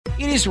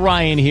It is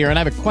Ryan here, and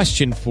I have a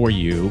question for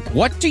you.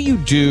 What do you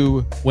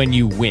do when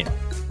you win?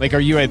 Like, are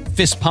you a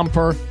fist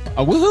pumper,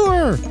 a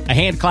woohooer, a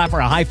hand clapper,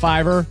 a high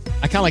fiver?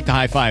 I kind of like the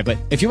high five, but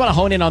if you want to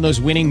hone in on those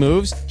winning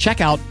moves,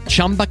 check out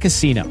Chumba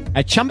Casino.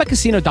 At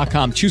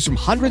ChumbaCasino.com, choose from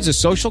hundreds of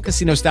social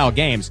casino-style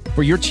games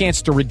for your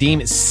chance to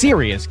redeem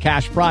serious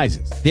cash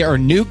prizes. There are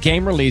new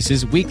game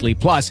releases weekly,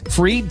 plus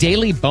free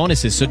daily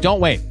bonuses. So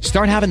don't wait.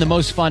 Start having the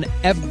most fun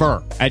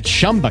ever at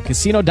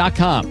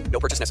ChumbaCasino.com. No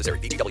purchase necessary.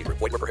 VGW Group.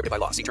 Void where prohibited by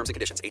law. See terms and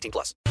conditions. 18+.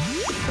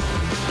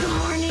 Good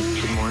morning.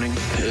 Good morning.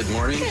 Good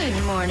morning.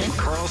 Good morning.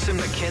 Carlson,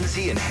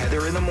 McKenzie, and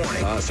Heather in the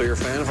morning. So you're a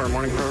fan of our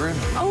morning program?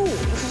 Oh,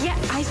 yeah,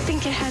 I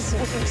think it has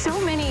so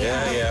many We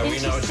know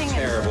it's interesting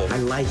terrible. I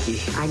like you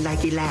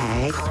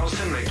like.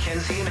 Carlson,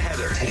 McKenzie, and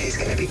Heather. Today's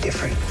gonna be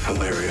different.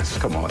 Hilarious.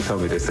 Come on, tell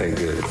me this ain't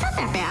good. It's not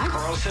that bad.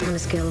 Carlson, On a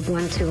scale of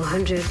 1 to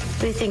 100, what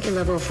do you think your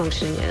level of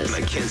functioning is?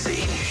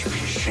 McKenzie, You should be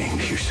ashamed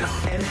of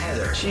yourself. and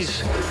Heather.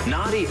 She's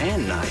naughty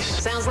and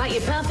nice. Sounds like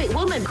your perfect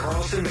woman.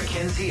 Carlson,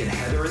 McKenzie, and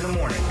Heather in the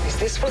morning. Is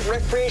this what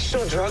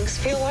recreational drugs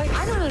feel like?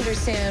 I don't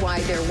understand why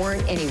there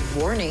weren't any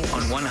warnings.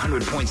 On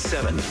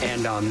 100.7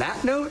 And on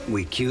that note,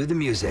 we cue the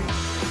music.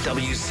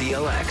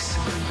 WCLX.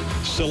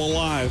 Still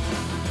alive,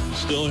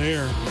 still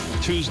here.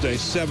 Tuesday,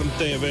 7th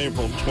day of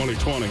April,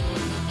 2020.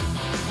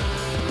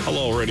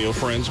 Hello, radio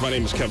friends. My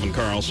name is Kevin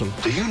Carlson.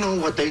 Do you know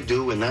what they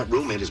do in that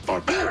room? It is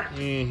barbaric.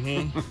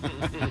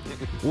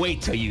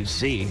 Wait till you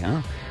see,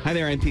 huh? Hi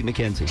there, I'm Pete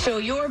McKenzie. So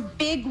your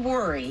big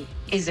worry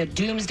is a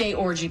doomsday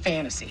orgy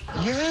fantasy.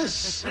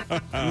 Yes.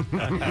 Yeah.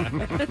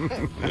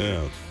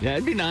 Yeah,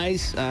 it'd be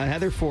nice.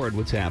 Heather Ford,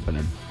 what's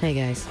happening? Hey,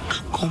 guys.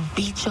 I'm gonna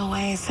beat your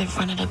ass in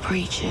front of the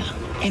preacher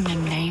in the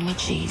name of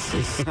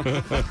Jesus.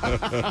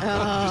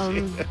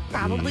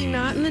 Probably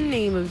not in the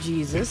name of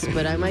Jesus,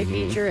 but I might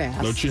beat your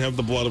ass. Don't you have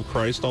the blood of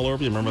Christ all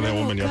over you? Remember that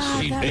woman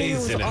yesterday? God,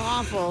 that was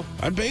awful.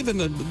 I bathed in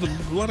the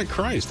blood of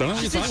Christ. I don't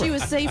know She what said you're she talking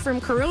was safe from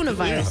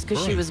coronavirus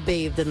because she right. was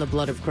bathed in the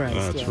blood of Christ.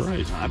 about. That's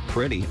yes. right.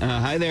 Pretty.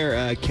 Hi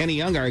there, Kenny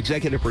Young, our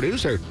executive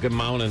producer. Good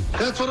morning.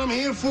 That's what I'm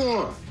here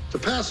for. To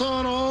pass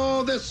on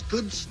all this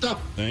good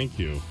stuff. Thank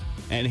you.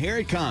 And here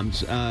it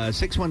comes.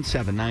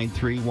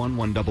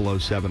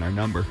 617-931-1007, our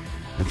number.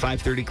 And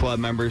 530 Club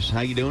members,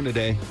 how you doing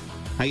today?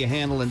 How you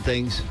handling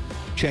things?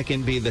 Check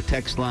in via the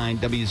text line,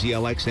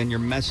 WZLX, and your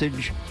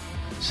message.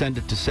 Send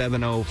it to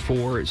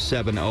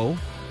 70470.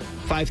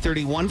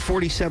 530,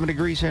 147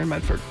 degrees here in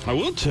Medford. I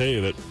will tell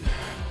you that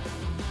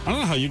I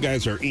don't know how you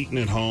guys are eating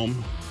at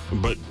home,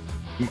 but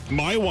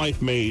my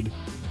wife made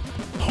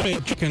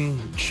homemade chicken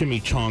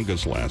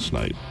chimichangas last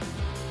night.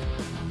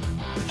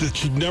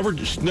 She's never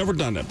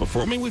done that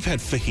before. I mean, we've had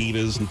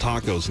fajitas and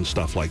tacos and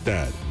stuff like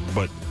that,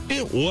 but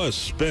it was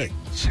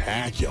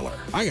spectacular.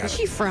 I got Did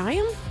she fry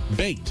them?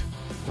 baked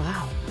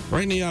Wow.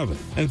 right in the oven,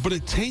 but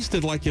it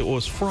tasted like it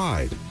was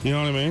fried. You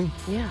know what I mean?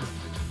 Yeah.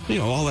 You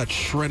know, all that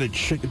shredded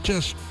chicken,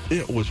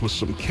 it was with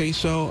some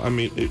queso. I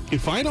mean,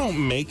 if I don't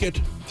make it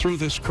through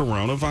this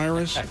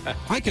coronavirus,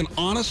 I can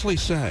honestly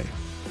say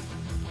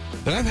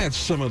that I've had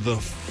some of the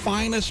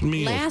finest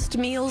meals. Last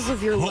meals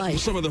of your life.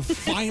 Some of the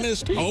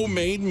finest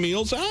homemade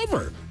meals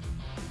ever.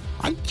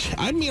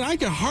 I mean, I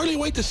can hardly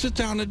wait to sit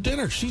down to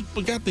dinner. She's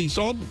got these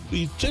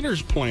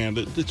dinners planned.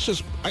 It's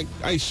just,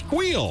 I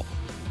squeal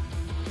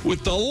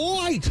with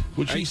delight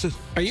when she says,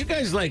 Are you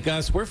guys like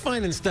us? We're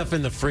finding stuff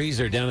in the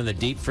freezer, down in the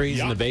deep freeze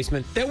in the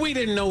basement, that we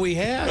didn't know we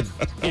had.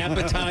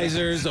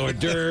 Appetizers, hors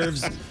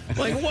d'oeuvres.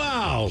 Like,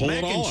 wow, Pull mac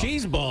it all and up.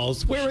 cheese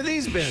balls. Where have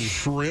these been?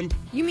 shrimp.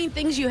 You mean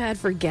things you had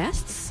for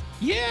guests?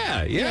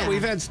 Yeah.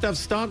 We've had stuff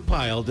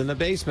stockpiled in the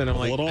basement. I'm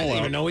Pull like, it all I didn't out.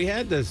 even know we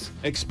had this.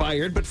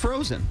 Expired but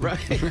frozen. Right.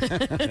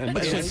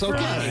 It's okay.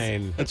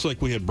 fine. It's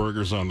like we had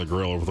burgers on the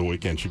grill over the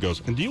weekend. She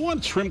goes, and do you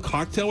want a shrimp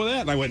cocktail with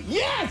that? And I went,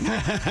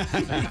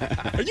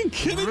 yes! Are you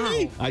kidding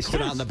me? I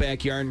stood out in the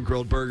backyard and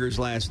grilled burgers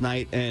last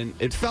night, and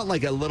it felt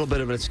like a little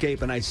bit of an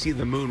escape, and I see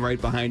the moon right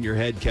behind your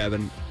head,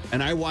 Kevin.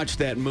 And I watched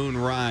that moon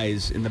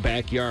rise in the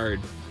backyard.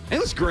 It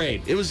was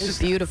great. It was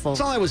just beautiful.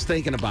 That's all I was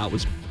thinking about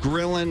was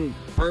grilling,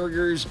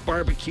 burgers,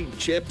 barbecue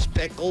chips,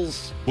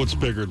 pickles. What's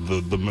bigger,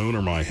 the moon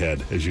or my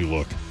head as you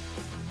look?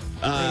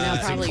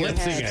 It's probably your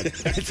eclipsing head. it.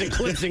 It's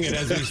eclipsing it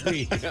as we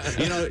speak.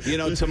 You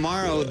know,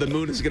 tomorrow the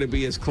moon is going to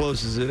be as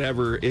close as it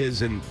ever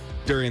is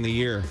during the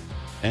year,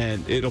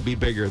 and it'll be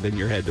bigger than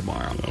your head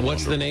tomorrow.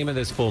 What's the name of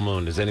this full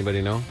moon? Does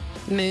anybody know?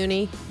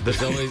 Mooney.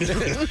 There's always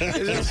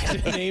there's a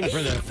name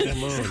for the full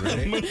moon,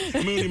 right?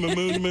 Moony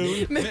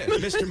moon.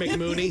 Mr.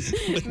 McMooney.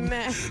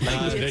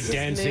 The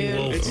dancing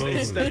wolf moon.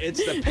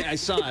 I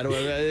saw it.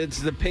 It's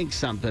the pink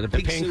something. The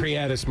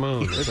pancreatus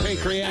moon. The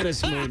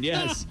pancreatus moon,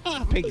 yes.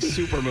 Pink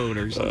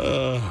supermooners.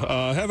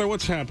 Heather,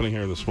 what's happening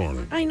here this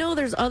morning? I know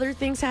there's other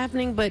things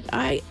happening, but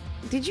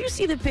did you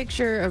see the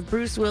picture of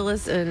Bruce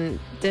Willis and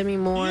Demi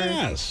Moore?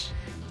 Yes.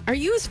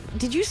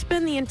 Did you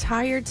spend the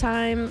entire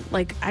time,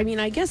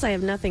 I guess I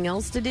have nothing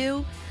else to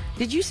do.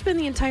 Did you spend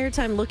the entire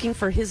time looking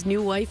for his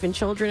new wife and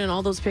children in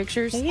all those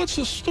pictures? Well, what's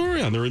the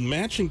story on? They're in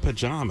matching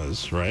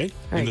pajamas, right?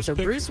 All right, so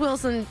Bruce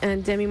Wilson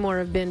and Demi Moore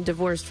have been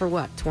divorced for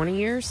what, 20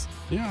 years?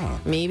 Yeah.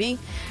 Maybe.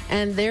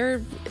 And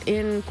they're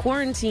in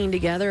quarantine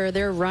together, or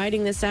they're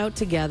riding this out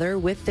together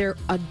with their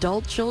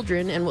adult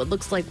children and what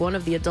looks like one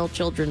of the adult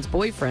children's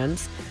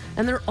boyfriends.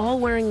 And they're all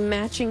wearing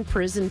matching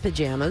prison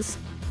pajamas.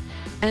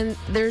 And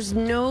there's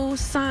no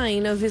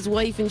sign of his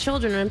wife and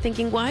children. And I'm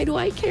thinking, why do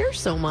I care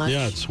so much?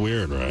 Yeah, it's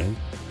weird, right?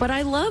 But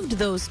I loved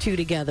those two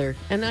together.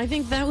 And I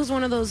think that was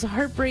one of those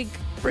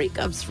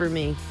breakups for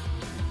me.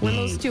 When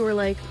those two were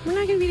like, we're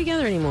not going to be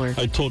together anymore.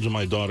 I told you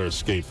my daughter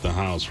escaped the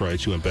house, right?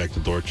 She went back to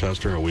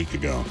Dorchester a week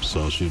ago.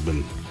 So she's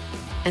been...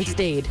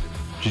 Stayed.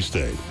 She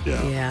stayed,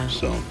 yeah. Yeah.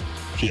 So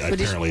she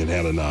apparently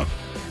had enough.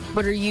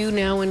 But are you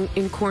now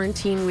in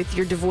quarantine with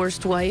your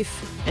divorced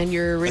wife and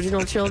your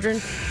original children?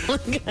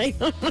 Hey,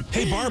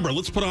 Barbara,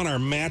 let's put on our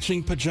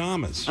matching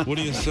pajamas. What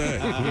do you say?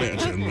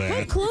 Imagine that.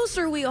 How close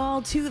are we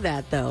all to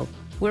that, though?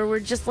 Where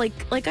we're just like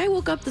I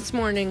woke up this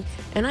morning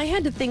and I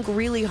had to think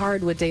really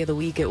hard what day of the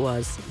week it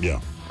was. Yeah.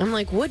 I'm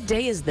like, what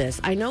day is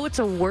this? I know it's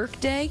a work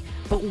day,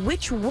 but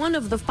which one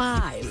of the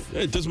 5?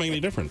 It doesn't make any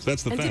difference.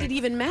 That's the thing. And did it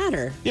even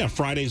matter? Yeah,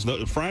 Friday's no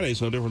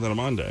different than a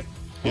Monday.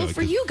 Well,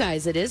 for you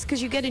guys it is,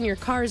 because you get in your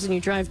cars and you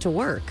drive to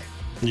work.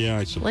 Yeah,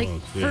 I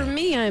suppose. For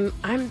me, I'm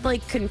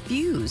like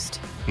confused.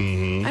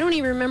 Mm-hmm. I don't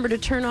even remember to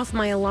turn off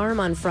my alarm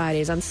on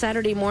Fridays. On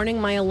Saturday morning,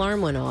 my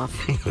alarm went off.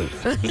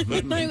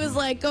 I was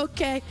like,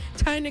 okay,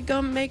 time to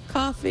go make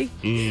coffee.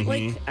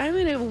 Mm-hmm. I'm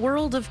in a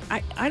world of,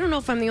 I don't know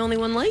if I'm the only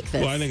one like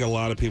this. Well, I think a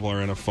lot of people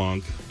are in a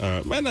funk.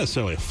 Not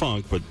necessarily a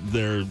funk, but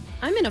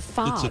I'm in a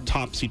fog. It's a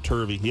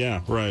topsy-turvy.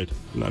 Yeah, right.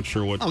 Not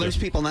sure what... Oh, there's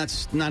people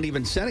not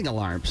even setting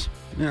alarms.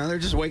 They're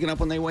just waking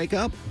up when they wake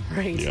up.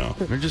 Right. Yeah.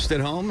 They're just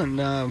at home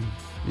and...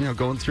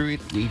 going through it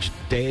each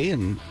day,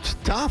 and it's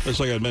tough. It's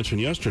like I mentioned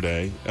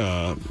yesterday,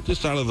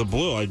 just out of the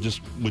blue, I just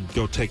would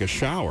go take a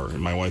shower, and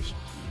my wife's,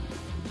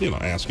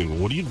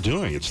 asking, what are you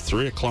doing? It's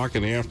 3 o'clock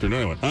in the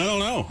afternoon. I went, I don't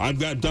know. I've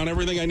done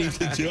everything I need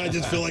to do. I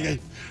just feel like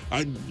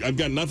I've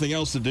got nothing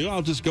else to do.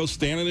 I'll just go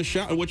stand in the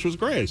shower, which was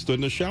great. I stood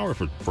in the shower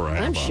for a half hour.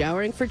 I'm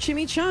showering for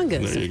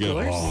chimichangas, There you go.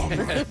 of course. Oh,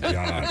 my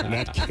God. And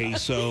that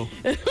queso.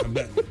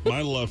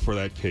 My love for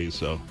that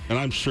queso. And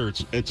I'm sure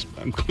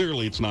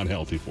clearly it's not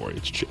healthy for you.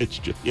 It's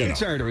just,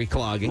 It's artery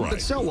clogging, right.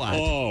 but so what?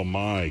 Oh,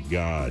 my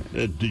God.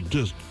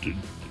 Just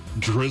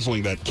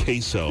drizzling that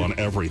queso on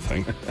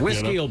everything.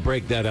 Whiskey will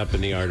break that up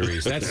in the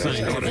arteries. That's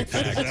scientific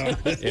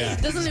fact. Yeah.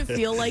 Doesn't it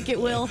feel like it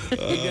will? You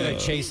gotta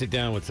chase it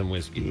down with some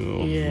whiskey.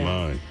 Oh,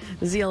 my.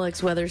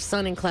 ZLX weather,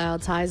 sun and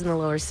clouds, highs in the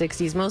lower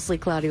 60s, mostly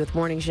cloudy with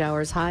morning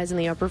showers, highs in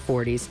the upper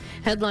 40s.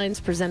 Headlines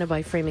presented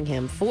by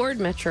Framingham Ford,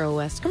 Metro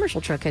West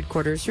Commercial Truck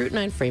Headquarters, Route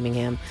 9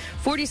 Framingham.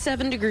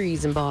 47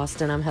 degrees in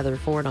Boston. I'm Heather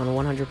Ford on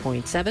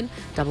 100.7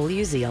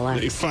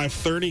 WZLX. The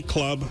 5:30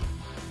 Club.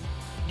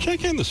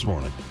 Check in this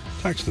morning.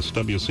 Text us,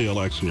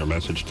 WCLX, and your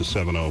message to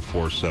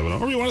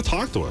 70470. Or you want to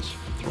talk to us.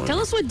 Tell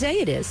us what day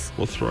it is.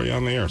 We'll throw you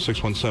on the air.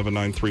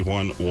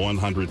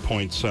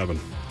 617-931-100.7.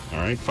 All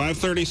right,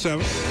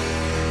 537,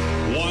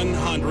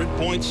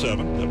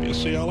 100.7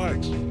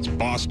 WCLX. It's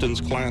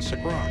Boston's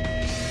classic rock.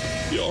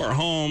 Your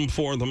home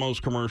for the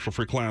most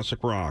commercial-free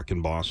classic rock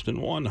in Boston.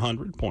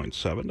 100.7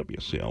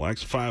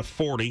 WCLX.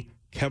 540.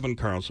 Kevin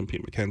Carlson,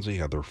 Pete McKenzie,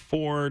 Heather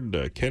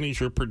Ford. Kenny's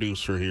your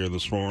producer here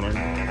this morning.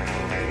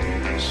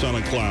 Sun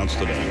and clouds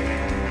today.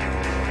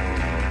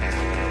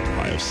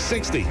 High of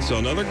 60. So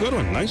another good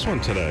one. Nice one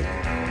today.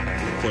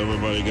 Hopefully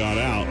everybody got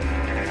out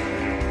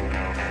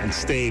and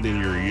stayed in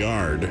your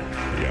yard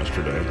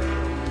yesterday.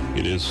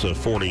 It is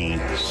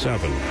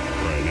 47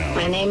 right now.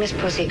 My name is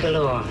Pussy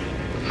Galore.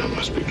 I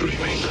must be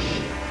dreaming.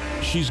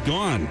 She's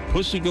gone.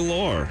 Pussy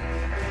Galore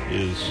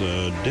is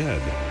dead.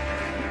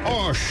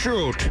 Oh,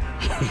 shoot.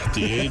 At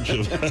the age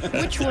of...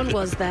 Which one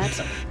was that?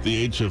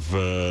 The age of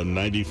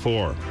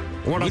 94.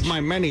 One of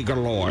my many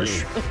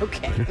galores.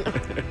 Okay.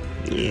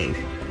 Yeah.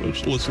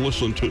 Let's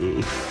listen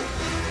to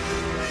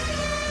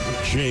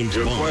James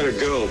You're Bond. quite a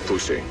girl,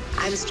 Pussy.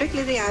 I'm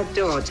strictly the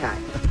outdoor type.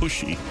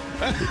 Pushy.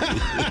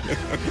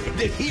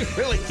 Did he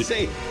really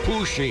say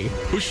pushy?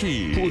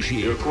 Pushy.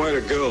 Pushy. You're quite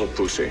a girl,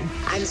 Pussy.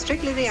 I'm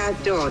strictly the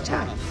outdoor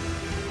type.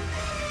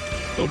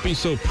 Don't be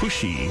so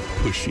pushy.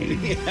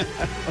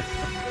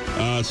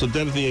 Yeah. So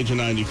dead at the age of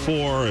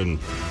 94, and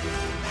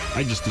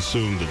I just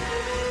assumed that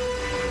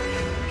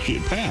she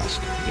had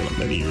passed,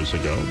 many years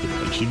ago.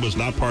 She was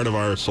not part of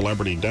our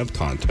celebrity death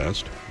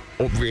contest.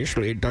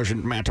 Obviously, it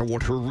doesn't matter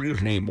what her real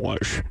name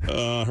was.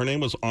 Her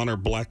name was Honor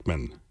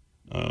Blackman,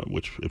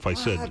 which, if I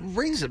said... That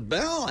rings a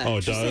bell. Oh,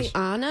 it Did you does? say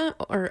Anna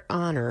or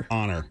Honor?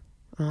 Honor.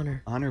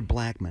 Honor. Honor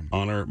Blackman.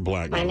 Honor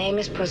Blackman. My name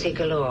is Pussy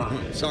Galore.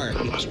 Sorry.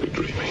 I must be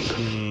dreaming.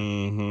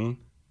 Mm-hmm.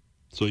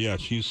 So, yeah,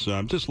 she's...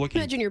 I'm just looking...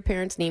 Imagine your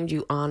parents named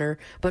you Honor,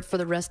 but for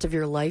the rest of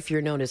your life,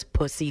 you're known as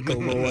Pussy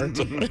Galore.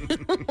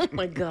 Oh,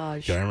 my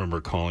gosh. Yeah, I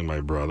remember calling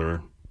my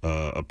brother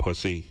a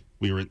pussy.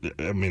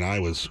 I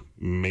was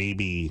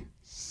maybe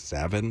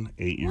 7,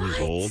 8 years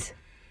old.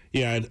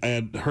 Yeah, I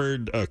had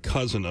heard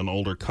an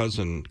older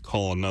cousin,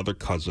 call another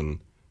cousin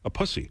a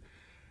pussy.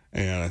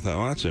 And I thought,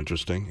 oh, that's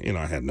interesting.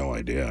 I had no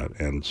idea.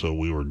 And so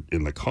we were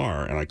in the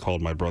car, and I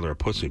called my brother a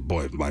pussy.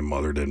 Boy, if my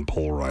mother didn't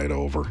pull right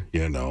over,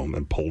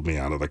 and pulled me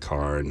out of the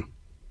car and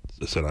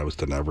said I was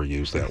to never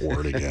use that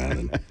word again.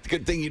 And,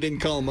 good thing you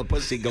didn't call him a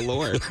pussy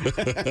galore.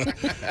 but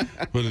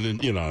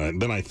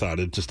then I thought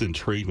it just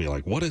intrigued me.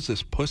 Like, what is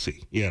this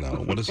pussy?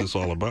 What is this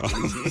all about?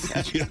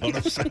 You know what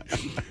I'm saying?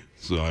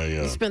 So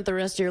You spent the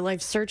rest of your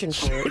life searching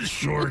for it.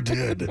 Sure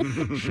did.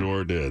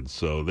 Sure did.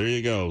 So there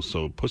you go.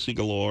 So pussy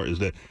galore is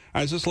that.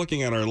 I was just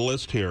looking at our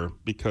list here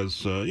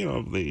because,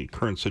 of the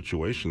current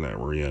situation that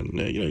we're in.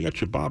 You got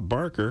your Bob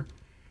Barker.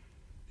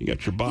 You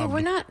got your Bob.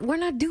 Yeah, we're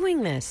not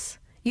doing this.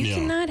 You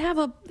cannot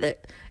have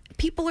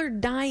people are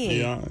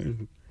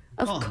dying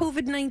of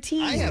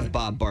COVID-19. I have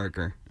Bob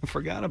Barker. I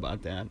forgot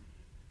about that.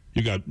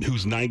 You got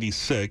who's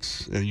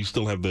 96, and you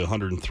still have the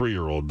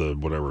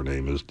 103-year-old, whatever her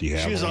name is. Do you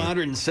have She was her?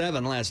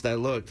 107 last I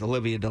looked.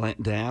 Olivia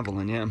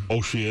de-Havilland, yeah.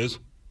 Oh, she is?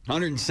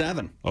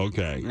 107.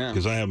 Okay,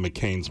 because I have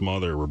McCain's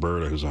mother,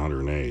 Roberta, who's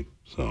 108,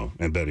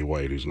 and Betty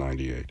White, who's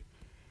 98.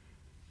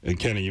 And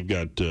Kenny, you've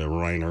got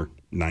Reiner,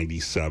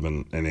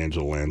 97, and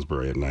Angela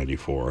Lansbury at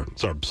 94.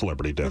 It's our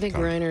celebrity death I think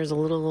count. Reiner's a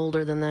little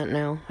older than that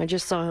now. I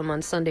just saw him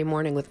on Sunday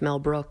morning with Mel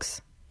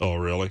Brooks. Oh,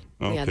 really?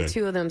 Okay. Yeah, the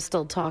two of them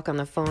still talk on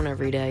the phone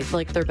every day,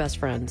 like they're best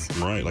friends.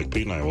 Right, like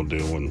Pete and I will do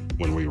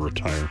when we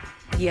retire.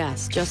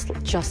 Yes, just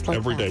like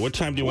every that. day. What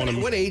time do you want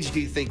to? What age do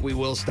you think we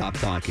will stop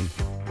talking?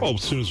 Oh,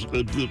 as soon as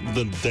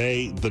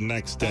the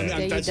next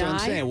day. That's what I'm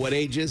saying. What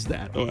age is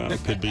that? Well,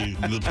 it could be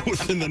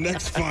within the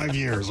next 5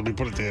 years. Let me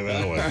put it to you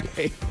that way.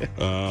 Right.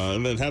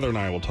 And then Heather and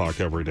I will talk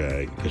every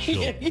day.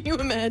 Can you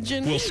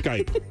imagine? We'll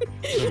Skype.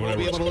 We'll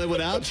be able to live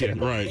without you.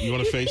 Right. You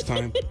want to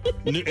FaceTime?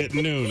 At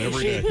noon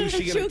every day. Who's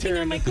she going to Choking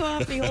on my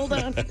coffee. Hold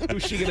on.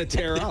 Who's she going to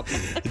tear up?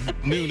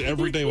 Noon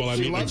every day while I'm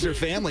She eating. loves her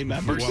family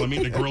members. While I'm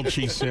eating a grilled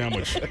cheese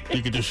sandwich.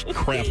 You could just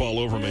crap all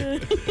over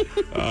me.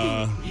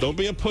 Don't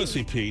be a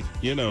pussy, Pete.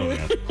 You know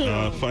that.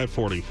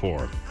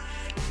 544.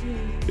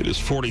 It is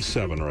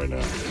 47 right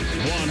now.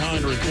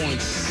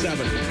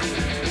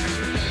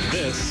 100.7.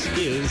 This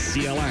is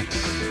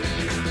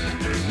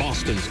CLX.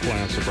 Boston's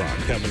classic rock.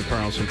 Kevin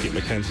Carlson, Pete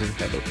McKenzie,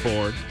 Heather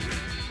Ford.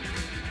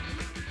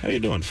 How you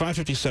doing?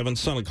 557,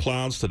 sun and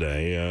clouds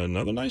today.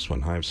 Another nice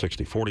one. High of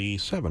 60,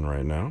 47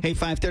 right now. Hey,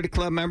 530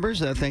 Club members,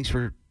 thanks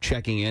for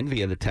checking in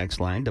via the text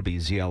line,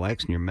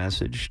 WZLX, and your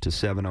message to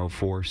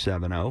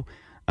 70470.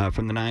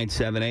 From the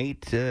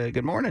 978,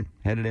 good morning.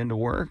 Headed into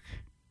work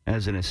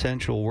as an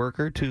essential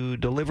worker to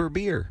deliver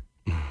beer.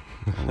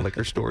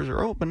 Liquor stores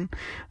are open.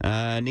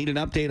 Need an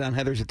update on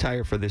Heather's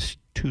attire for this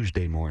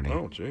Tuesday morning.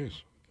 Oh, jeez.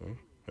 Okay.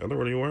 Heather,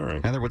 what are you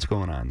wearing? Heather, what's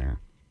going on there?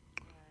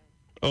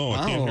 Oh,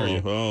 I can't hear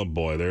you. Oh,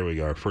 boy, there we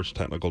go. Our first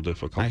technical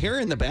difficulty. I hear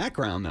it in the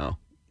background, though.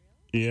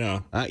 Yeah.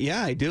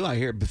 Yeah, I do. I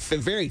hear it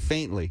very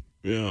faintly.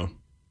 Yeah.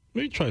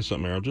 Let me try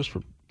something here.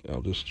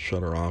 I'll just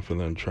shut her off and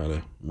then try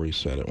to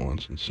reset it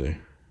once and see.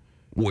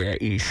 Where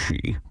is she?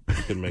 You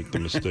can make the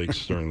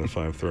mistakes during the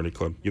 530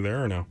 Club. You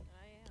there or no?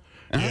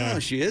 Yeah. Oh,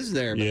 she is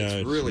there, but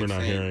it's really we're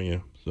not faint. hearing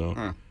you.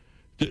 So,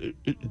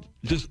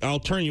 just I'll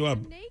turn you up.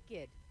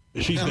 Naked.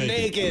 She's I'm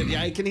naked. naked.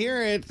 Yeah, I can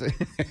hear it,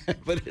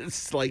 but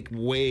it's like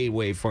way,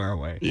 way far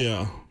away.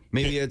 Yeah.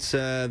 Maybe it's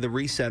the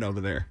reset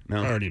over there.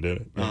 No, I already did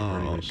it. I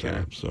already reset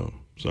okay. it, so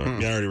sorry.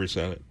 Yeah, I already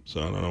reset it.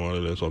 So I don't know what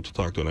it is. I'll have to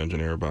talk to an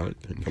engineer about it.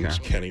 Here comes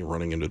Kenny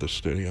running into the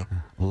studio.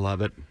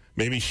 Love it.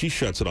 Maybe she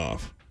shuts it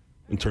off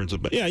and turns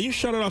it back. Yeah, you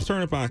shut it off,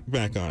 turn it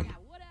back on.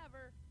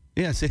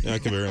 Yes, Yeah, I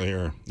can barely hear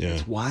her. Yeah.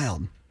 it's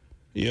wild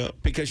Yep.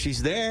 because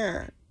she's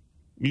there.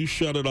 You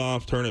shut it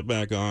off, turn it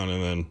back on,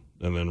 and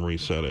then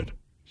reset it.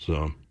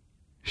 So,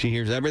 She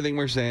hears everything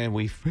we're saying.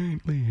 We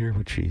faintly hear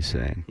what she's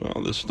saying.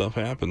 well, this stuff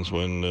happens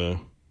when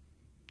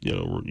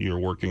you're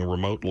working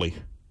remotely.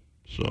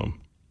 So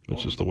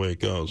that's just the way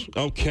it goes.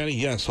 Oh, Kenny,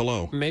 yes,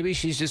 hello. Maybe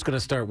she's just going to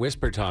start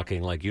whisper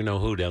talking like you know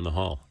who down the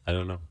hall. I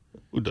don't know.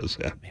 Who does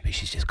that? Maybe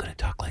she's just going to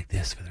talk like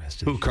this for the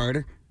rest of the Who,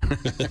 Carter?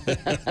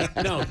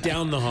 No,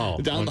 down the hall.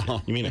 Down the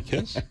hall. You mean a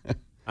kiss?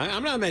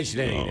 I'm not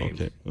mentioning any Oh,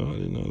 names. okay. Oh, I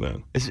didn't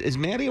know that. Is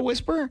Maddie a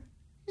whisperer?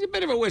 He's a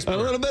bit of a whisperer. A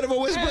little bit of a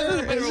whisperer? Yeah, a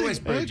little bit of Is a he?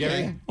 whisperer, Okay.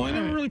 Jerry. Well, I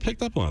never really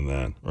picked up on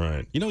that.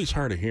 Right. He's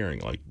hard of hearing,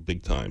 like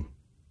big time.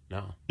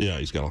 No. Yeah,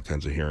 he's got all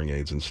kinds of hearing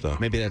aids and stuff.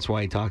 Maybe that's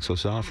why he talks so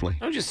softly.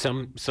 No, just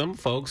some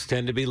folks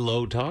tend to be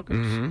low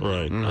talkers.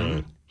 Right,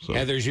 right. So,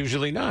 Heather's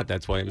usually not.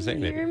 That's why I'm saying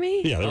You that. hear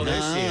me? yeah, Oh, there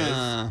there she is.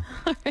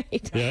 All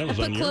right. Yeah, that was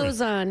I on put your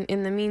clothes on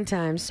in the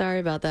meantime. Sorry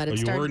about that. It Oh, you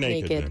started were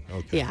naked then.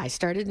 Okay. Yeah, I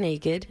started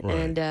naked, Right.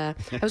 and I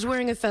was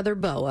wearing a feather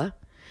boa.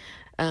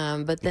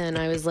 But then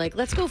I was like,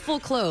 let's go full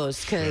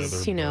clothes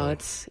because Feather boa.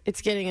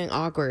 it's getting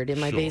awkward in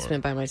my Sure.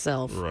 basement by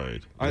myself.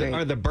 Right. Right.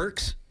 Are the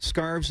Burks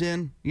scarves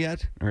in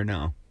yet or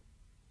no?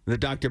 The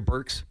Dr.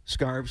 Burks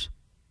scarves?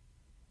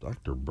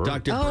 Dr. Burke.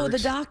 Dr. Oh,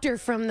 Burks? the doctor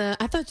from the.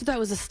 I thought that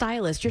was a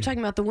stylist. You're talking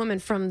about the woman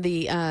from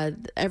the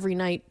Every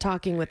Night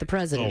Talking with the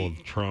President.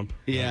 Oh, Trump.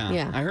 Yeah.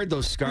 Yeah. I heard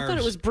those I scarves. thought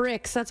it was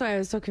bricks. That's why I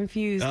was so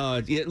confused.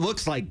 It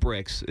looks like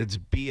bricks. It's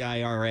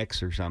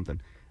BIRX or something.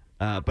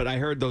 But I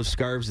heard those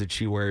scarves that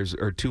she wears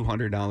are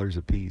 $200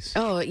 a piece.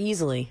 Oh,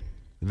 easily.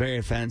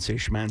 Very fancy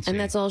schmancy. And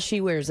that's all she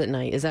wears at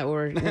night. Is that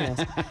where?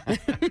 Yes.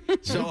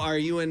 So are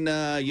you in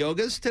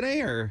yogas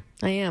today, or?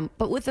 I am,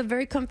 but with a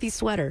very comfy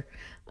sweater.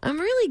 I'm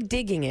really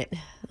digging it.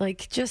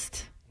 Like,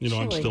 just I'm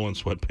chilly. still in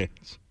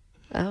sweatpants.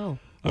 Oh,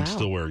 I'm wow.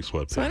 still wearing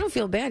sweatpants. So I don't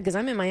feel bad because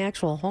I'm in my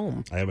actual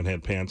home. I haven't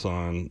had pants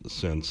on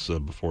since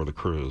before the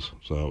cruise,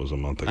 so that was a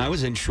month ago. I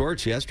was in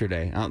shorts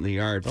yesterday out in the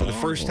yard for the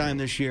first time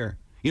this year.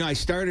 I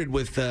started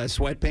with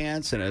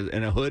sweatpants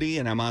and a hoodie,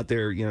 and I'm out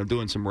there,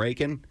 doing some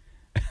raking.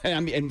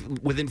 And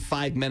within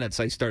 5 minutes,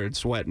 I started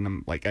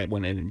sweating. I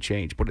went in and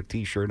changed, put a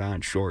T-shirt on,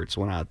 shorts,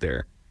 went out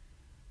there,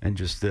 and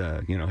just,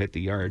 hit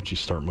the yard. You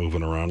start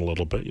moving around a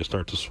little bit, you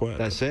start to sweat.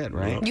 That's it,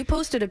 right? Yep. You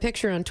posted a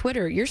picture on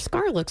Twitter. Your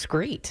scar looks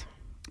great.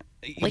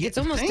 Like, it's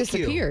almost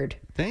disappeared.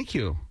 Thank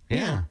you.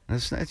 Yeah.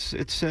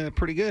 It's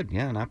pretty good.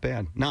 Yeah, not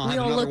bad. No, We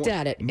all looked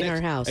at it in our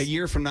house. A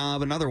year from now, I'll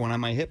have another one on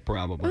my hip,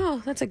 probably. Oh,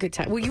 that's a good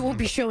time. Well, you won't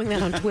be showing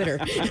that on Twitter.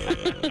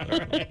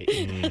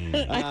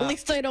 At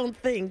least I don't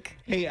think.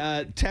 Hey,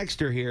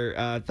 texter here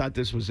thought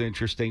this was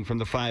interesting from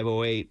the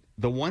 508.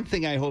 The one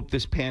thing I hope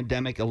this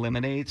pandemic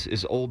eliminates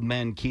is old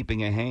men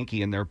keeping a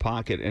hanky in their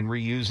pocket and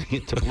reusing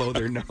it to blow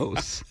their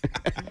nose.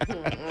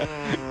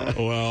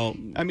 Well,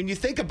 I mean, you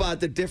think about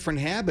the different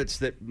habits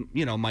that,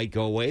 might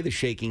go away. The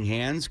shaking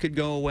hands could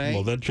go away.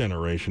 Well, that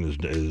generation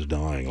is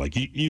dying. Like,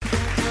 you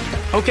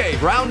Okay,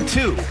 round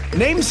two.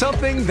 Name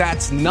something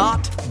that's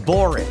not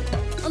boring.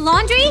 A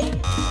laundry?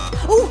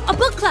 Ooh, a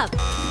book club.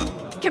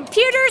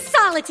 Computer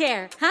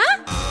solitaire,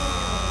 huh?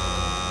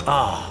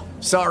 Ah,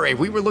 sorry,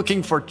 we were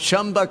looking for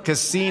Chumba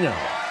Casino.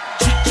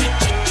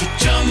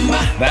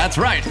 That's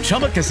right,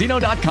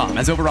 ChumbaCasino.com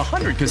has over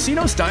 100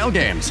 casino-style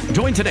games.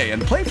 Join today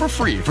and play for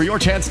free for your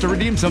chance to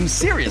redeem some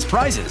serious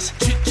prizes.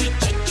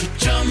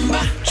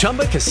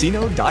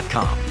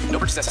 ChumbaCasino.com. No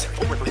purchase necessary.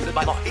 Void where prohibited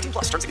by law. 18+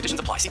 terms and conditions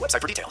apply. See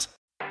website for details.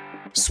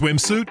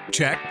 Swimsuit?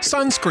 Check.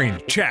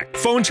 Sunscreen? Check.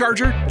 Phone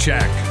charger?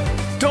 Check.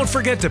 Don't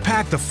forget to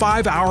pack the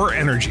 5-Hour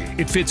Energy.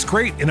 It fits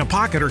great in a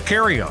pocket or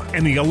carry-on,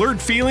 and the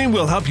alert feeling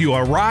will help you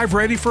arrive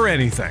ready for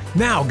anything.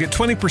 Now get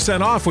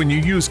 20% off when you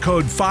use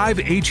code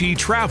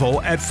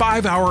 5HETRAVEL at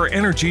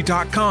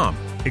 5hourenergy.com.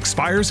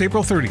 Expires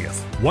April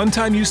 30th.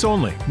 One-time use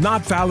only.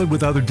 Not valid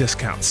with other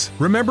discounts.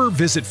 Remember,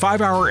 visit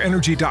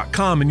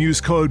 5hourenergy.com and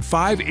use code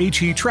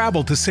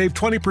 5HETRAVEL to save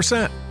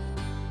 20%.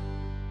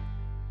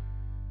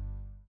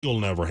 You'll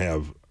never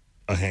have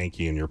a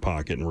hanky in your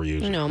pocket and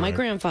reuse it. No, my right?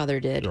 grandfather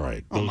did.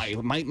 Right. Oh,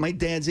 my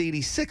dad's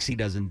 86. He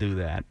doesn't do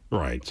that.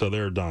 Right. So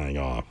they're dying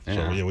off. So,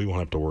 Yeah. we won't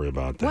have to worry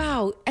about that.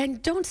 Wow,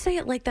 and don't say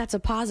it like that's a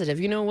positive.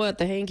 You know what?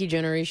 The hanky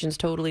generation's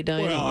totally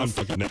dying Well, I'm off.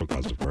 talking net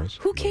cost, of course.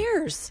 Who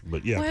cares?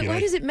 But yeah, Why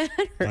does it matter?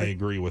 I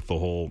agree with the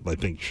whole. I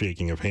think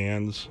shaking of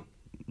hands,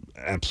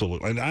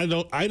 absolutely. And I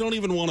don't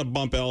even want to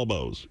bump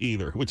elbows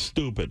either. It's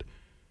stupid.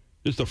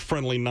 Just a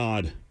friendly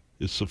nod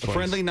is A suffice.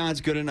 friendly nod's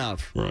good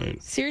enough.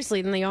 Right.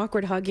 Seriously, then the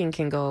awkward hugging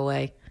can go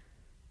away.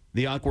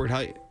 The awkward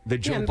hug, the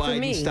Joe Yeah, for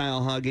me. Biden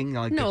style hugging.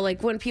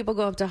 Like when people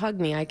go up to hug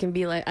me, I can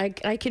be like,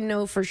 I can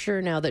know for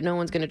sure now that no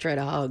one's going to try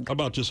to hug. How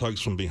about just hugs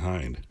from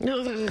behind? I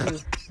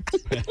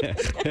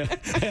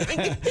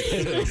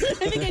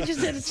think I just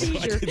had a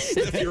seizure.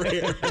 Sniff your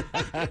hair.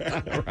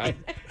 Right.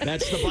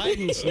 That's the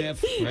Biden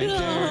sniff right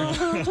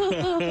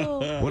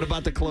there. What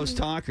about the close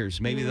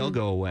talkers? Maybe they'll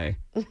go away.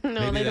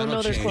 No, they don't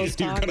know they're close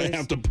You're talkers. going to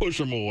have to push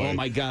them away. Oh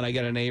my God! I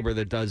got a neighbor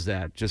that does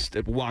that. Just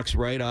walks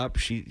right up,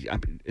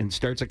 and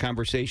starts a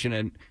conversation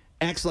and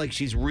acts like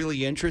she's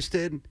really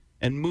interested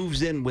and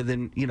moves in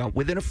within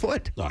a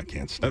foot. I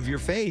can't stand of your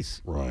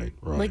face. Right.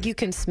 Right. Like you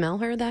can smell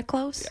her that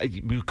close?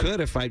 You could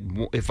if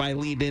I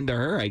leaned into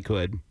her. I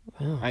could.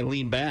 I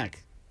leaned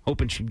back,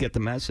 hoping she'd get the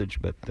message,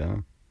 but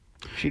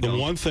she The don't.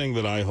 one thing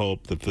that I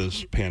hope that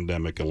this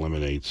pandemic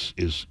eliminates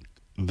is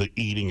the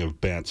eating of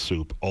bat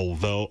soup,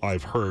 although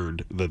I've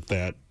heard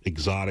that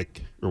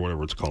exotic, or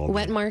whatever it's called,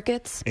 Wet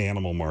markets?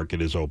 animal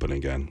market is open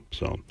again.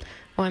 So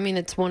Well, I mean,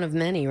 it's one of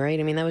many, right?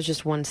 I mean, that was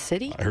just one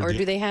city? I heard Or the-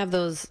 do they have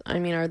those? I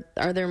mean,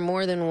 are there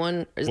more than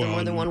one? Is there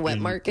more than one wet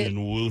market? In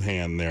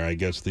Wuhan there, I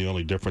guess the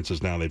only difference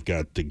is now they've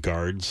got the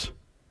guards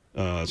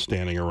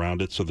standing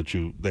around it so that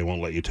they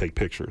won't let you take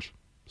pictures.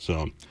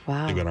 So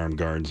Wow. they've got armed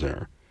guards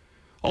there.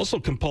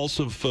 Also,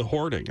 compulsive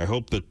hoarding. I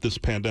hope that this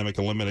pandemic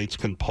eliminates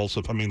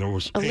compulsive. I mean,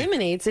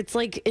 Eliminates? It's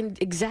like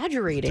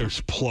exaggerating.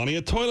 There's plenty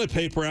of toilet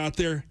paper out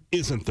there,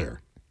 isn't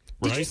there?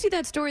 Did you see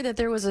that story that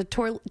there was a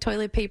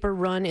toilet paper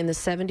run in the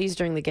 70s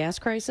during the gas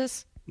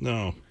crisis?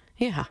 No.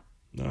 Yeah.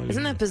 No,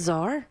 Isn't that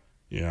bizarre?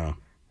 Yeah.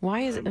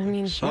 Why is it? I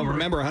mean, So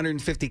remember,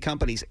 150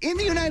 companies in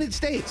the United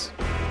States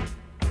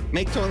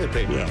make toilet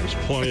paper. Yeah, there's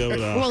plenty of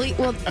it out.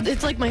 Well,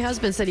 it's like my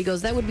husband said. He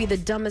goes, that would be the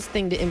dumbest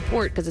thing to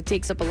import because it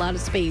takes up a lot of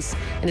space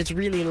and it's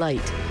really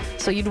light.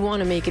 So you'd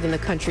want to make it in the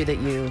country that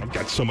you. I've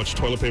got so much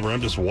toilet paper,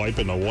 I'm just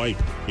wiping a wipe.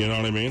 You know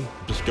what I mean?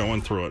 Just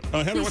going through it.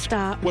 Heather,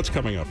 Stop. what's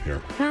coming up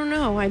here? I don't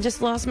know. I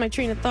just lost my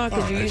train of thought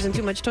because All you're right. using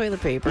too much toilet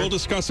paper. We'll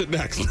discuss it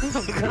next.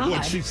 Oh, God.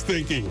 What she's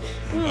thinking.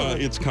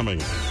 It's coming.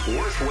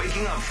 Worth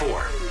waking up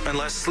for,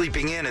 unless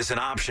sleeping in is an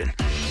option.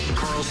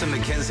 Carlson,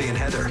 McKenzie, and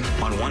Heather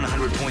on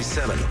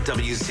 100.7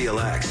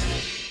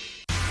 WCLX.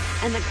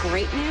 And the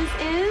great news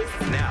is...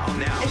 Now.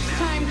 It's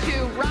time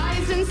to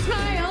rise and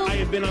smile. I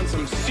have been on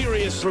some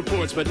serious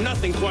reports, but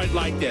nothing quite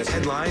like this.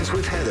 Headlines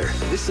with Heather.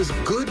 This is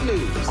good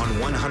news on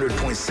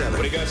 100.7. What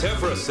do you guys have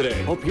for us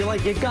today? Hope you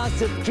like your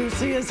gossip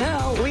juicy as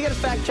hell. Can we get a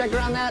fact checker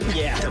on that?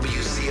 Yeah.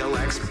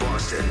 WCLX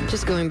Boston.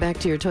 Just going back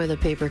to your toilet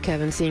paper,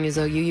 Kevin, seeing as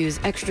though you use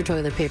extra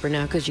toilet paper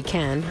now because you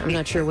can. I'm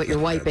not sure what you're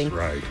wiping.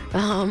 That's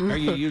right. Are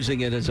you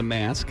using it as a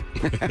mask?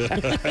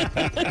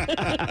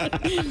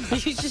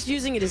 He's just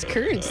using it as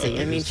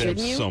currency. I mean, shouldn't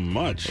you? So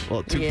much.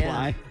 Well, to Yeah.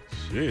 ply.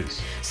 Jeez.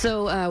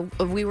 So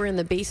we were in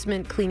the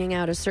basement cleaning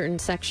out a certain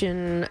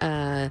section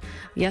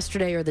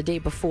yesterday or the day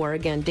before.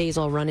 Again, days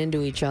all run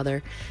into each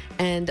other.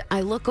 And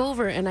I look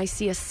over and I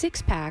see a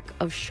 6-pack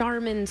of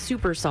Charmin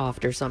Super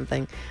Soft or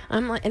something.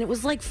 I'm like, and it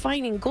was like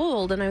finding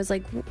gold. And I was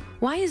like,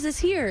 why is this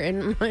here?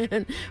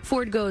 And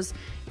Ford goes,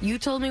 you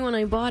told me when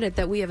I bought it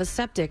that we have a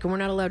septic and we're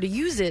not allowed to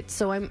use it.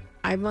 So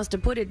I must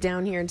have put it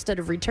down here instead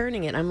of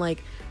returning it. I'm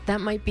like,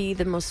 that might be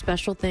the most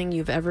special thing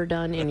you've ever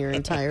done in your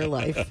entire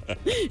life.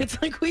 It's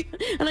like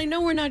and I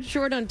know we're not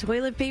short on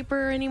toilet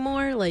paper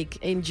anymore, like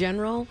in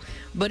general,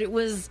 but it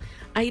was,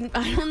 I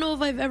don't know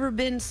if I've ever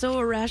been so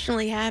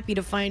irrationally happy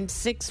to find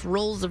 6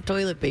 rolls of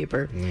toilet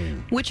paper,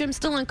 which I'm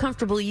still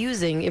uncomfortable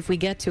using if we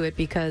get to it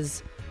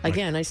because,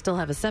 again, I still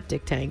have a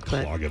septic tank.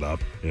 But Clog it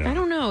up. Yeah. I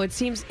don't know. It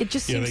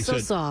just seems so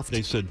soft.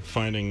 They said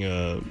finding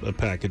a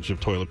package of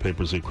toilet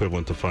paper is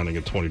equivalent to finding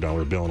a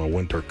 $20 bill in a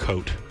winter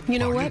coat. You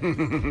know what?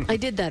 I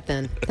did that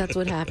then. That's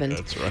what happened.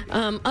 That's right.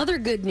 Other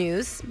good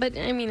news, but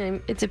I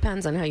mean, it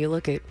depends on how you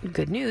look at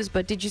good news.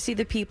 But did you see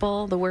the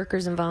people, the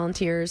workers and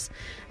volunteers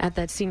at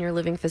that senior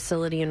living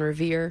facility in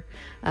Revere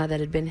that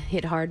had been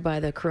hit hard by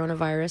the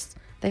coronavirus?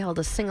 They held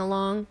a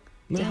sing-along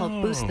to help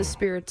boost the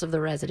spirits of the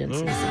residents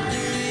inside.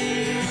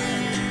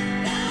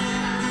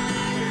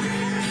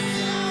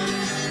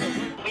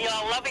 We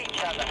all love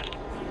each other.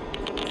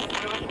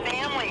 We're a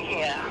family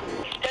here.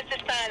 That's a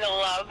sign of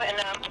love, and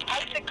I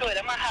feel good.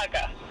 I'm a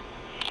hugger.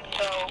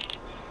 So,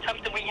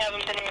 something we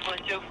haven't been able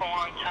to do for a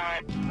long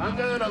time. I'm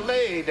gonna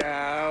lay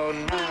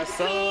down my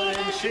soul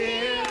and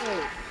chill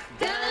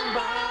down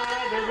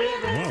by the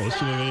river. Wow,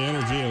 listen to the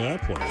energy of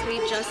that place. We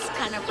just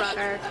kind of brought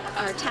our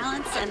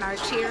talents and our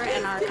cheer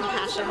and our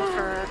compassion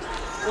for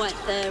what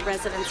the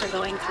residents are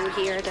going through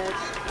here to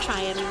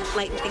try and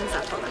lighten things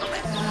up a little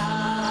bit.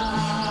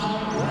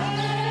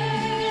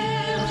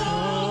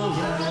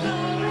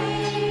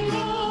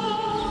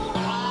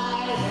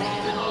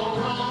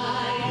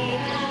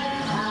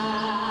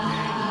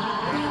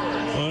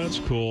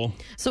 That's cool.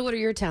 So, what are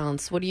your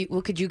talents? What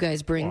could you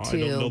guys bring Well, to?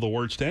 I don't know the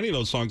words to any of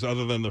those songs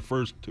other than the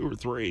first 2 or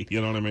 3. You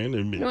know what I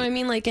mean? No, I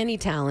mean like any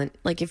talent.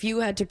 Like if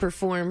you had to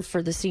perform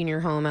for the senior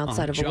home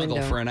outside of a window.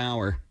 Juggle for an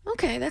hour.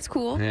 Okay, that's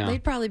cool. Yeah.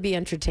 They'd probably be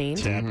entertained.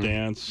 Tap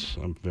dance.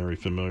 I'm very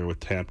familiar with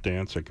tap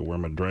dance. I could wear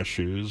my dress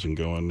shoes and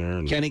go in there.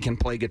 And Kenny can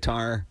play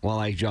guitar while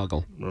I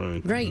juggle.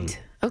 Right.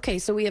 Okay,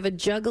 so we have a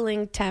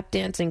juggling, tap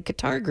dancing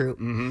guitar group.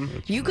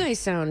 You guys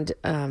sound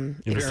Very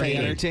exciting.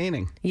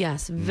 entertaining.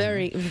 Yes,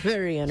 very,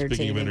 very entertaining.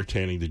 Speaking of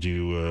entertaining, did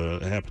you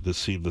happen to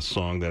see the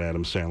song that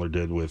Adam Sandler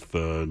did with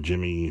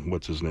Jimmy,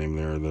 what's his name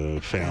there, the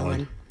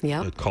Fallon?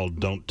 Yep. Called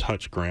Don't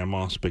Touch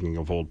Grandma, speaking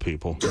of old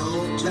people.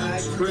 Don't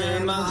touch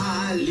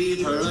Grandma,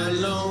 leave her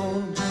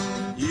alone.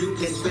 You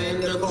can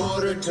spend a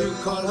quarter to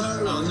call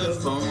her on the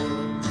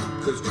phone.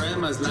 'Cause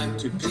grandmas like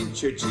to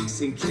pinch your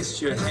cheeks and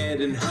kiss your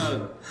head and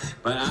hug.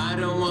 But I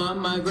don't want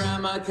my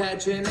grandma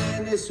catching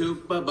any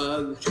super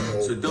bug.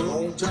 So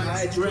don't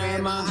touch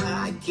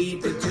Grandma,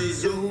 keep it to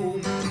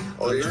Zoom.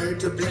 Or learn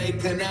to play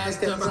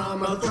canasta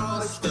from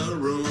across the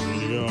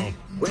room.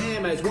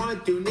 Grandmas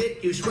want to knit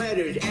you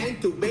sweaters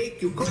and to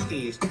bake you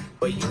cookies.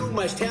 But you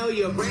must tell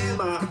your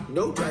grandma,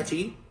 no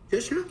touchy,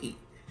 just looky.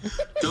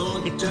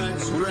 Don't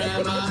touch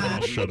Grandma.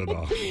 Shut it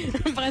off.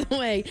 By the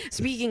way,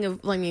 speaking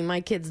of, I mean,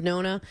 my kid's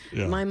Nona,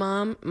 my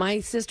mom, my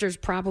sister's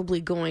probably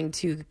going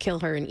to kill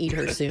her and eat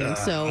her soon.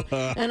 So,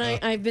 and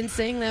I've been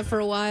saying that for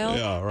a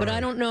while, but I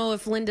don't know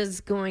if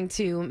Linda's going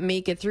to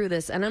make it through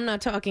this. And I'm not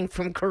talking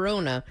from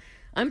Corona.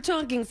 I'm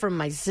talking from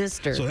my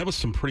sister. So that was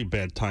some pretty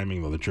bad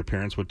timing, though, that your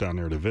parents went down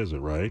there to visit,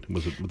 right?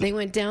 They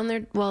went down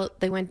there. Well,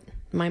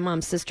 my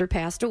mom's sister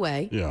passed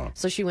away. Yeah.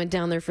 So she went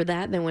down there for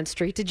that and then went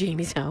straight to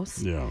Jamie's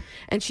house. Yeah.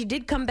 And she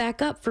did come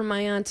back up for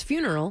my aunt's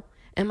funeral.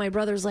 And my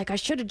brother's like, I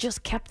should have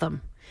just kept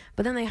them.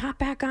 But then they hopped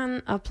back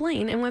on a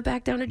plane and went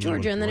back down to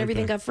Georgia, and then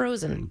everything got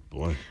frozen.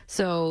 Boy.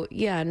 So,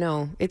 yeah,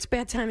 no, it's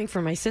bad timing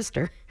for my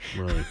sister.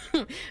 Right.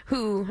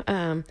 Who,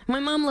 my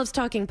mom loves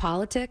talking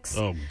politics.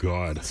 Oh,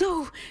 God.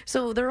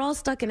 So they're all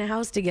stuck in a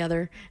house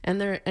together,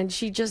 and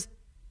she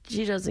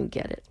doesn't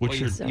get it.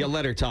 You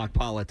let her talk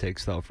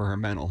politics, though, for her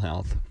mental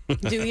health.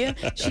 Do you?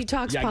 She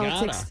talks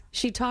politics. Gotta.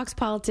 She talks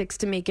politics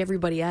to make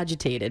everybody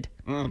agitated.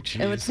 Oh,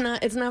 jeez.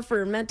 And it's not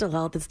for mental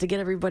health. It's to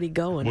get everybody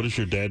going. What does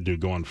your dad do?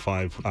 Go on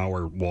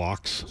 5-hour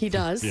walks? He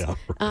does. Yeah.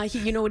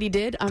 You know what he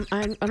did? I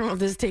don't know if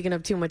this is taking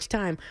up too much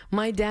time.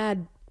 My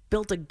dad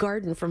built a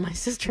garden for my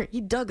sister.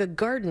 He dug a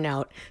garden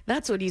out.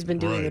 That's what he's been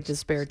doing with his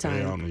spare time.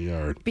 Stay out in the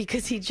yard.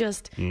 Because he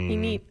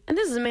need, and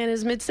this is a man in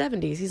his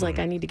mid-70s. He's like,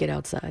 I need to get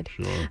outside.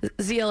 Sure.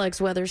 ZLX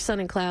weather,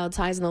 sun and clouds,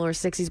 highs in the lower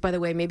 60s. By the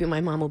way, maybe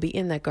my mom will be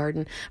in that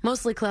garden.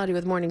 Mostly cloudy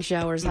with morning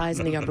showers, highs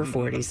in the upper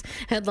 40s.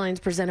 Headlines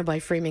presented by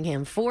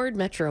Framingham Ford,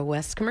 Metro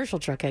West Commercial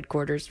Truck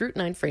Headquarters, Route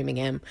 9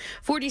 Framingham.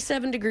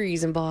 47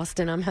 degrees in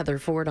Boston. I'm Heather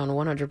Ford on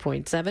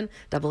 100.7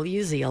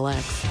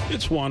 WZLX.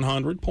 It's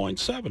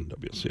 100.7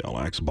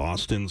 WCLX,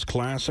 Boston's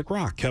classic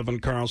rock. Kevin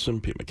Carlson,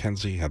 Pete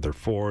McKenzie, Heather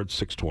Ford,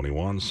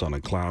 621, sun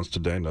and clouds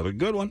today. Another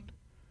good one.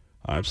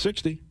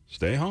 560,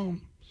 stay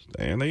home,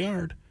 stay in the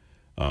yard.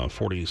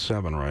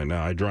 47 right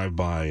now. I drive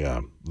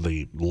by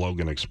the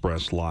Logan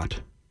Express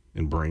lot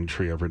in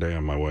Braintree every day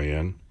on my way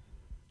in.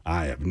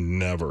 I have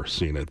never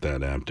seen it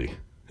that empty.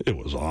 It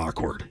was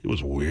awkward. It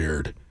was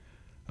weird.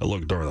 I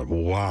looked over, like,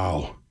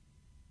 wow.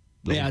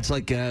 Yeah, it's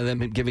like them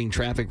giving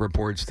traffic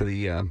reports to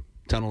the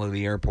tunnel of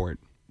the airport.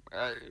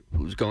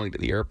 Who's going to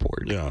the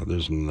airport? Yeah,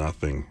 there's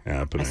nothing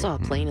happening. I saw a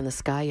plane in the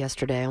sky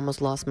yesterday. I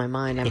almost lost my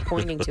mind. I'm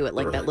pointing to it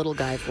like that little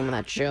guy from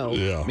that show.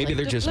 Yeah. Maybe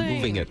they're just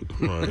moving it.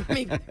 Right.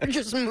 Maybe they're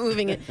just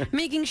moving it,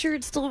 making sure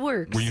it still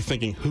works. Were you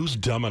thinking, who's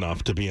dumb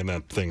enough to be in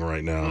that thing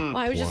right now? Well,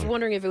 I was just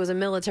wondering if it was a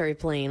military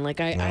plane. Like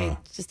I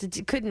just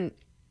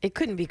it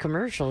couldn't be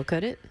commercial,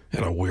 could it? I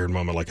had a weird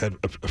moment. Like, a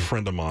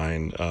friend of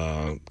mine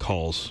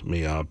calls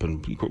me up,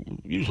 and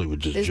usually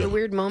would just Is joke. the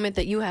weird moment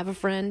that you have a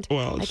friend?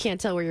 Well, I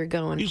can't tell where you're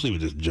going. Usually we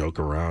just joke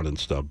around and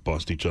stuff,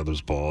 bust each other's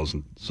balls.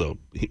 And so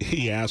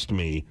he asked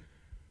me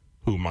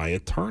who my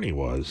attorney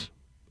was.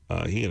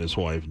 He and his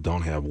wife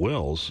don't have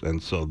wills,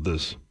 and so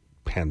this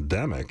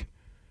pandemic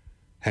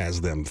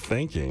has them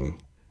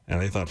thinking. And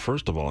I thought,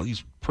 first of all,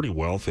 he's pretty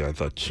wealthy. I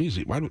thought, geez,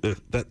 he would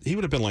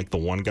have been like the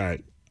one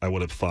guy I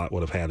would have thought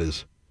would have had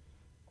his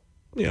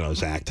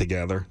act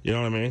together. You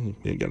know what I mean?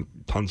 You got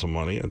tons of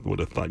money. I would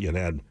have thought you'd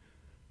had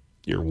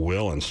your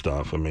will and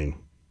stuff. I mean,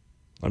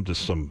 I'm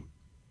just some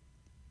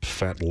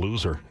fat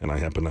loser, and I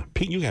happen to.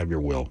 Pete, you have your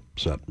will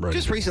set right.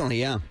 Just recently,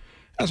 yeah.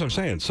 That's what I'm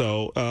saying.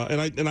 So,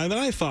 then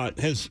I thought,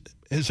 has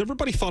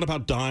everybody thought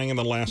about dying in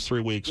the last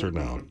 3 weeks or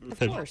no? Of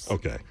course.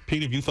 Okay,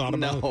 Pete, have you thought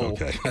about it?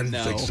 Okay, I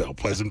didn't think so.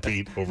 Pleasant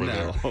Pete over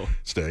there,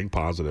 staying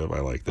positive. I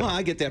like that. Well,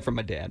 I get that from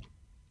my dad.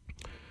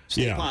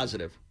 Stay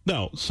positive.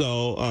 No,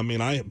 so I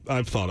mean,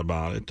 I've thought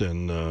about it,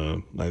 and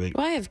I think.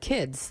 Well, I have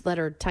kids that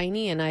are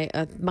tiny,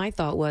 and my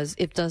thought was,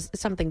 if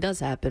something does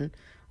happen,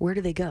 where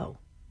do they go?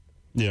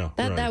 Yeah,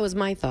 that was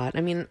my thought.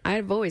 I mean,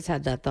 I've always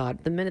had that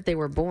thought the minute they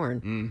were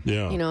born.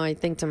 Yeah, I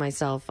think to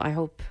myself, I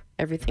hope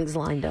everything's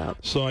lined up.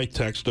 So I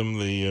text him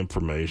the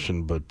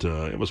information, but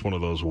it was one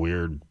of those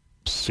weird,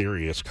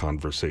 serious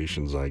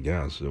conversations. I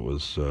guess it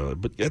was,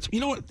 but it's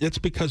what? It's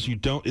because you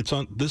don't.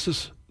 This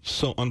is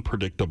so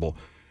unpredictable.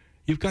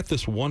 You've got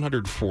this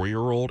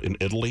 104-year-old in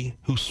Italy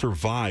who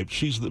survived.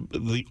 She's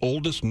the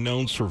oldest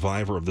known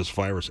survivor of this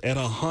virus at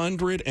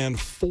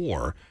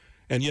 104,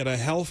 and yet a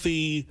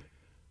healthy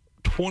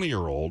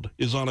 20-year-old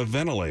is on a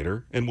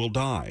ventilator and will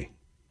die.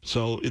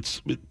 So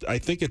I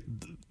think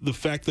the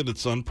fact that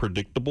it's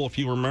unpredictable. If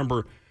you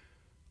remember,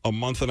 a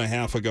month and a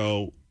half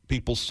ago,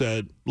 people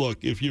said,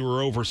 look, if you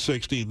were over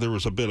 60, there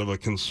was a bit of a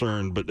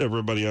concern, but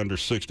everybody under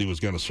 60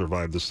 was going to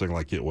survive this thing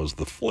like it was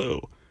the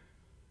flu.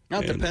 Now,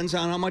 it depends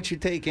on how much you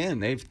take in.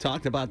 They've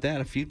talked about that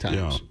a few times.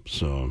 Yeah,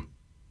 so,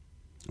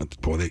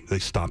 boy, they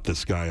stopped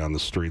this guy on the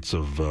streets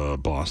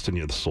of Boston.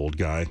 You had this old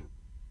guy.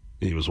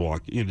 He was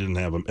walking. He didn't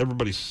have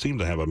everybody seemed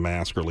to have a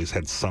mask, or at least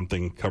had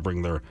something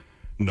covering their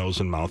nose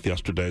and mouth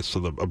yesterday.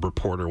 So a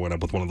reporter went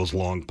up with one of those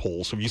long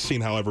poles. Have you seen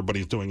how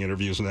everybody's doing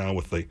interviews now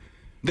with the...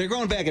 They're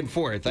going back and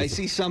forth. I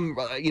see some,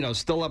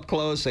 still up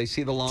close. I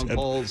see the long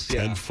poles.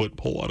 10-foot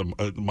pole on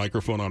a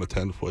microphone on a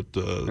 10-foot,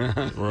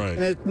 right.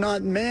 It's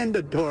not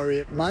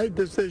mandatory. My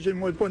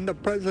decision was when the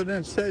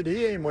president said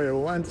he ain't wear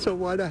one, so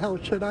why the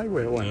hell should I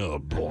wear one? Oh,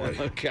 boy.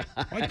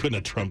 Why couldn't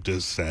a Trump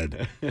just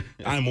said,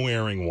 I'm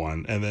wearing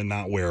one, and then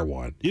not wear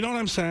one? You know what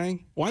I'm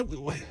saying? Why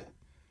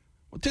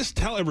just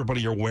tell everybody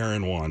you're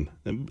wearing one.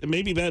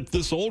 Maybe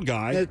this old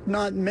guy. It's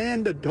not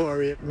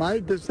mandatory. My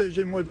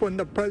decision was when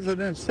the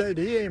president said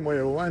he ain't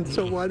wear one,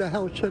 so why the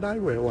hell should I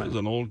wear one? He's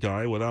an old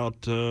guy with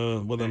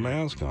a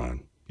mask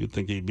on. You'd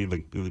think he'd be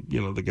the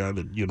guy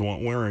that you'd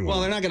want wearing one.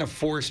 Well, they're not going to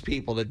force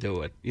people to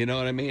do it. You know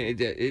what I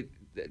mean?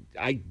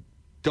 I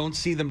don't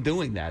see them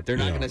doing that. They're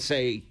not going to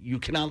say you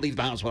cannot leave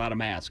the house without a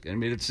mask. I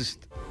mean, it's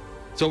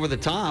over the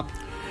top.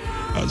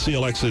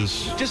 CLX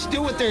is... Just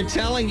do what they're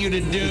telling you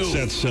to do. It's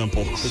that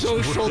simple.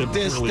 Social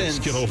distance, really, let's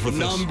get over this.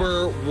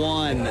 Number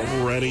one.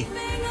 Ready?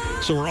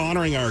 So we're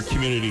honoring our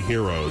community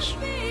heroes.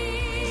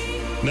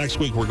 Next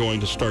week, we're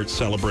going to start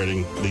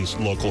celebrating these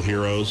local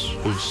heroes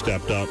who've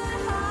stepped up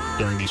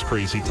during these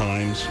crazy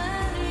times.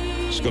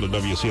 Just go to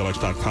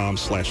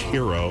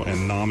WCLX.com/hero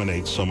and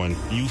nominate someone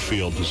you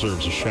feel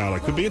deserves a shout.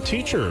 It could be a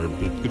teacher.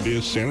 It could be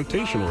a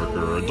sanitation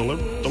worker or a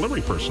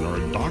delivery person or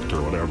a doctor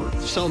or whatever.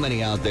 So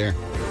many out there.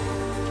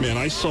 Man,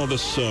 I saw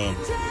this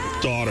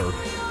daughter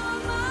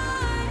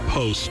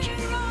post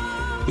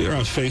either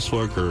on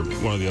Facebook or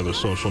one of the other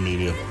social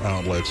media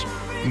outlets.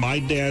 My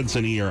dad's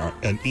an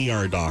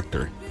ER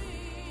doctor.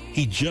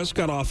 He just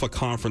got off a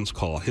conference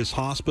call. His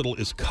hospital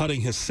is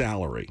cutting his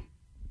salary.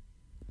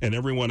 And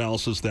everyone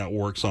else's that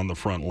works on the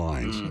front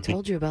lines. I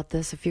told you about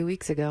this a few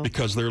weeks ago.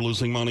 Because they're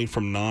losing money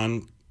from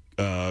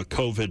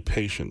non-COVID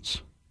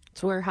patients.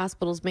 It's where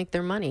hospitals make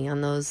their money,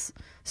 on those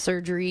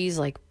surgeries,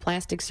 like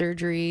plastic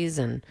surgeries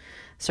and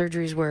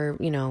surgeries where,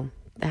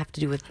 have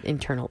to do with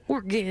internal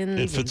organs.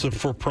 If it's a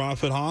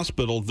for-profit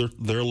hospital,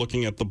 they're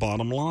looking at the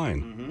bottom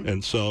line. Mm-hmm.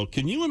 And so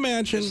can you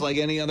imagine... Just like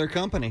any other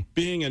company.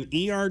 Being an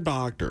ER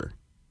doctor,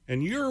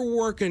 and you're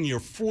working your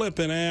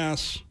flipping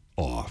ass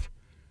off.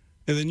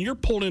 And then you're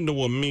pulled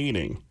into a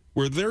meeting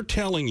where they're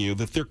telling you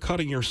that they're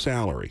cutting your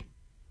salary.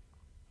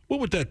 What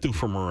would that do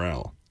for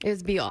morale?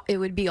 It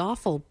would be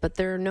awful, but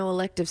there are no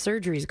elective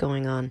surgeries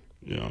going on.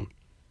 Yeah.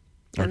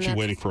 Aren't you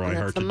waiting for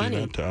iHeart to do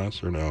that to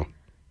us, or no?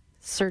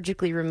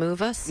 Surgically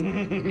remove us? You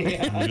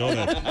know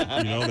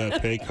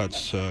that pay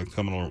cut's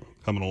coming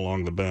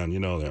along the bend. You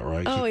know that,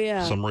 right? Oh,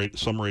 yeah.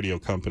 Some radio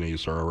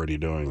companies are already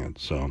doing it,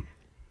 so...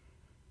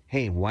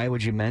 Hey, why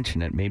would you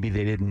mention it? Maybe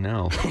they didn't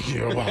know.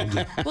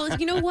 Well,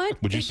 you know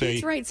what? Would you say?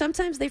 He's right.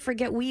 Sometimes they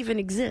forget we even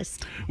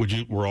exist.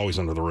 We're always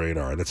under the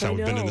radar. That's how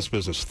we've been in this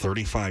business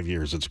 35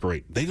 years. It's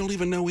great. They don't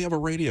even know we have a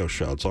radio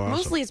show. It's awesome.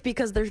 Mostly it's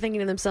because they're thinking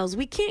to themselves,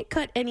 we can't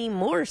cut any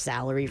more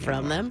salary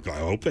from them. I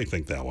hope they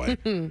think that way.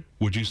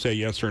 Would you say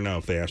yes or no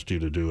if they asked you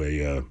to do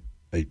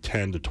a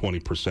 10 to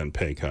 20%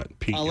 pay cut?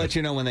 Pete, I'll let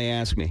you know when they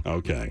ask me.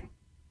 Okay.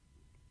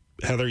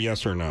 Heather,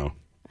 yes or no?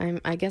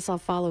 I guess I'll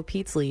follow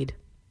Pete's lead.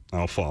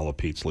 I'll follow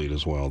Pete's lead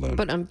as well, then.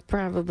 But I'm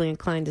probably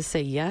inclined to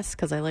say yes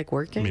because I like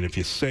working. I mean, if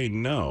you say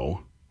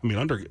no, we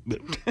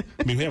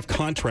have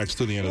contracts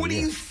to the end of the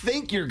year. What do you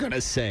think you're going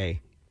to say?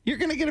 You're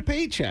going to get a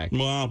paycheck.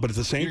 Well, but at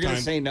the same time... You're going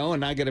to say no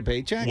and not get a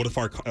paycheck? What if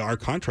our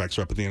contracts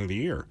are up at the end of the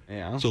year?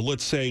 Yeah. So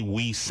let's say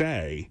we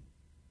say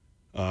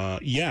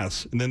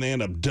yes, and then they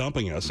end up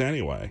dumping us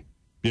anyway.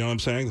 You know what I'm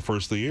saying? The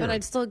first of the year. But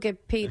I'd still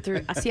get paid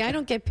through... See, I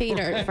don't get paid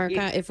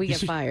if we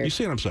get fired. You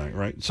see what I'm saying,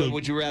 right? So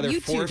would you rather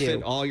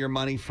forfeit all your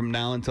money from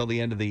now until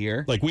the end of the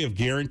year? Like, we have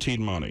guaranteed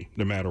money,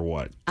 no matter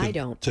what. I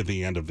don't. To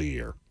the end of the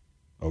year.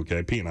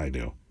 Okay? Pete and I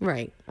do.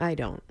 Right. I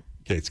don't.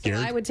 Okay, it's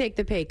guaranteed. I would take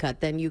the pay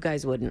cut, then you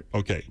guys wouldn't.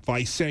 Okay. If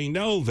I say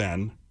no,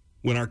 then,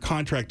 when our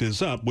contract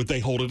is up, would they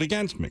hold it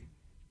against me?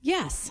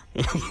 Yes.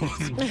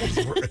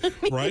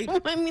 Right?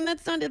 I mean,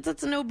 that's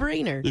a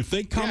no-brainer. If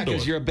they come to us,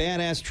 because you're a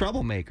badass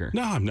troublemaker.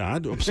 No, I'm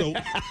not. So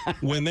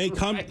when they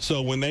come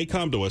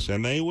to us,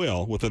 and they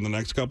will within the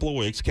next couple of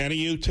weeks, Kenny,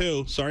 you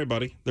too. Sorry,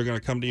 buddy, they're going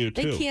to come to you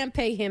too. They can't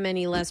pay him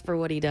any less for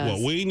what he does.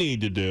 What we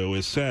need to do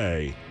is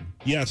say,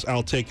 yes,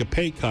 I'll take a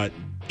pay cut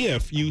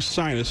if you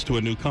sign us to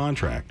a new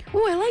contract.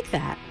 Oh, I like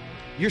that.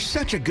 You're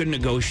such a good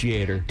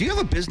negotiator. Do you have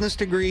a business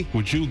degree?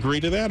 Would you agree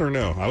to that or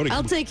no?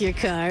 I'll take your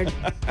card.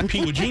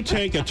 Pete, would you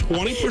take a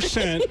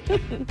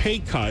 20% pay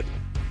cut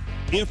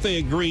if they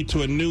agreed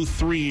to a new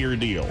 3-year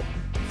deal?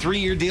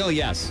 3-year deal,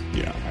 yes.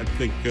 Yeah, I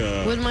think...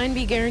 Would mine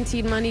be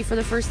guaranteed money for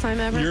the first time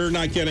ever? You're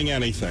not getting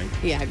anything.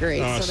 Yeah,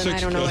 great. So then I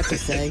don't know what to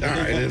say.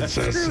 All right,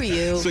 screw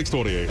you.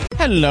 628.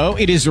 Hello,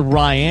 it is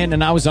Ryan,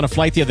 and I was on a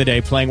flight the other day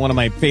playing one of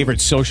my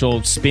favorite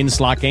social spin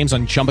slot games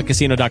on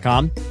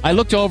ChumbaCasino.com. I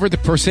looked over at the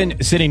person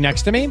sitting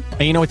next to me,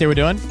 and you know what they were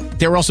doing?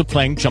 They were also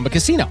playing Chumba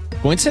Casino.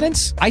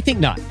 Coincidence? I think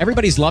not.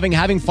 Everybody's loving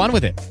having fun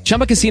with it.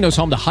 Chumba Casino is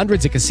home to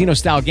hundreds of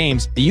casino-style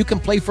games that you can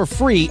play for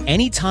free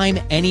anytime,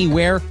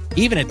 anywhere,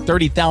 even at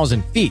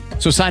 30,000 feet.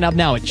 So sign up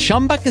now at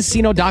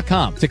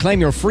ChumbaCasino.com to claim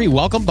your free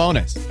welcome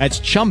bonus. That's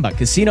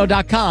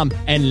ChumbaCasino.com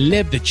and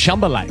live the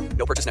Chumba life.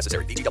 No purchase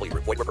necessary. VGW.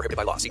 Void where prohibited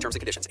by law. See terms and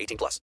conditions.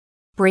 18+.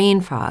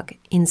 Brain fog,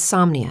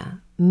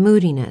 insomnia,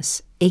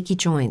 moodiness, achy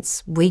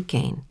joints, weight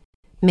gain.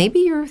 Maybe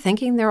you're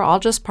thinking they're all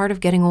just part of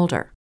getting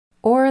older.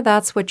 Or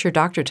that's what your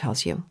doctor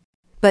tells you.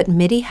 But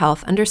MIDI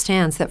Health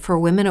understands that for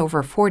women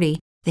over 40,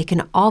 they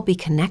can all be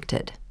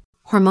connected.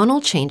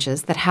 Hormonal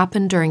changes that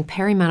happen during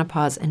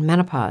perimenopause and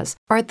menopause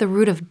are at the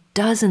root of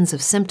dozens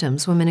of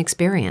symptoms women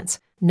experience,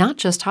 not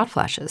just hot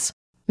flashes.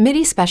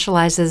 MIDI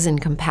specializes in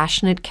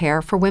compassionate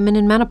care for women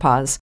in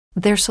menopause.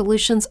 Their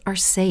solutions are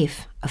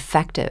safe,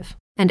 effective,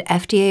 and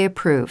FDA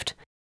approved.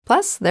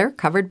 Plus, they're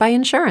covered by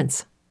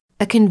insurance.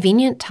 A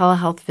convenient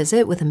telehealth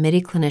visit with a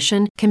MIDI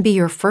clinician can be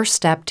your first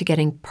step to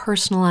getting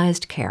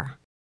personalized care.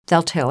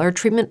 They'll tailor a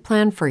treatment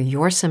plan for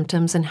your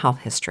symptoms and health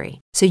history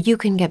so you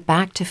can get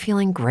back to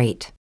feeling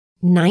great.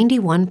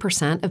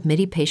 91% of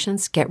MIDI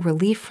patients get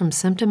relief from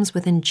symptoms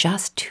within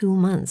just 2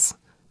 months.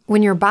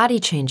 When your body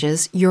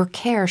changes, your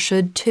care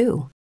should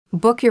too.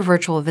 Book your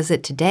virtual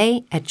visit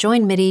today at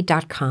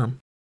joinmidi.com.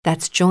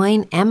 That's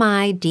joinmidi.com.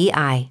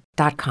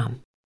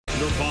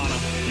 Nirvana,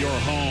 your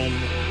home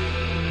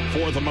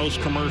for the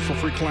most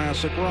commercial-free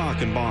classic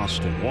rock in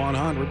Boston.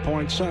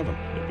 100.7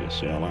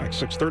 WCLX.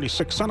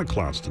 636 Santa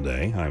Claus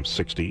today. I'm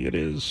 60. It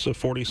is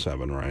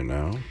 47 right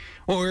now.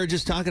 Well, we were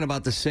just talking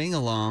about the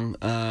sing-along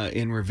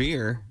in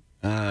Revere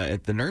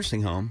at the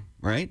nursing home,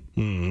 right?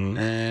 Mm-hmm.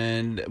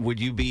 And would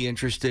you be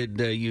interested,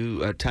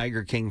 you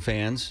Tiger King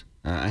fans?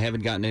 I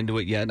haven't gotten into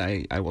it yet.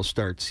 I will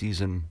start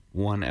season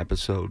 1,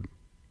 episode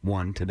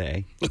 1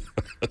 today.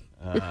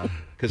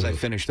 because I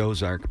finished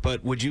Ozark.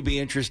 But would you be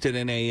interested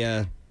in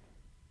a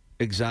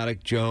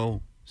Exotic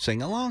Joe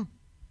sing-along?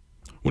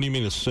 What do you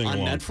mean a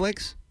sing-along? On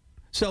Netflix?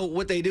 So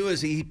what they do is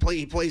he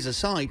plays a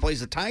song. He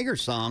plays a tiger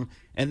song,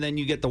 and then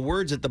you get the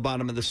words at the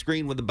bottom of the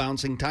screen with the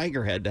bouncing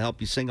tiger head to help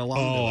you sing along.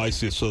 Oh, I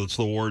see. So it's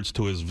the words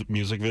to his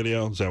music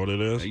video? Is that what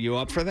it is? Are you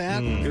up for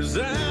that? 'Cause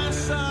I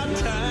saw a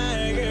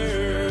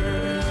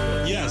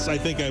tiger. Yes, I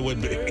think I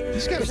would be.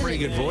 He's got a pretty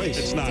good voice.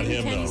 It's not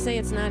him, Can though. you say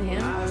it's not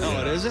him?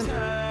 Oh, it isn't?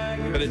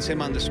 But it's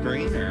him on the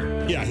screen?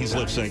 Or? Yeah, he's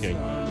lip syncing.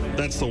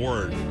 That's the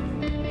word.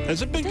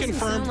 Has it been Doesn't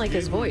confirmed? sound like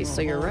his voice,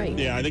 so you're right.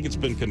 Yeah, I think it's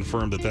been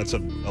confirmed that that's a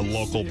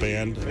local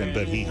band and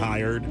that he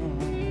hired,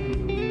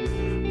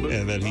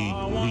 and that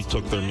he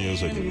took their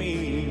music.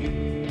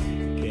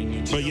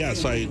 But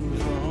yes,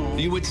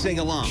 you would sing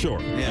along.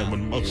 Sure, Yeah. I would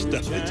most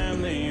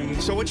definitely.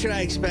 So what should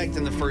I expect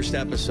in the first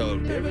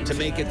episode to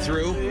make it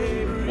through?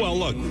 Well,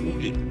 look.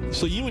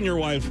 So you and your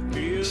wife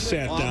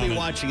sat I'll down. be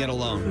watching it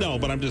alone. No,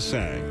 but I'm just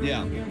saying.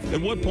 Yeah. At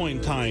what point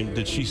in time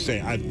did she say,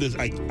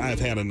 "I've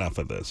had enough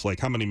of this"? Like,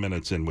 how many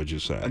minutes in would you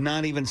say?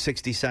 Not even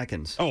 60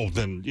 seconds. Oh,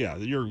 then yeah,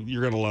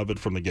 you're gonna love it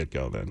from the get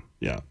go. Then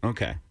yeah.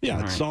 Okay. Yeah,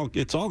 All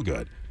it's all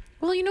good.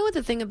 Well, you know what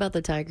the thing about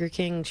the Tiger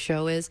King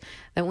show is?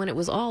 That when it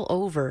was all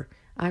over,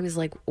 I was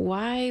like,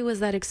 why was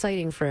that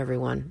exciting for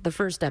everyone? The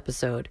first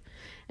episode.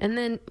 And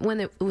then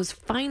when it was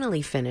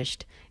finally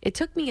finished, it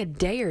took me a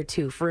day or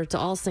two for it to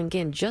all sink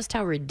in just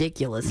how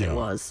ridiculous it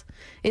was.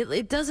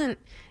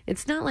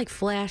 It's not like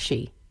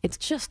flashy. It's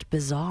just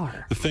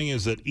bizarre. The thing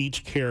is that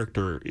each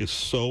character is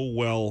so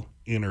well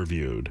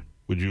interviewed.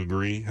 Would you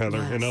agree, Heather?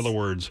 Yes. In other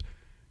words,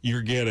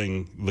 you're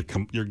getting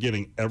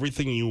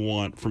everything you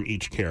want from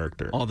each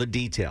character. All the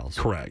details.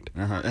 Correct.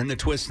 And the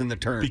twists and the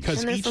turns.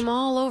 Because and they're from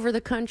all over the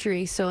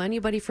country, so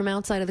anybody from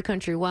outside of the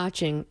country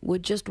watching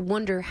would just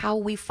wonder how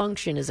we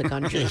function as a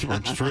country.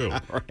 It's true.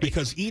 Right.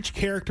 Because each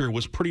character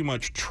was pretty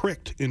much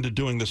tricked into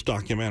doing this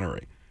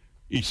documentary.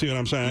 You see what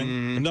I'm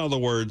saying? In other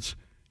words,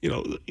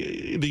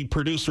 the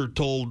producer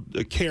told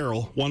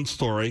Carol one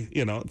story,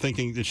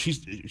 thinking that she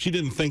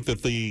didn't think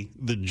that the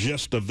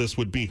gist of this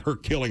would be her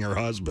killing her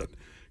husband.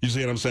 You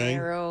see what I'm saying?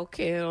 Carol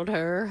killed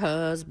her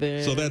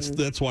husband. So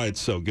that's why it's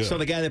so good. So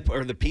the guy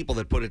or the people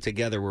that put it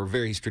together were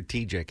very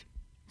strategic.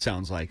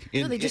 Sounds like.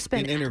 No, they just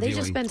spent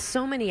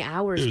so many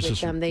hours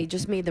with them. They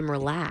just made them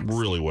relax.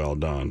 Really well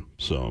done.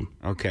 So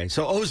okay.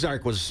 So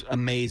Ozark was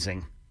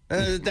amazing.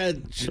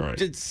 That's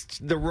right. It's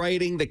the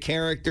writing, the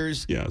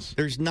characters. Yes.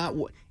 There's not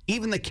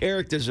even the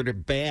characters that are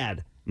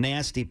bad,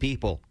 nasty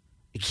people.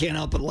 You can't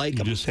help but like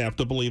them. You just have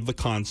to believe the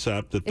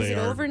concept that Is they it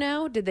are over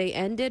now? Did they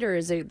end it,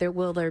 or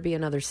will there be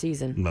another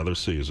season? another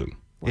season.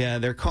 Yeah,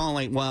 they're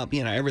calling. Well,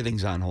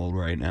 everything's on hold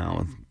right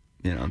now.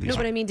 These No,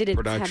 but I mean, did it have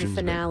a productions,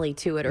 finale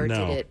to it, or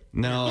No. did it?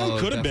 No,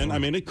 it could have been. definitely. I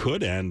mean, it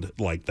could end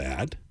like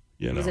that.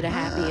 Was it a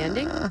happy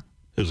ending? It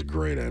was a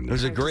great ending. It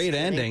was a great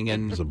ending, It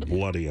and was a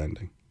bloody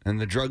ending. And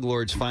the drug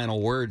lord's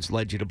final words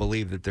led you to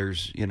believe that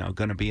there's,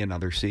 going to be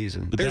another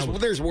season. But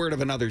There's word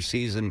of another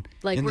season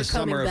Like in we're the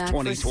summer coming of back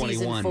for season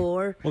 2021.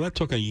 4. Well, that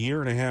took a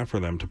year and a half for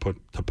them to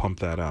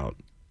pump that out.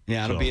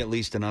 Yeah, it'll So- be at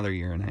least another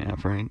year and a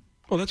half, right?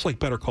 Well, that's like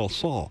Better Call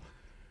Saul.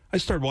 I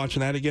started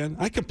watching that again.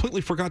 I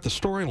completely forgot the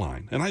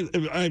storyline, and I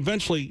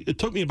eventually it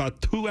took me about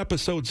 2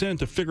 episodes in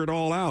to figure it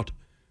all out.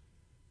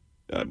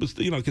 It was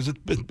because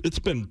it's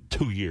been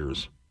 2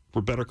 years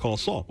for Better Call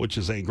Saul, which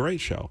is a great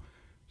show.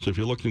 So if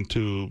you're looking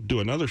to do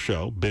another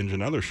show, binge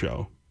another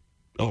show,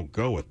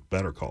 go with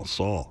Better Call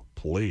Saul,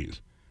 please.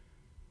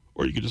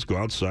 Or you could just go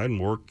outside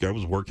and work. I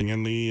was working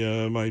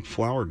in my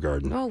flower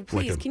garden. Oh,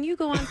 please, can you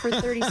go on for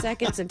 30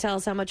 seconds and tell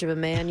us how much of a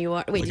man you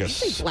are? Wait, did you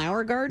say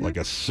flower garden? Like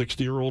a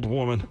 60-year-old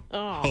woman,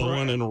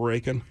 hoeing and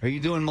raking. Are you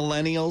doing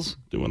millennials?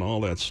 Doing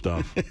all that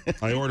stuff.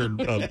 I ordered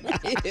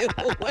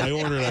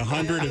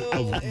 100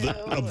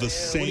 of the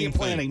same What are you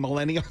planning,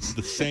 millennials?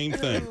 The same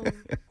thing.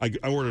 I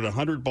ordered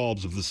 100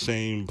 bulbs of the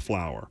same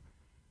flower.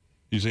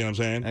 You see what I'm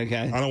saying?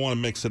 Okay. I don't want to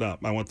mix it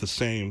up. I want the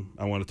same.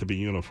 I want it to be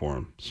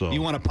uniform. So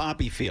You want a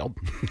poppy field?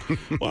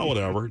 well,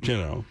 whatever.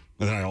 And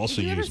then I also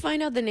Did you ever used.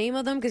 find out the name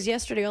of them? Because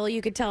yesterday all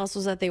you could tell us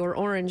was that they were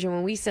orange, and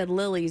when we said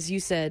lilies, you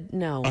said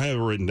no. I have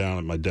it written down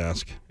at my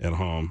desk at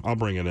home. I'll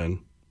bring it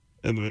in,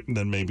 and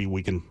then maybe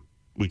we can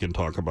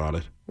talk about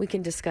it. We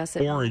can discuss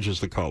it. Orange is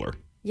the color.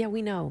 Yeah,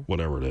 we know.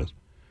 Whatever it is.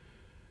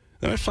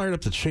 Then I fired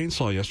up the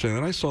chainsaw yesterday,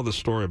 and then I saw this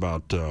story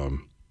about.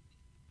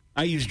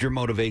 I used your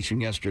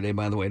motivation yesterday,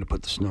 by the way, to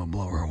put the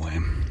snowblower away.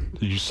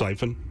 Did you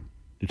siphon?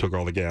 You took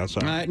all the gas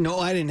out? No,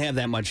 I didn't have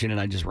that much in it.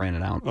 I just ran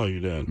it out. Oh, you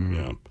did?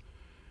 Yeah.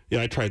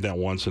 Yeah, I tried that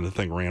once, and the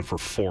thing ran for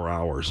 4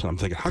 hours. And I'm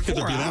thinking, how could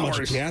there be that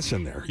much gas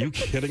in there? Are you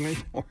kidding me?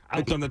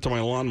 I've done that to my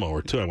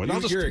lawnmower, too. I went,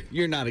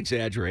 You're not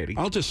exaggerating.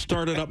 I'll just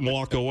start it up and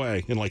walk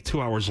away. And like 2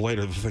 hours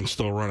later, the thing's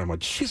still running. I'm like,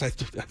 geez,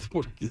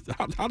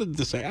 how did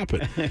this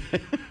happen?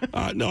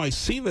 No, I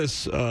see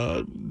this.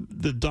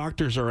 The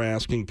doctors are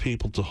asking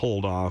people to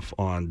hold off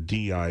on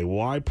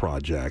DIY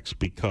projects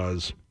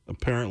because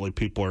apparently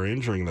people are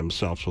injuring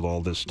themselves with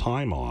all this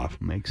time off.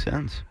 Makes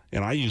sense.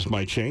 And I used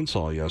my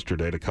chainsaw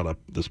yesterday to cut up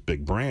this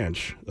big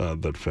branch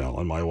that fell.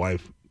 And my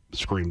wife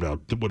screamed out,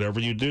 "Whatever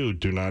you do,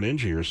 do not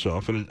injure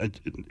yourself." And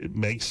it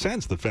makes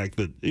sense. The fact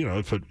that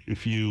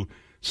if you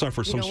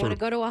suffer some You don't sort want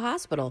to of go to a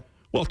hospital.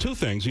 well, two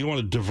things: you want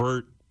to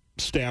divert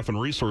staff and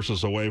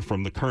resources away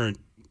from the current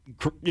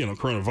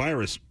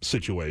coronavirus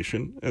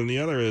situation, and the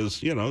other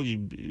is you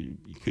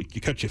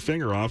cut your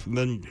finger off, and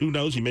then who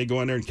knows, you may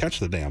go in there and catch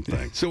the damn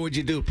thing. So what'd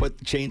you do? Put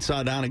the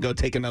chainsaw down and go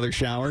take another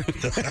shower?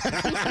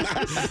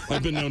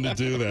 I've been known to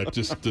do that.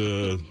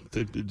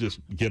 Just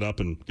get up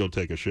and go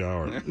take a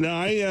shower.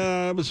 No,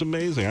 it was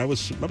amazing. I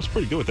was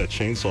pretty good with that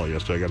chainsaw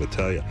yesterday, I got to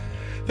tell you.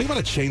 The thing about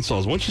a chainsaw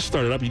is once you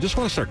start it up, you just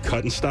want to start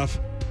cutting stuff.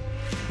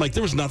 Like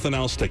there was nothing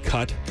else to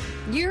cut.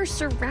 You're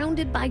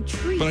surrounded by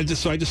trees. But I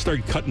just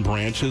started cutting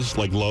branches,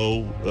 like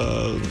low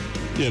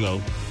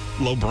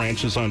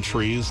branches on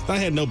trees. I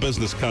had no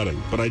business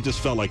cutting, but I just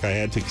felt like I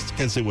had to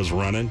because it was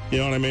running. You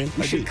know what I mean?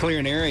 You should clear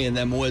an area in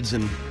them woods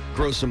and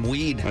grow some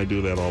weed. I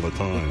do that all the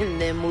time. In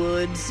them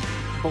woods.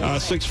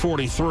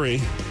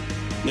 6:43.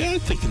 Yeah, I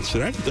think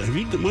consider.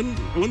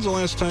 When's the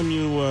last time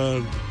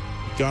you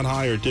got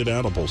high or did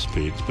edibles,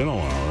 Pete? It's been a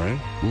while, right?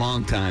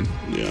 Long time.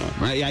 Yeah.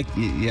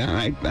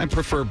 I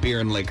prefer beer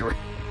and liquor.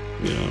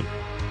 Yeah.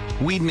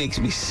 Weed makes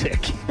me sick.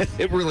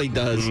 It really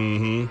does.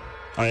 Mm-hmm.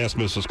 I asked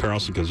Mrs.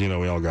 Carlson because, we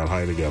all got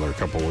high together a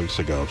couple of weeks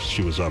ago.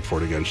 She was up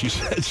for it again.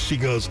 She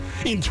goes,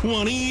 in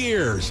 20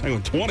 years. I go,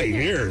 20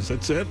 years?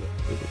 That's it?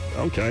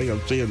 Okay, I'll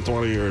see you in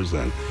 20 years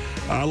then.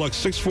 Look,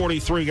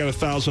 643, got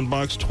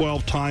 $1,000,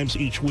 12 times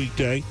each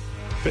weekday.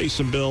 Pay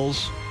some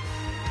bills.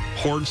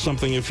 Hoard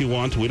something if you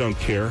want. We don't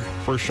care.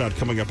 First shot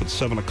coming up at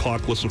 7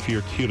 o'clock. Listen for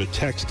your cue to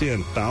text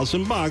in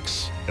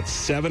 $1,000 at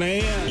 7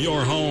 a.m.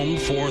 Your home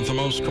for the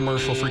most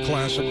commercial-free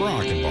classic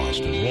rock in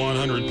Boston.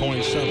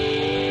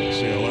 100.7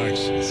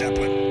 CLX.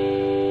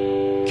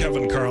 Zeppelin.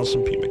 Kevin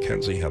Carlson, Pete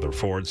McKenzie, Heather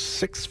Ford.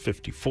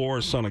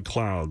 6:54, sun and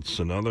clouds.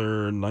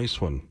 Another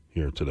nice one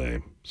here today.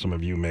 Some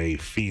of you may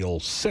feel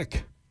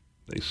sick,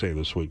 they say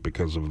this week,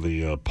 because of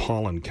the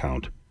pollen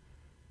count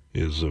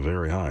is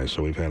very high.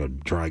 So we've had a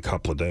dry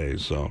couple of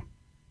days. So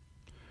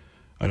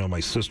I know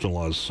my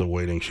sister-in-law's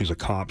waiting. She's a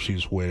cop.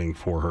 She's waiting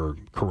for her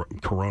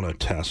corona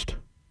test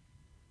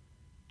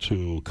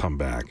to come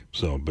back.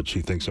 But she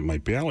thinks it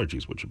might be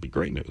allergies, which would be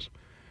great news.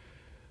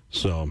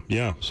 So,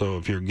 yeah. So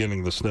if you're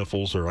getting the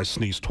sniffles, or I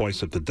sneezed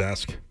twice at the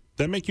desk.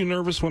 That make you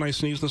nervous when I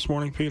sneezed this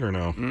morning, Pete, or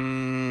no?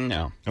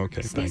 No.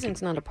 Okay, thank you.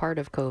 Sneezing's not a part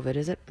of COVID,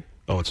 is it?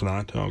 Oh, it's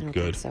not? Oh, I don't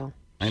good. think so.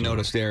 I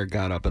noticed Eric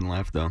got up and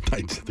left, though.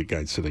 The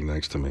guy sitting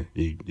next to me.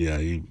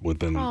 He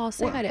within... Oh,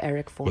 say hi to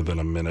Eric for me. Within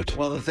a minute.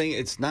 Well, the thing,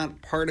 it's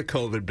not part of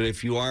COVID, but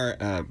if you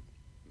are,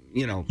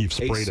 you've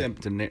sprayed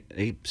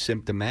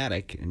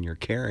asymptomatic and you're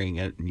carrying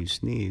it and you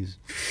sneeze.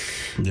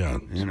 Yeah,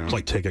 it's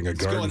like taking a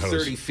garden going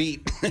hose. 30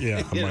 feet.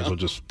 Yeah, I might as well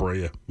just spray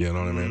you. You know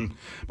what I mean?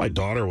 My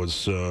daughter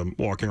was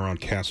walking around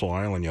Castle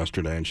Island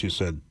yesterday, and she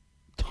said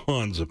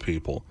tons of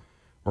people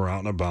were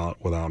out and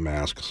about without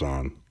masks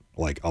on,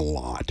 like a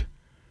lot.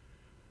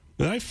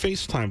 Then I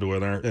FaceTimed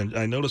with her, and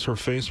I noticed her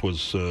face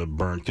was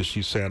burnt because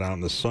she sat out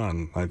in the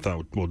sun. I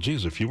thought, well,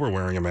 geez, if you were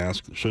wearing a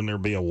mask, shouldn't there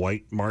be a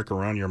white mark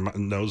around your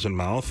nose and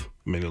mouth?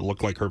 I mean, it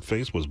looked like her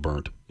face was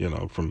burnt,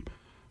 or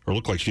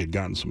looked like she had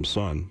gotten some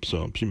sun.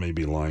 So she may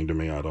be lying to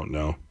me. I don't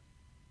know.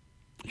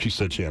 She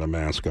said she had a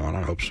mask on.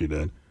 I hope she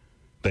did.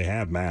 They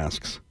have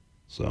masks.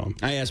 So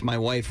I asked my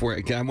wife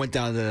where I went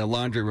down to the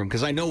laundry room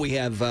because I know we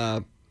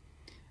have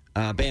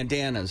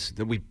bandanas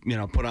that we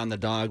put on the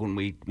dog when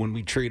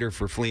we treat her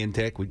for flea and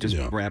tick. We just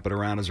wrap it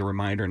around as a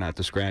reminder not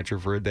to scratch her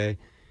for a day.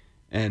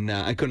 And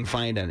I couldn't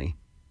find any.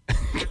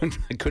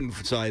 I couldn't.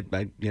 So I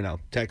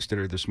texted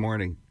her this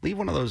morning. Leave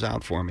one of those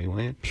out for me, will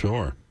you?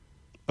 Sure.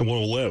 I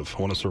want to live.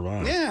 I want to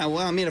survive. Yeah.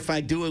 Well, I mean, if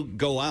I do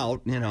go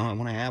out, I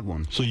want to have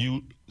one. So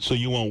you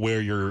won't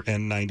wear your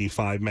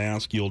N95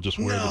 mask. You'll just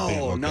wear the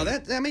band. No.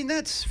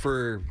 That's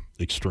for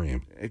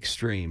extreme.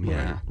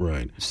 Yeah.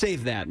 Right.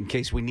 Save that in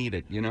case we need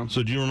it.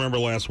 So do you remember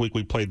last week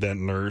we played that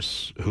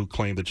nurse who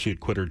claimed that she had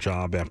quit her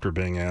job after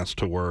being asked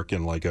to work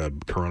in like a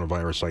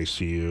coronavirus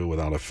ICU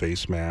without a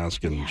face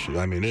mask, and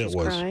it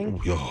was.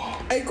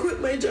 Oh. I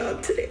quit my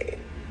job today.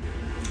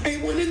 I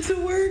went into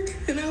work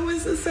and I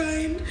was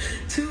assigned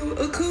to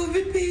a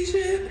COVID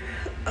patient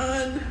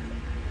on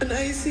an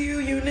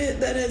ICU unit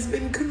that has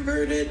been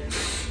converted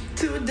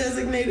to a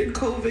designated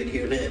COVID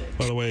unit.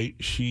 By the way,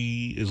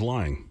 she is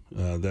lying.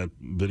 That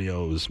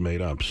video is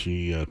made up.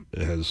 She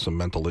has some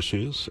mental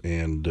issues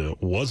and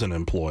was an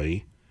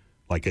employee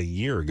like a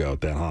year ago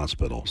at that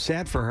hospital.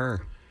 Sad for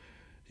her.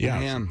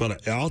 Yeah,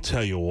 but I'll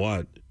tell you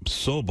what,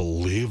 so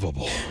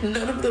believable.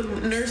 None of the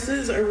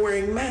nurses are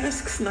wearing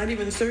masks, not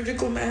even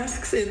surgical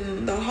masks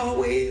in the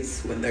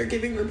hallways when they're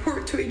giving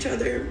report to each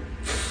other.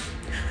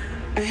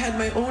 I had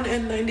my own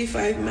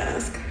N95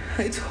 mask.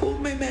 I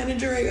told my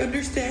manager, I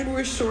understand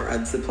we're short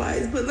on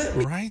supplies, but let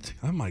me... Right?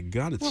 Oh, my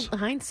God. Well,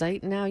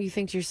 hindsight, now you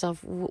think to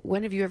yourself,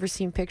 when have you ever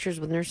seen pictures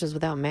with nurses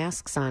without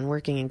masks on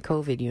working in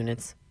COVID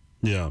units?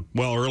 Yeah.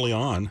 Well, early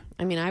on.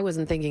 I mean, I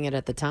wasn't thinking it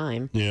at the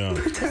time. Yeah.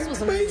 This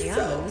wasn't early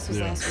on. This was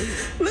last week.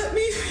 Let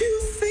me feel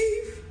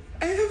safe.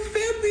 I have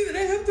family that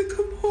I have to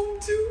come home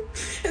to,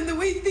 and the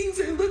way things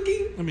are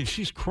looking, I mean,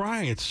 she's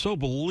crying. It's so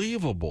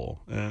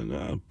believable.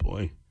 And,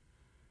 boy,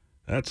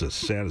 that's as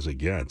sad as it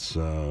gets.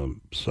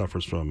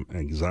 Suffers from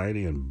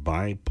anxiety and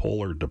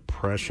bipolar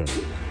depression.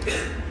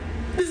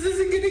 This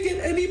isn't going to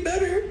get any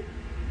better.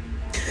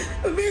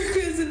 America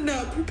is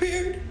not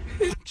prepared.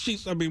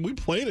 I mean, we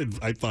played it.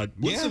 I thought,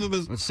 listen to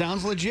this. It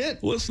sounds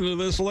legit. Listen to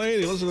this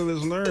lady. Listen to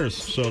this nurse.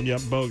 So, yep,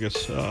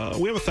 bogus. We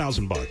have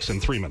 $1,000 in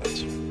 3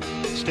 minutes.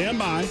 Stand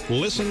by.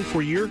 Listen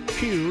for your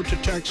cue to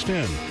text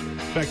in.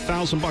 In fact,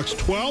 $1,000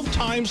 12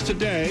 times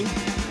today.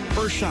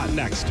 First shot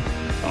next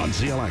on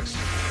ZLX.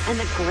 And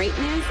the great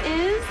news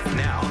is...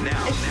 Now.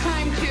 It's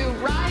time to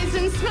rise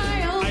and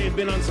smile. I have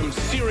been on some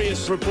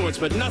serious reports,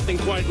 but nothing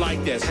quite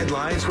like this.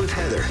 Headlines with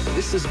Heather.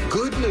 This is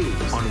good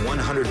news on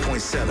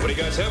 100.7. What do you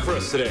guys have for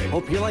us today?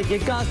 Hope you like your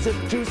gossip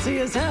juicy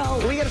as hell.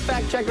 Can we get a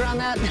fact checker on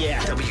that?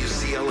 Yeah.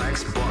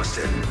 WZLX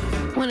Boston.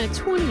 When a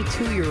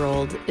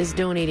 22-year-old is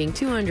donating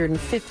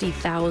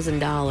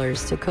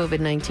 $250,000 to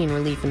COVID-19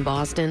 relief in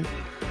Boston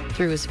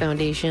through his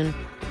foundation,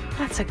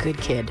 that's a good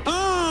kid.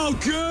 Oh,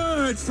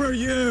 good for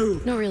you.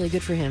 No, really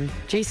good for him.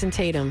 Jason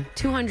Tatum,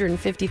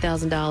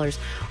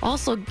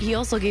 $250,000. He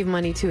also gave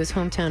money to his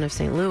hometown of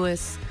St.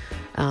 Louis.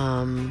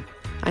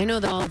 I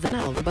know that a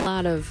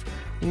lot of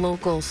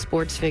local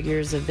sports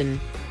figures have been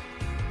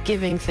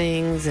giving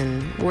things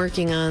and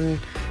working on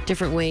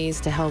different ways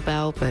to help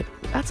out, but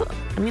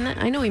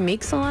I know he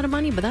makes a lot of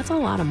money, but that's a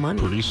lot of money.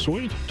 Pretty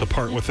sweet to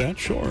part with that,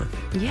 sure.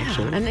 Yeah,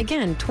 Absolutely. and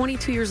again,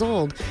 22 years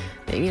old,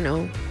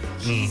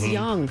 he's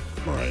young.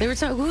 Right. They were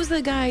talking, who's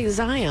the guy,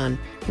 Zion,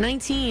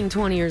 19,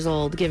 20 years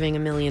old, giving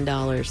 $1 million.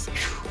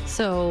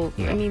 So,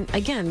 Yeah. I mean,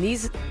 again,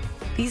 these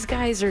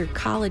guys are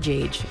college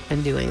age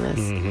and doing this.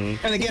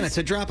 And again, it's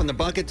a drop in the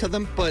bucket to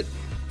them, but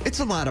it's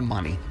a lot of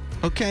money.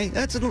 Okay?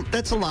 That's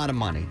a lot of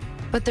money.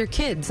 But they're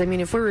kids. I mean,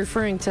 if we're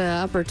referring to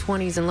upper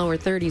 20s and lower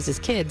 30s as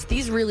kids,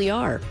 these really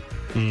are.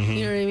 You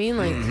know what I mean?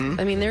 Like,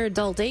 I mean, they're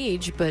adult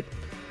age, but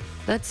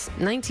that's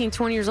 19,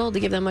 20 years old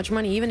to give that much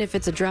money, even if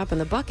it's a drop in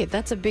the bucket.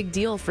 That's a big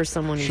deal for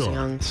someone who's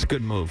young. It's a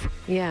good move.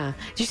 Yeah.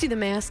 Did you see the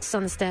masks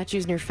on the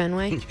statues near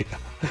Fenway?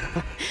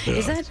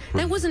 Yeah.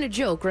 That wasn't a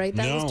joke, right?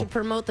 That was No. to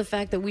promote the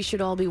fact that we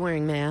should all be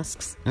wearing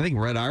masks I think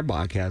Red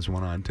Auerbach has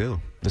one on,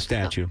 too. The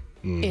statue.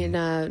 in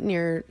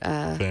near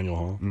Faneuil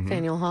Hall.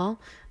 Faneuil Hall.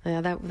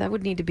 That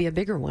would need to be a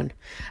bigger one.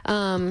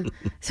 So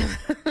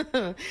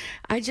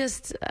I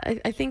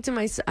think to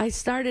myself, I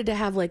started to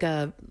have like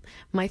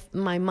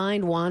my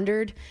mind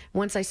wandered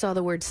once I saw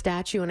the word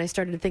statue, and I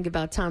started to think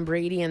about Tom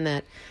Brady and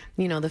that,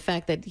 the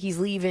fact that he's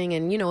leaving,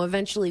 and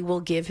eventually we'll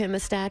give him a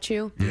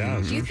statue.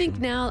 Yeah. Do you think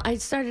now? I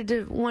started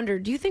to wonder.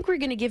 Do you think we're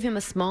going to give him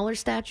a smaller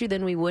statue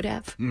than we would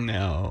have?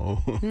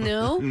 No.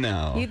 No.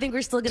 No. You think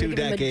we're still going to 2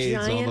 give him a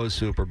decades, giant? all those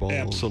Super Bowls.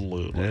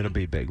 Absolutely. It'll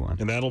be a big one.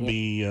 And that'll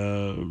be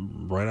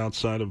right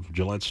outside of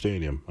Gillette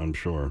Stadium, I'm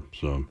sure.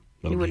 So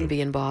He wouldn't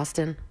be in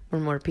Boston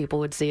where more people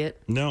would see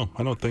it. No,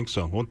 I don't think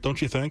so. Well,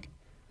 don't you think?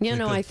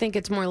 I think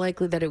it's more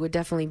likely that it would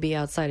definitely be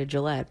outside of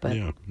Gillette, but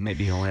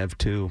Maybe he'll have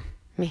 2.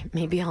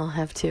 maybe I'll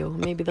have 2.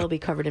 Maybe they'll be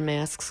covered in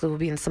masks, so we'll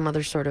be in some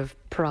other sort of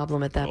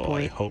problem at that I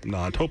point. hope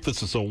not. Hope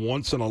this is a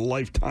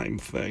once-in-a-lifetime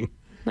thing.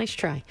 Nice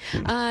try.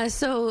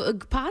 So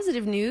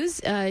positive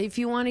news, if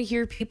you want to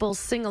hear people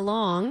sing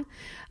along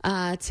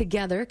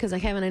together, because I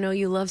know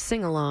you love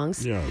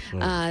sing-alongs.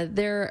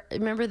 Yeah.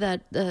 Remember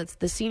that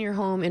the senior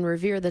home in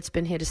Revere that's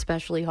been hit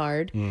especially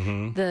hard?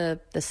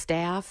 The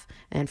staff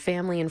and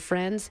family and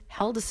friends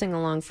held a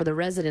sing-along for the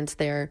residents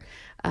there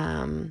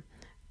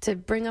to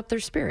bring up their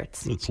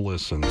spirits. Let's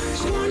listen.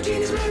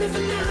 Quarantine is better for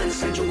now.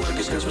 Essential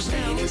workers because we're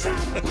staying inside.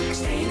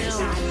 Staying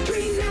inside.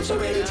 3 naps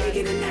already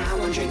taking it now.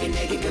 I'm drinking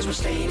naked because we're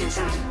staying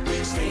inside. Staying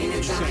You're saying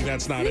inside.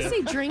 that's not Did it? they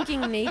say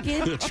drinking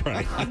naked? That's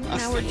right.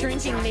 Now we're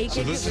drinking naked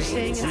So because this we're is,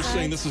 staying you're inside?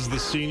 saying this is the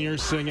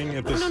seniors singing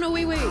at this? No,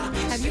 wait.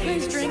 Have you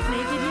guys drank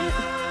naked yet?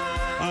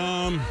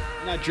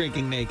 Not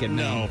drinking naked,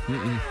 no.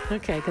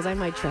 Okay, because I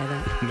might try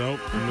that.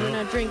 Nope. I'm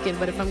not drinking,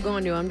 but if I'm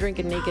going to, I'm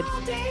drinking naked.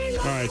 All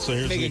right, so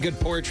here's Make the a good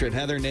portrait.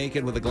 Heather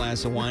naked with a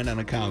glass of wine on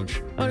a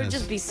couch. Or it'd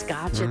just be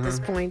scotch at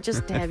this point,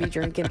 just to have you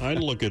drinking. I'd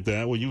look at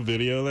that. Will you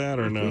video that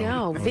or no?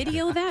 No,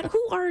 video that?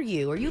 Who are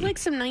you? Are you like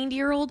some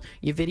 90-year-old?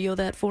 You video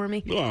that for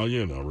me? Well,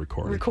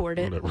 record it. Record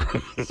it.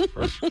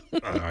 Whatever.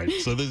 All right,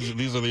 so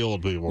these are the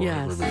old people.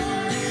 Yes.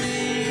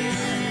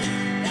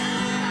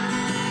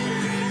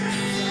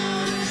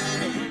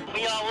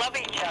 We all love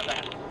each other.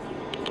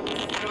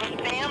 We're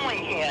family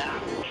here.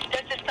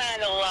 That's a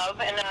sign of love,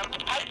 and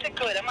hugs are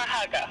good. I'm a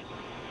hugger.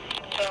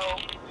 So,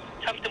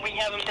 something we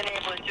haven't been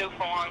able to do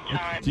for a long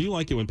time. Do you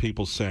like it when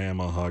people say I'm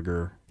a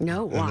hugger?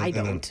 No, I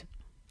don't.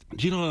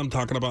 Do you know what I'm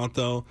talking about,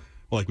 though?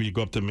 Like when you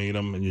go up to meet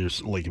them and you're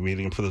like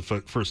meeting them for the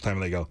first time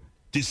and they go,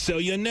 just so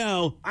you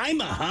know, I'm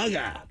a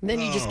hugger. Then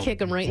you just kick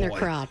them right in their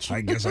crotch.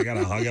 I guess I got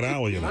to hug it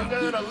out with you I'm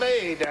now. gonna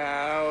lay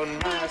down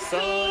my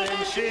soul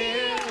and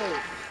shield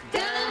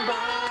down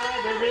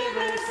by the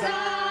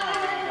riverside.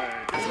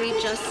 We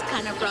just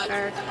kind of brought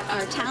our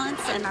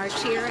talents and our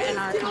cheer and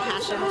our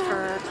compassion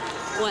for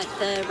what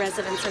the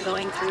residents are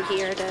going through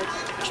here to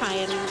try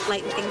and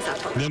lighten things up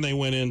a little. Then they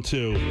went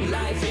into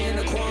Life in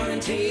the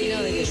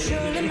quarantine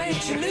surely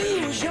makes you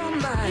lose your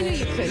mind.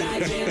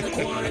 Life in the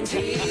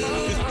quarantine.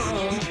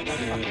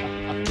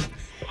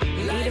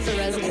 8 of the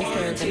residents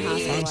there have been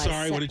hospitalized. I'm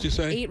sorry, what did you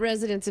say? 8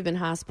 residents have been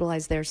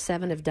hospitalized there.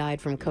 7 have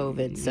died from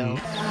COVID. So.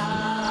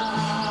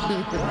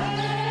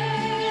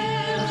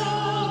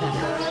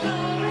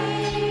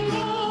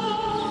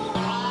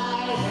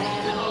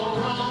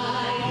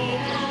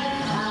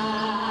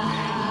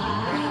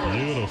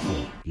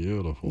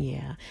 Beautiful.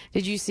 Yeah.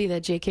 Did you see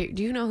that J.K.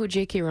 Do you know who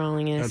J.K.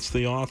 Rowling is? That's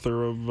the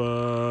author of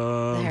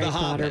the Harry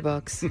Potter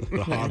books.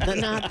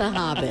 Not The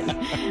Hobbit.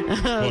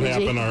 What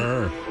happened to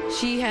her?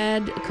 She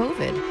had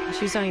COVID.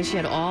 She was talking. She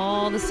had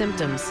all the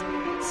symptoms.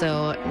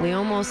 So we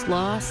almost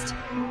lost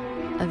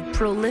a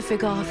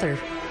prolific author.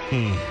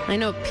 I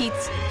know, Pete,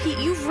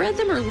 you've read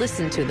them or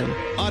listened to them?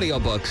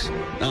 Audiobooks.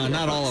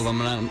 Not all of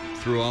them. I'm not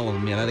through all of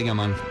them yet. I think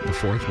I'm on the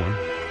 4th one.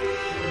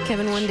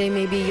 Kevin, one day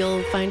maybe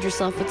you'll find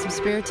yourself with some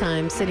spare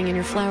time sitting in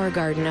your flower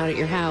garden out at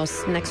your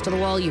house next to the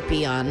wall you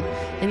pee on,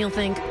 and you'll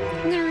think,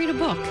 I'm going to read a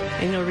book,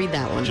 and you'll read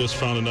that one. Just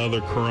found another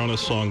Corona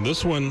song.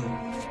 This one,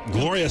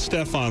 Gloria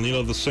Estefan, you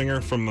know, the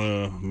singer from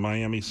the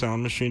Miami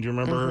Sound Machine. Do you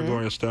remember her,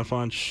 Gloria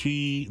Estefan?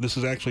 This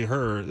is actually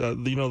her.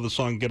 You know the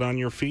song Get On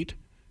Your Feet?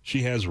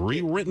 She has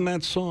rewritten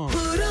that song.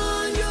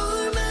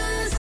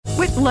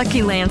 With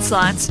Lucky Land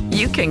Slots,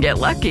 you can get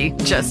lucky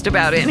just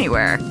about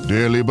anywhere.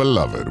 Dearly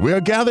beloved, we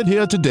are gathered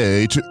here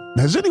today to...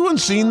 Has anyone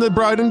seen the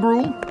bride and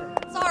groom?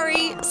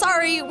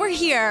 Sorry, we're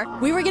here.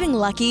 We were getting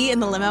lucky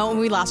in the limo and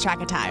we lost track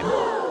of time.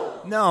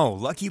 No,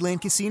 Lucky Land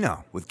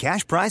Casino, with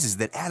cash prizes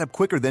that add up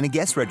quicker than a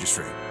guest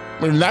registry.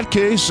 In that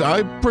case,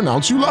 I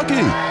pronounce you lucky.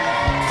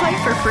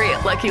 Play for free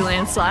at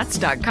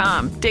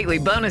LuckyLandSlots.com. Daily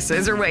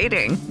bonuses are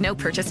waiting. No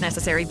purchase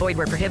necessary. Void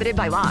where prohibited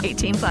by law.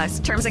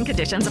 18+. Terms and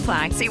conditions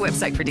apply. See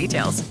website for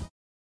details.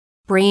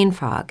 Brain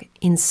fog,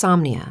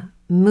 insomnia,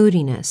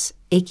 moodiness,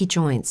 achy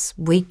joints,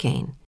 weight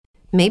gain.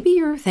 Maybe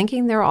you're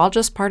thinking they're all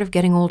just part of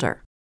getting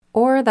older.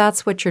 Or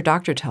that's what your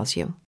doctor tells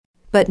you.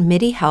 But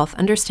MIDI Health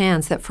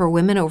understands that for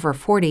women over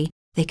 40,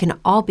 they can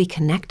all be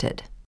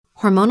connected.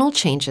 Hormonal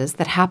changes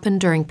that happen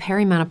during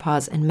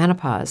perimenopause and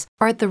menopause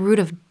are at the root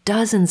of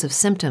dozens of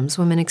symptoms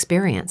women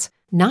experience,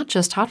 not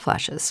just hot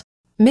flashes.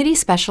 MIDI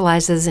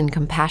specializes in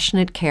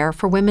compassionate care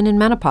for women in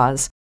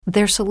menopause.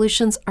 Their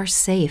solutions are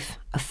safe,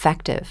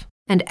 effective,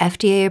 and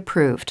FDA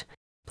approved.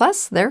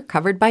 Plus, they're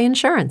covered by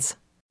insurance.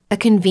 A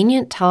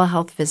convenient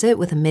telehealth visit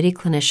with a MIDI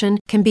clinician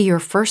can be your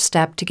first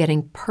step to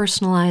getting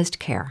personalized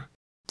care.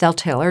 They'll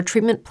tailor a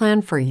treatment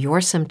plan for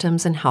your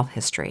symptoms and health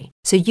history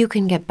so you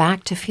can get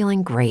back to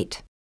feeling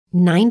great.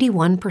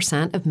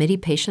 91% of MIDI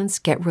patients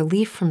get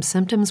relief from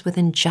symptoms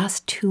within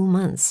just 2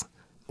 months.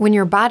 When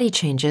your body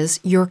changes,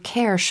 your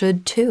care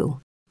should too.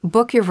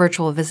 Book your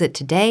virtual visit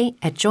today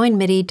at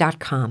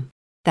joinmidi.com.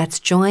 That's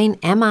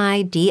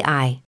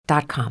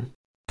joinmidi.com.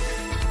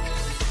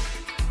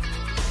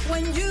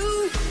 When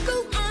you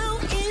go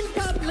out in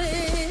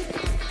public,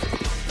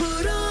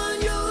 put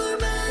on your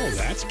mask. Oh,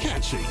 that's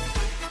catchy.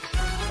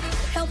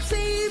 Help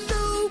save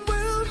the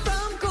world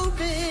from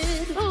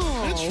COVID.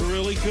 That's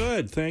really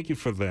good. Thank you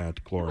for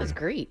that, Gloria. That was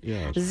great.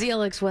 Yes.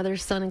 ZLX weather,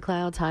 sun and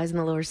clouds, highs in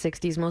the lower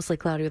 60s, mostly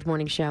cloudy with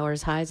morning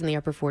showers, highs in the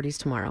upper 40s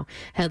tomorrow.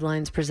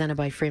 Headlines presented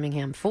by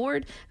Framingham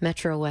Ford,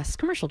 Metro West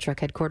Commercial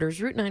Truck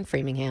Headquarters, Route 9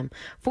 Framingham.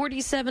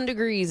 47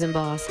 degrees in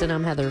Boston.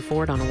 I'm Heather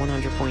Ford on a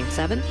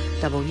 100.7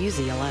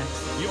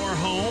 WZLX. Your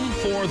home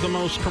for the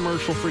most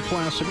commercial-free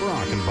classic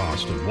rock in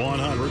Boston,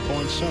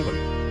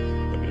 100.7.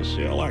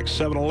 WCLX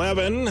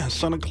 711,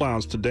 sun and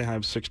clouds today. I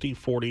have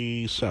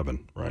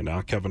 60-47 right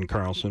now. Kevin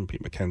Carlson,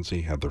 Pete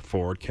McKenzie, Heather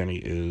Ford. Kenny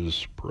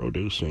is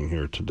producing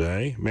here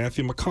today.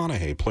 Matthew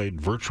McConaughey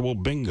played virtual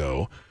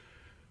bingo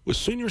with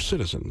senior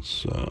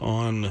citizens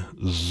on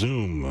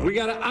Zoom. We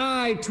got an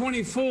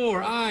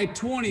I-24.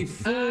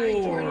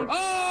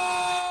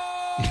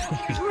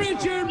 Oh!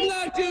 Richard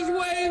Blunt is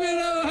waving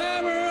a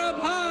hammer up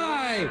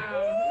high.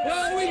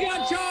 Oh, we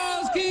got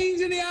Charles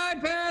Kings and the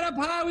iPad up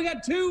high. We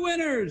got 2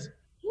 winners.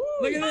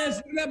 Look at this.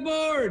 Look at that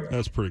board.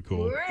 That's pretty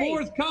cool. Great.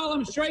 4th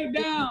column straight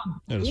down.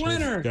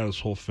 Winner. Got his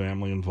whole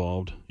family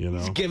involved, you know.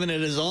 He's giving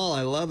it his all.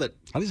 I love it.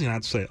 How does he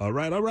not say, all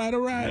right, you know,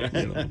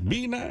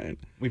 B9?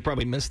 We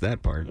probably missed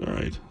that part. All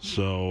right.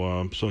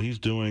 So he's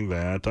doing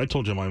that. I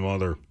told you my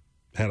mother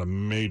had a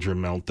major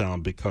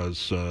meltdown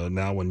because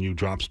now when you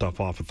drop stuff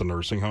off at the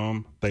nursing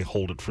home, they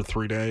hold it for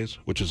 3 days,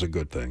 which is a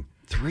good thing.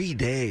 3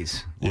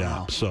 days. Wow.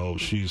 Yeah, so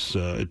she's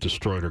it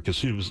destroyed her because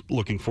she was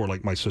looking for,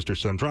 like my sister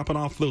said, I'm dropping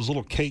off those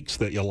little cakes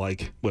that you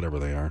like, whatever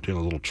they are, you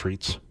know, little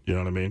treats. You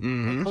know what I mean?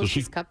 Mm-hmm. So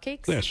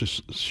cupcakes? Yeah,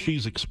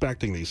 she's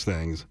expecting these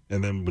things,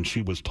 and then when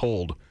she was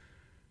told,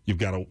 you've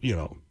got to, you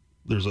know,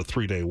 there's a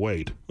 3-day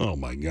wait. Oh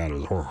my God, it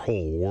was her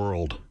whole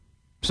world.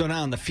 So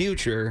now in the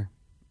future,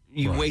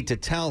 you wait to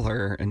tell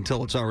her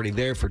until it's already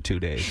there for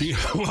 2 days.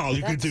 Well,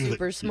 you could do that.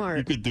 Super smart.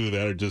 You could do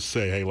that, or just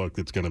say, hey, look,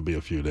 it's going to be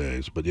a few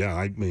days. But yeah,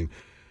 I mean,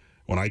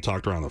 when I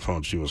talked to her on the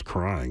phone, she was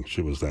crying.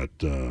 She was that,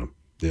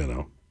 you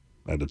know,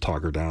 I had to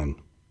talk her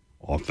down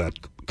off that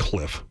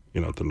cliff,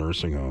 at the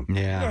nursing home.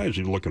 Yeah. Is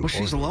she looking Well, for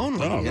she's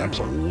lonely. Oh, yeah.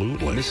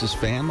 absolutely. Mrs.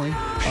 Family.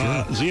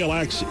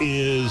 ZLX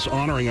is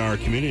honoring our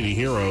community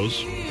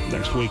heroes.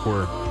 Next week,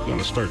 we're going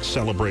to start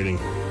celebrating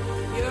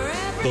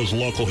those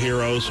local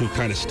heroes who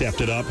kind of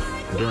stepped it up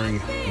during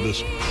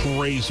this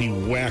crazy,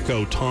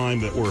 wacko time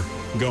that we're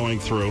going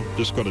through.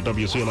 Just go to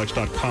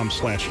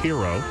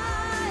WZLX.com/hero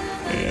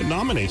and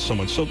nominate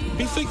someone. So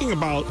be thinking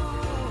about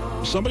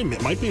somebody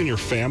that might be in your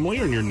family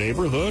or in your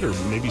neighborhood, or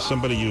maybe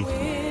somebody you've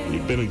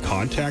been in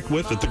contact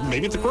with,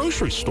 maybe at the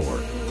grocery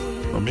store,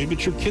 or maybe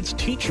it's your kid's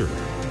teacher,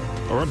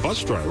 or a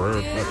bus driver, or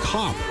a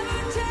cop.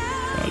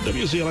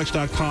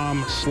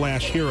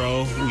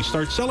 WZLX.com/hero. We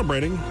start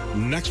celebrating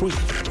next week.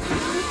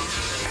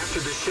 After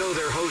the show,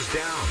 they're hosed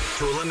down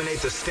to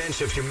eliminate the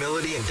stench of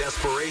humility and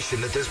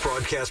desperation that this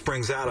broadcast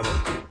brings out of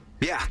them.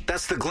 Yeah,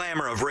 that's the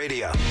glamour of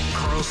radio.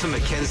 Carlson,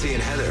 McKenzie,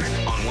 and Heather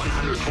on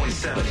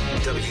 100.7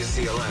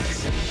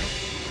 WZLX.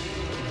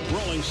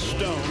 Rolling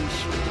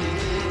Stones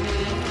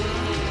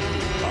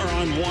are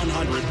on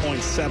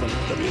 100.7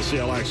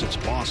 WCLX. It's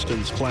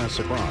Boston's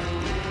classic rock.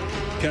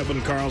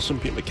 Kevin Carlson,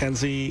 Pete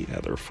McKenzie,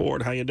 Heather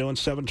Ford. How you doing?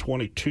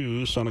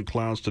 722, sun and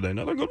clouds today.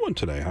 Another good one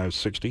today. High of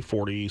 60,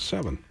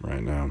 47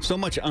 right now. So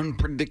much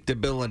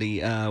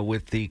unpredictability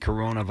with the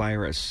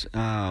coronavirus.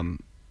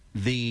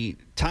 The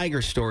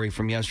tiger story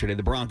from yesterday,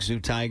 the Bronx Zoo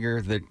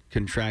tiger that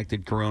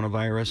contracted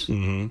coronavirus,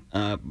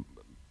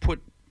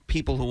 put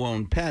people who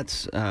own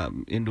pets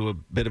into a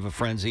bit of a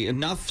frenzy,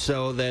 enough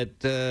so that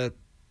the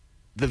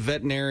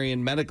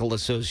Veterinarian Medical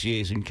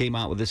Association came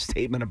out with a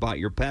statement about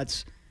your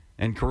pets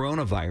and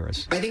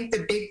coronavirus. I think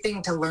the big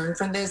thing to learn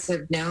from this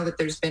is now that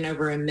there's been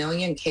over 1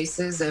 million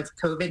cases of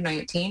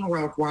COVID-19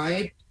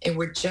 worldwide, and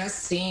we're just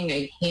seeing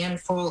a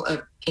handful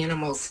of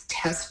animals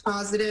test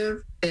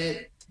positive,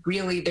 that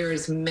really there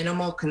is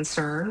minimal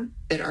concern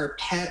that our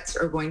pets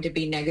are going to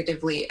be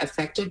negatively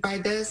affected by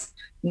this,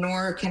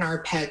 nor can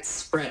our pets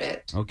spread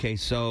it. Okay,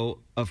 so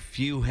a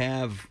few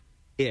have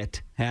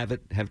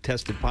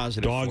tested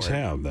positive. Dogs for it.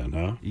 have then,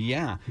 huh?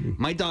 Yeah.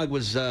 My dog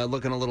was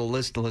looking a little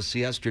listless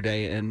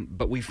yesterday,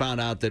 but we found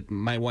out that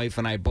my wife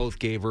and I both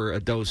gave her a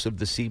dose of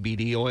the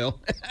CBD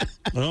oil.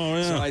 Oh,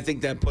 yeah. So I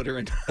think that put her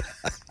into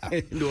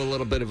a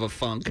little bit of a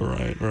funk.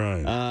 Right.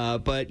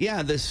 But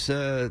yeah, this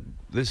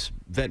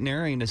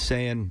veterinarian is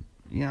saying,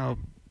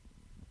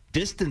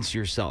 distance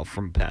yourself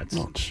from pets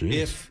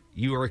if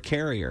you are a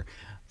carrier.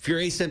 If you're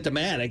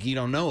asymptomatic, you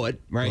don't know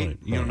it, right?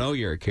 You don't know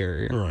you're a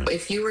carrier. Right.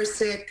 If you were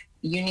sick,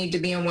 you need to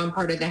be in one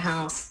part of the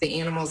house.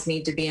 The animals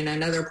need to be in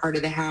another part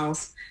of the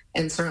house.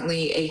 And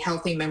certainly a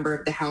healthy member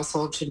of the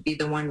household should be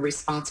the one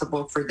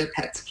responsible for the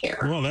pet's care.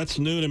 Well, that's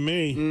new to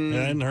me.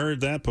 I hadn't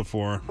heard that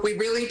before. We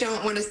really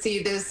don't want to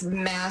see this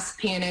mass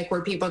panic where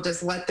people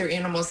just let their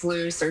animals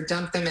loose or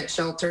dump them at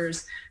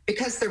shelters,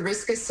 because the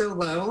risk is so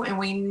low, and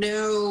we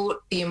know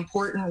the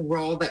important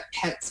role that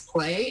pets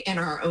play in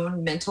our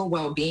own mental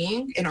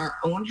well-being, in our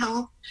own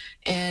health,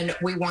 and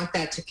we want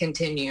that to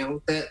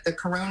continue. The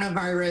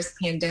coronavirus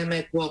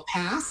pandemic will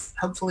pass,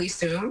 hopefully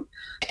soon,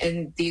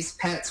 and these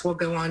pets will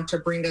go on to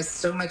bring us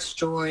so much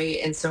joy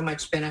and so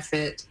much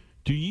benefit.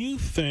 Do you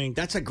think...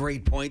 That's a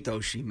great point,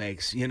 though, she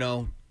makes.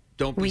 Don't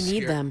be We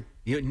scared. need them.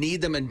 You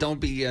need them, and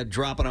don't be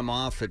dropping them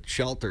off at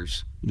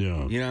shelters.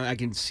 Yeah. I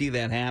can see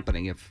that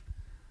happening if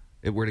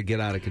it were to get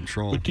out of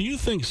control. But do you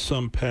think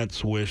some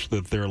pets wish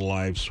that their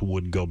lives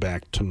would go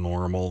back to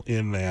normal,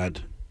 in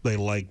that they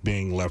like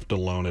being left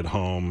alone at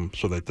home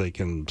so that they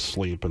can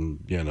sleep and,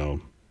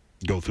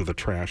 go through the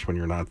trash when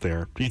you're not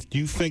there? Do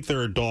you think there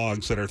are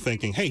dogs that are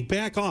thinking, hey,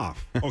 back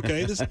off,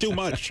 okay? This is too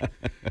much.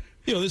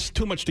 This is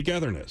too much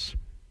togetherness.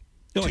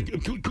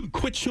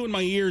 Quit chewing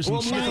my ears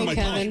and sniffing my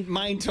tongue.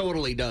 Mine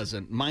totally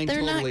doesn't. Mine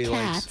They're totally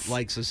not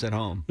likes us at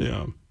home.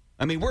 Yeah.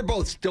 I mean, we're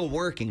both still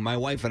working. My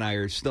wife and I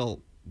are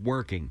still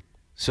working.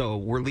 So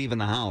we're leaving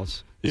the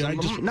house. Yeah,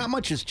 So not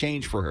much has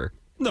changed for her.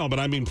 No, but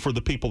I mean, for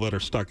the people that are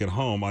stuck at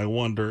home, I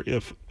wonder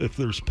if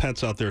there's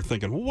pets out there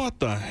thinking, what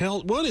the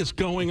hell? What is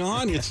going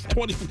on? It's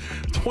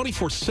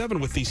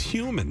 24/7 with these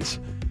humans.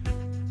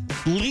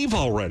 Leave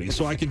already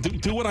so I can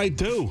do what I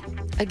do.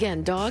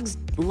 Again, dogs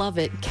love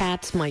it.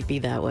 Cats might be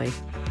that way.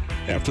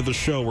 After the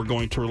show, we're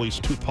going to release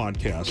 2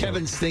 podcasts.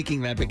 Kevin's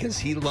thinking that because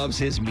he loves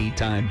his me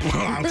time.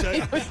 I'll tell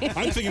you,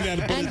 I'm thinking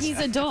that. And he's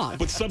a dog.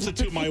 But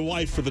substitute my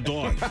wife for the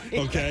dog,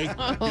 okay?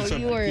 Oh,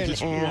 you are an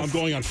ass. I'm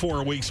going on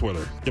 4 weeks with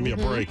her. Give me a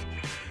break.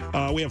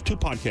 We have 2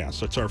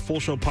 podcasts. It's our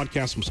full show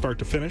podcast from start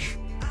to finish.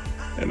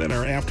 And then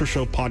our after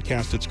show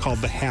podcast, it's called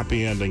The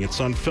Happy Ending. It's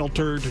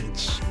unfiltered.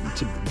 It's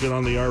a bit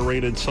on the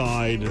R-rated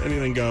side.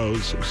 Anything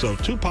goes. So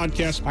 2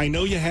 podcasts. I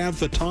know you have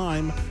the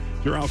time.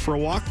 You're out for a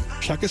walk.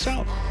 Check us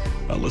out.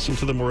 Listen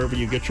to them wherever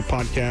you get your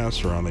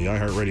podcasts, or on the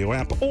iHeartRadio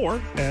app, or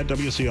at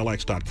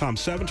WCLX.com.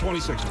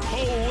 726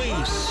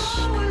 Police,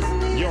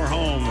 your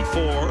home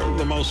for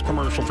the most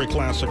commercial-free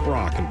classic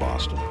rock in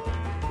Boston.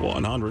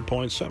 100.7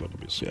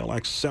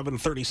 WCLX.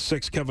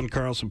 736 Kevin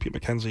Carlson, Pete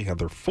McKenzie,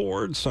 Heather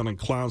Ford. Sun and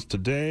clouds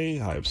today.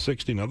 High of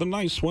 60. Another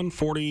nice one.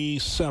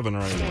 47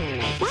 right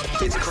now.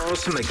 It's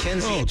Carlson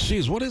McKenzie. Oh,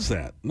 geez. What is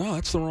that? No,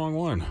 that's the wrong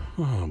one.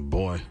 Oh,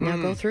 boy. Now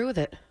go through with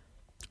it.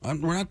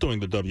 We're not doing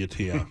the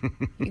WTF.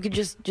 You could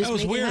just That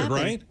was make it weird, happen.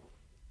 right?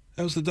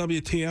 That was the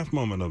WTF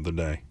moment of the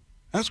day.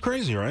 That's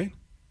crazy, right?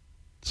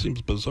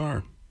 Seems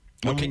bizarre.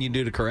 What can you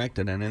do to correct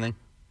it? Anything?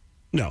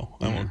 No,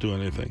 I won't do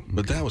anything.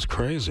 But that was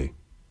crazy.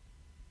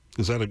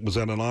 Was that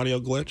an audio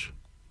glitch?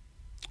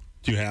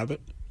 Do you have it?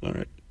 All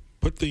right.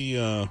 Put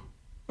the...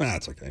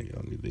 it's okay. You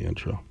don't need the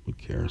intro. Who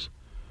cares?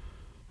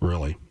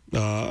 Really.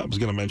 I was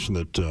going to mention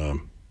that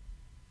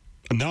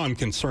now I'm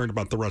concerned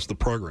about the rest of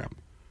the program.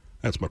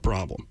 That's my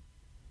problem.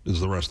 Is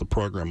the rest of the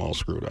program all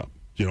screwed up?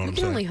 Do you know what I'm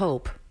can saying? only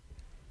hope.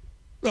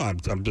 No,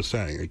 I'm just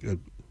saying.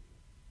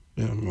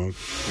 Yeah, well,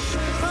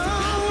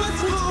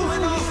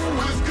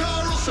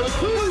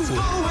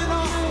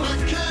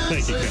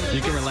 thank you, Ken.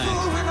 You can relax.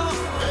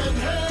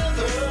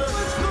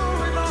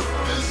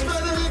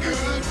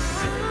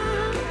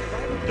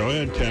 Go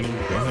ahead, Kenny.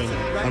 Go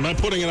ahead. I'm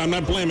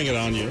not blaming it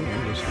on you.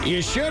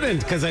 You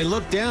shouldn't, because I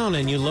looked down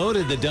and you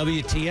loaded the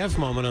WTF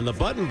moment on the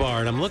button bar,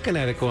 and I'm looking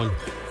at it going,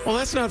 well,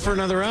 that's not for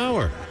another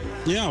hour.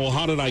 Yeah, well,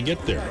 how did I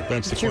get there?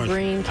 That's the Your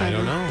question. brain, I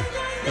don't know.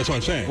 That's what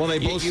I'm saying. Well, they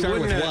both start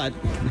with wouldn't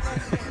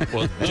what?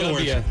 Well, In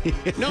other W.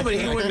 No, but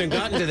he wouldn't have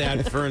gotten to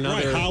that for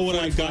another. Right, how would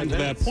I have gotten to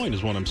that point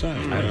is what I'm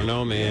saying. I don't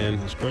know, man.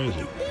 It's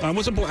crazy. I'm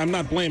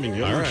not blaming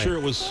you. All I'm right. sure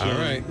it was... All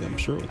right. I'm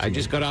sure it was... I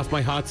just got off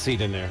my hot seat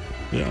in there.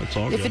 Yeah, it's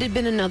all If good. it had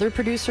been another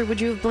producer,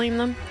 would you have blamed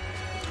them?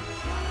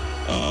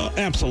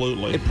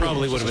 Absolutely. It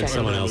probably would have been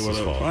someone Probably else's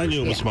would've. fault. I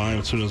knew it was mine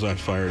as soon as I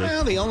fired it.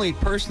 Well, the only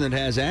person that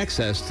has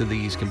access to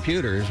these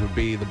computers would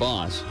be the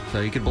boss, so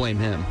you could blame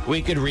him.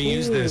 We could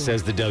reuse this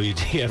as the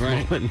WTF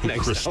moment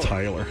next Chris hour.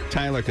 Tyler.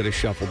 Tyler could have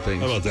shuffled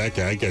things. How about that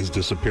guy? That guy's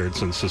disappeared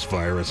since this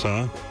virus,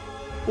 huh?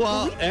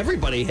 Well,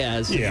 everybody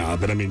has. Yeah,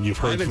 but I mean, you've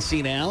heard... I haven't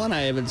seen Alan. I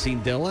haven't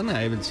seen Dylan.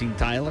 I haven't seen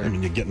Tyler. I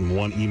mean, you're getting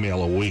one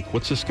email a week.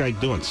 What's this guy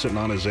doing? Sitting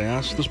on his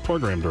ass? This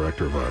program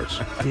director of ours.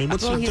 I mean,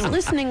 what's Well, he he's doing?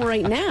 listening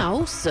right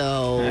now,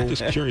 so... I'm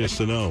just curious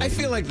to know. I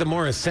feel like the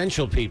more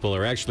essential people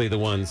are actually the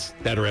ones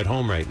that are at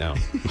home right now.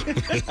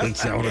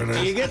 That's how it is.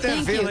 Do you get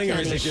that Thank you, feeling, or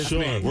is Kenny. it just Sure,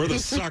 me? we're the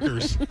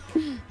suckers.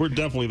 We're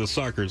definitely the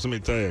suckers. Let me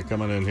tell you,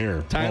 coming in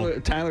here.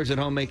 Tyler's at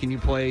home making you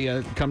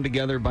play "Come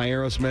Together" by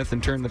Aerosmith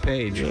and Turn the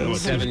Page. Yeah, well,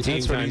 17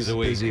 that's what times he's a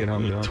week. busy at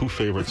home doing. Two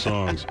favorite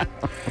songs.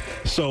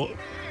 So,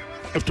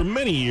 after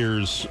many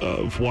years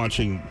of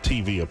watching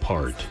TV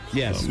apart,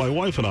 Yes. my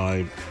wife and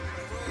I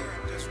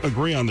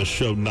agree on the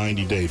show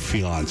 90 Day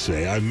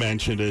Fiancé. I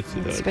mentioned it.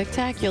 I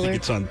Spectacular. think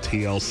it's on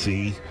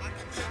TLC.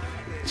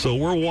 So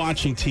we're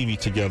watching TV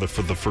together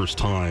for the first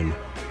time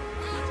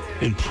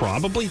in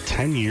probably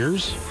 10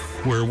 years,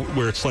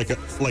 where it's like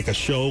a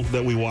show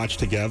that we watch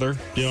together.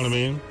 Do you know what I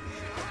mean?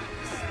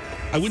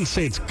 I wouldn't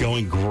say it's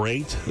going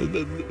great.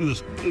 The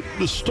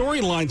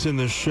storylines in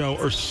this show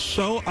are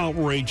so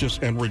outrageous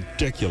and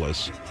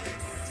ridiculous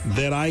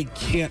that I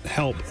can't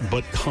help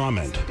but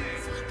comment,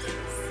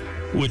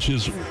 which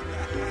is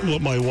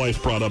what my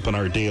wife brought up in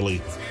our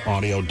daily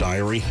audio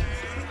diary.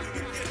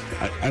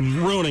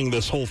 I'm ruining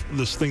this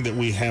thing that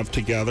we have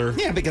together.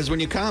 Yeah, because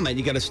when you comment,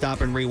 you got to stop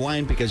and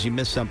rewind because you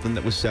missed something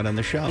that was said on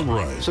the show.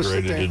 Right. So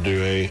Ready to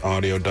do a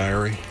audio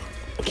diary?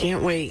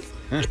 Can't wait.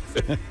 Why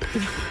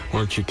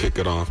don't you kick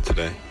it off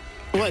today?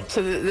 What,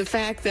 to the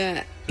fact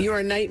that you're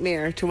a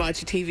nightmare to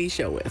watch a TV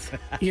show with?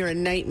 You're a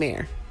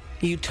nightmare.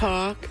 You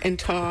talk and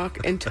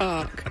talk and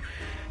talk.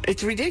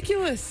 It's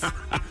ridiculous.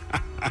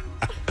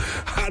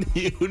 How do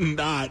you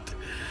not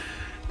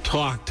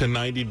talk to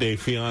 90 Day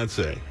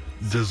Fiancé?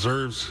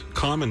 Deserves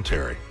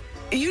commentary.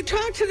 You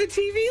talk to the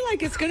TV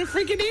like it's going to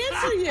freaking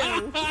answer you.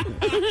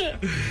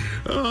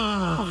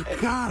 Oh,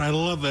 God, I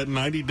love that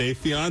 90 Day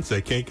Fiancé.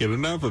 I can't get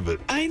enough of it.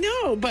 I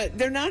know, but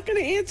they're not going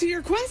to answer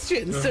your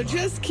questions. So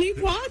just keep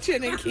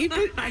watching and keep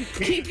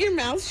your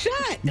mouth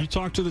shut. You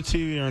talk to the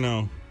TV or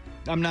no?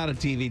 I'm not a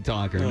TV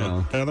talker,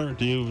 no. Heather,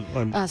 do you?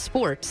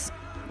 Sports.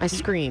 I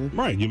scream.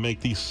 Right, you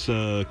make these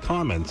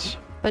comments.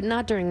 But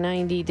not during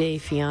 90 Day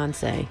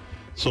Fiancé.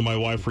 So my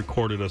wife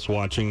recorded us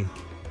watching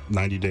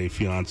 90 Day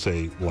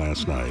Fiancé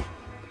last night.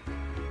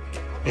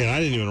 And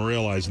I didn't even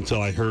realize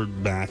until I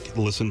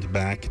listened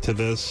back to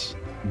this,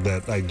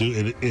 that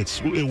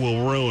it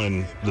will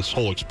ruin this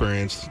whole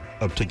experience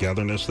of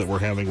togetherness that we're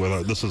having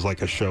with this is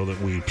like a show that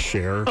we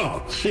share.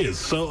 Oh, she is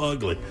so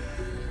ugly.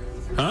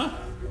 Huh?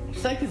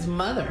 She's like his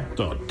mother.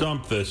 Don't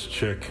dump this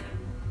chick.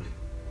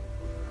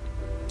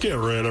 Get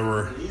rid of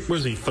her.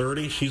 Was he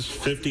 30? She's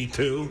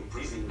 52.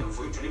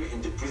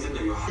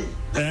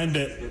 End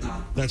it.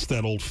 That's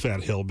that old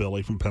fat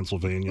hillbilly from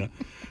Pennsylvania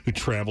who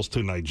travels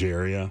to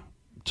Nigeria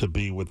to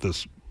be with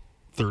this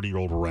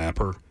 30-year-old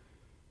rapper.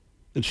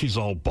 And she's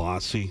all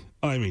bossy.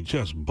 I mean,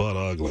 just butt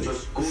ugly.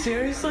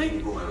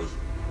 Seriously?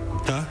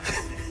 Huh?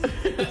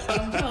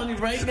 I'm telling you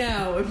right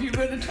now, if you're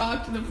going to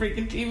talk to the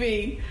freaking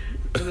TV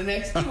for the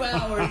next 2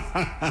 hours,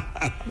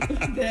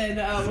 then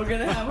we're going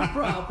to have a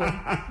problem.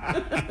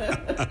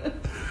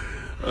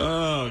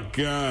 Oh,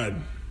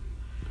 God.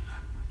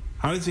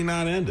 How does he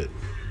not end it?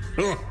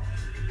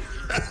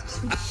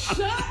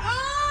 Shut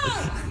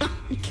up!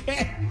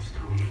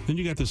 Then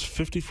you got this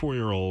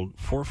 54-year-old,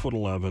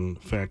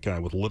 4'11" fat guy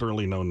with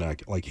literally no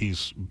neck, like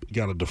he's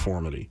got a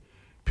deformity.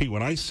 Pete,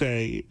 when I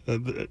say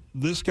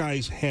this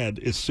guy's head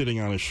is sitting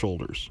on his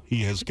shoulders,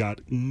 he has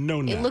got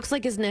no neck. It looks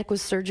like his neck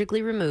was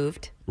surgically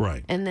removed.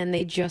 Right. And then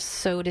they just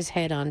sewed his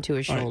head onto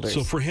his All right, shoulders.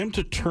 so for him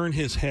to turn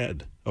his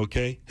head,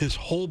 okay, his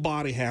whole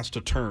body has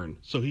to turn.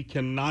 So he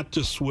cannot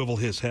just swivel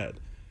his head.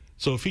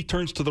 So if he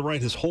turns to the right,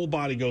 his whole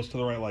body goes to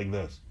the right like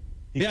this.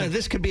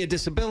 This could be a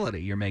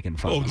disability you're making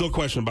fun of. Oh, no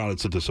question about it.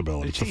 It's a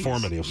disability. It's a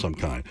deformity of some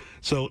kind.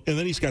 So, and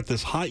then he's got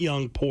this hot,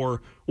 young,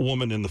 poor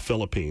woman in the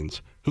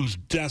Philippines who's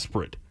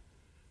desperate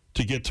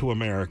to get to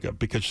America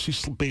because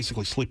she's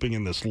basically sleeping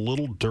in this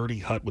little dirty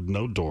hut with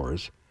no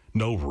doors,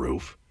 no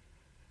roof.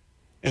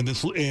 And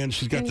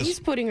she's got this. He's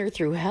putting her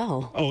through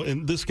hell. Oh,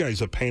 and this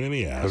guy's a pain in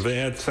the ass. Have they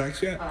had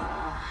sex yet?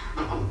 I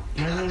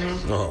don't know.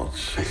 Oh,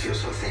 I feel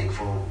so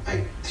thankful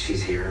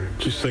she's here.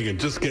 She's thinking,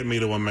 just get me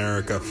to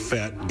America,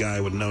 fat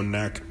guy with no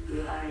neck.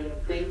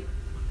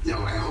 No,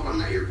 I hope I'm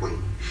not your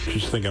queen.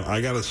 She's thinking,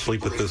 I got to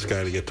sleep with this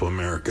guy to get to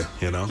America,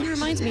 you know? He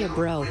reminds me of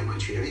Bro.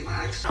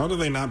 How do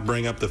they not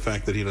bring up the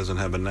fact that he doesn't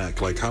have a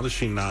neck? Like, how does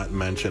she not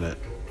mention it?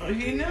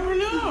 You never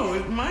know.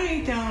 It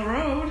might down the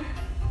road.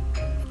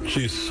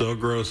 She's so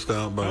grossed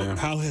out by him.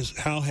 How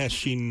has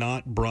she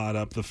not brought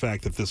up the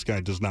fact that this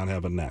guy does not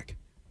have a neck?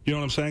 You know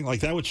what I'm saying?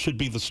 Like, that should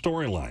be the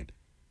storyline.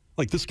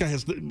 Like, this guy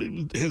has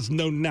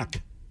no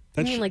neck.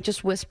 You mean like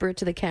just whisper it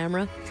to the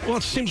camera? Well,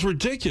 it seems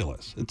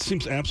ridiculous. It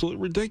seems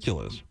absolutely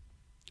ridiculous.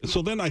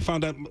 So then I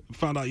found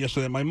out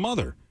yesterday that my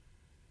mother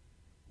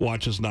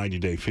watches 90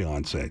 Day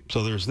Fiancé.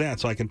 So there's that.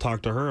 So I can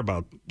talk to her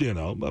about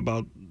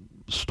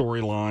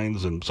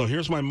storylines. And so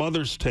here's my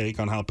mother's take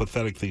on how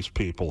pathetic these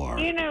people are.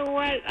 You know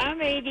what?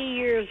 I'm 80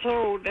 years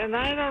old, and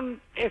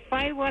if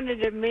I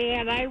wanted a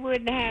man, I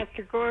wouldn't have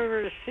to go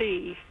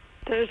overseas.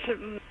 There's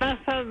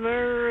nothing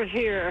over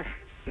here.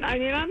 I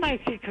mean, I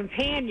like the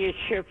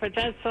companionship, but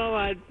that's all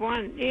I'd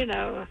want, you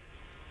know.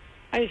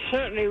 I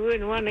certainly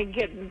wouldn't want to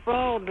get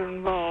involved.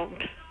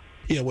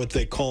 Yeah, what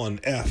they call an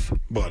F,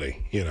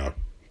 buddy, you know,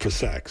 for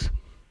sex.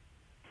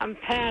 I'm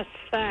past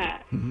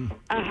that.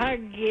 A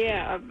hug,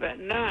 yeah, but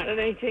not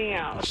anything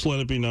else. Just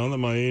let it be known that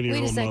my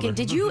 80-year-old Wait a second. mother...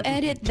 Did you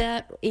edit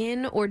that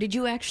in, or did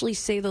you actually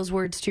say those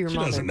words to your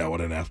mother? She doesn't know what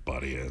an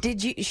F-buddy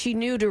is. She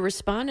knew to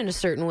respond in a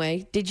certain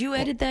way. Did you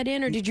edit that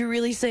in, or did you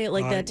really say it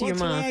like that to your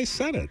mom? That's the way I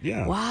said it,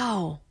 yeah.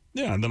 Wow.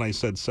 Yeah, and then I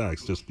said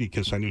sex, just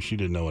because I knew she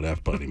didn't know what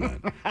F-buddy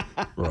meant.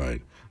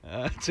 Right.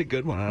 That's a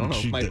good one. I don't know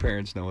if my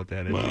parents know what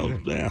that is. Well,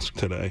 ask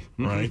today,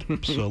 right?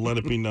 So let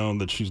it be known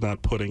that she's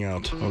not putting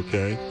out,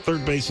 okay?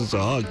 Third base is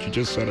a hug. You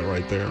just said it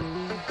right there.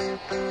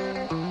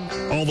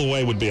 All the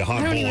way would be a hot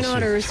I don't even know how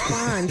to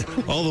respond.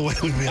 All the way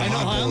would be a I know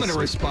hot how I'm going to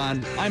bullshit.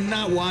 respond. I'm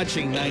not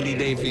watching 90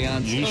 Day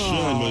Fiancé. You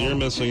should, but you're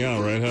missing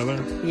out, right,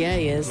 Heather? Yeah,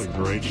 he is. It's a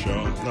great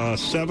show.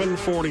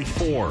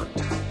 744.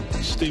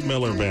 Steve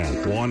Miller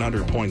Band,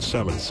 100.7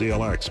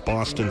 CLX,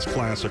 Boston's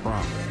classic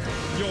rock.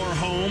 Your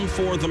home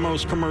for the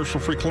most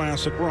commercial-free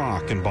classic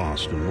rock in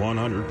Boston,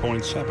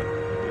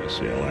 100.7.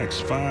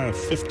 CLX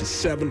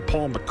 557,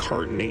 Paul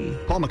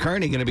McCartney. Paul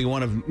McCartney going to be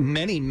one of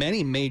many,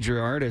 many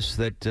major artists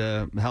that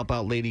help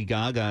out Lady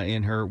Gaga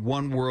in her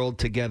One World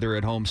Together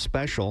at Home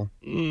special.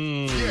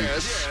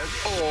 Yes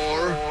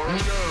or no?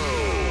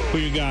 Who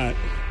you got?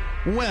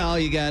 Well,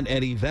 you got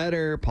Eddie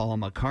Vedder, Paul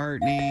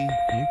McCartney.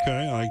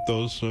 Okay, I like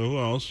those. Who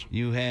else?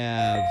 You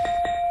have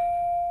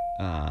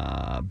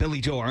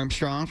Billy Joe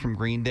Armstrong from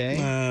Green Day.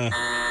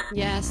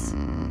 Yes.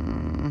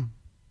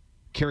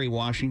 Kerry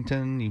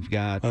Washington. You've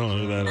got I don't know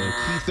who that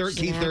is.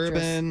 Keith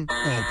Urban.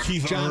 Oh,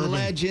 Keith John Urban.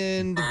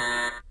 Legend.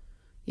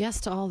 Yes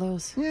to all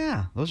those.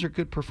 Yeah, those are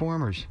good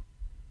performers.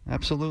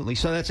 Absolutely.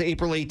 So that's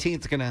April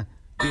 18th. Going to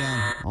be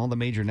on all the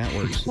major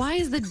networks. Why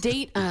is the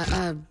date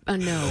a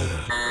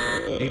no?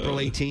 April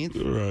 18th?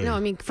 Right. No, I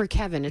mean for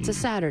Kevin. It's a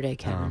Saturday,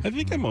 Kevin. I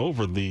think I'm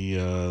over the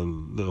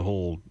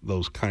whole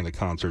those kind of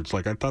concerts.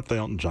 Like I thought the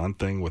Elton John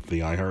thing with the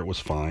iHeart was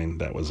fine.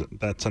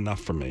 That's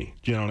enough for me.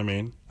 Do you know what I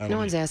mean? No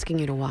one's asking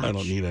you to watch. I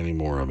don't need any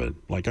more of it.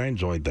 Like I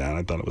enjoyed that.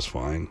 I thought it was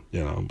fine.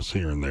 You know, it was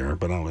here and there,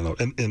 but I don't know.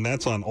 And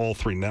that's on all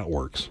three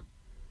networks,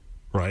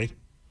 right?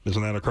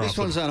 Isn't that across? This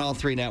one's on all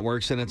three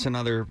networks, and it's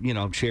another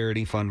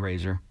charity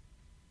fundraiser.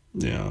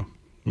 Yeah.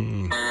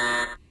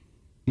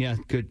 Yeah,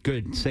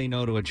 good. Say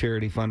no to a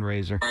charity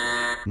fundraiser.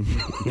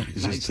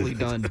 Nicely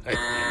done.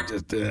 I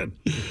just did.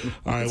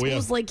 All right, It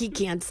feels like he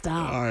can't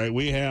stop. All right,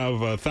 we have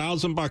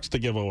 $1,000 to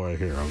give away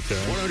here. Okay.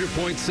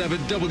 100.7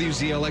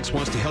 WZLX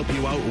wants to help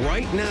you out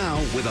right now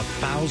with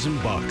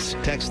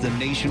 $1,000. Text the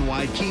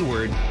nationwide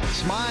keyword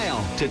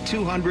SMILE to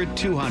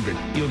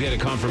 200-200. You'll get a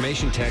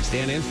confirmation text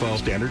and info.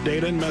 Standard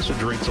data and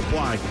message rates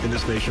apply in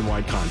this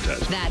nationwide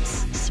contest. That's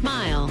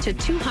SMILE to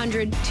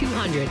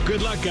 200-200.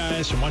 Good luck,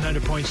 guys, from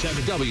 100.7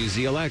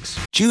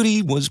 WZLX.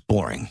 Judy was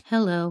boring.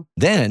 Hello.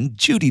 Then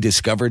Judy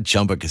discovered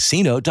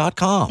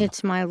ChumbaCasino.com.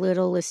 It's my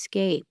little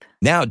escape.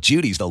 Now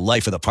Judy's the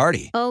life of the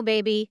party. Oh,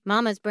 baby,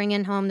 mama's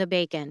bringing home the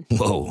bacon.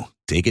 Whoa,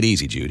 take it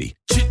easy, Judy.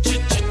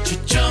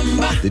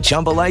 The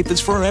Chumba life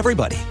is for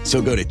everybody.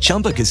 So go to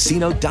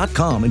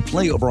ChumbaCasino.com and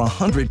play over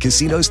 100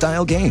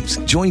 casino-style games.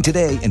 Join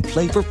today and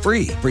play for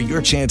free for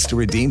your chance to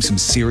redeem some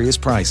serious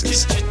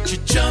prizes.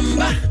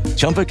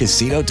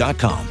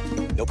 ChumbaCasino.com.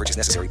 No purchase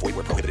necessary. Void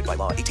where prohibited by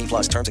law. 18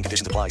 plus terms and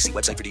conditions apply. See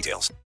website for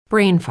details.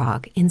 Brain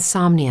fog,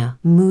 insomnia,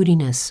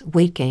 moodiness,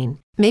 weight gain.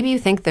 Maybe you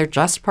think they're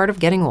just part of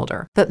getting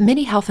older, but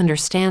MIDI Health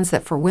understands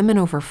that for women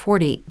over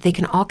 40, they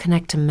can all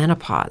connect to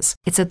menopause.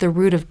 It's at the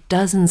root of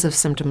dozens of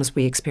symptoms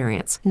we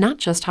experience, not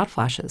just hot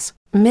flashes.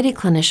 MIDI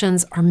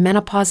clinicians are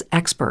menopause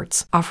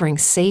experts, offering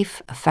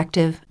safe,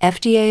 effective,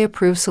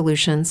 FDA-approved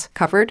solutions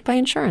covered by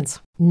insurance.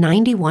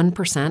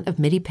 91% of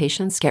MIDI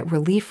patients get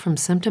relief from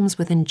symptoms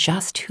within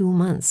just 2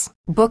 months.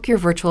 Book your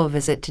virtual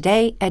visit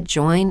today at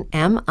joinmidi.com.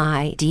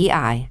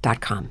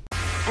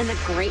 And the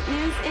great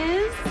news is...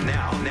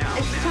 Now.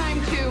 It's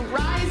time to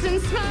rise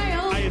and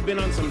smile. I have been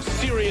on some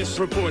serious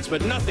reports,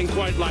 but nothing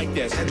quite like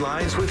this.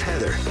 Headlines with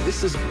Heather.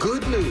 This is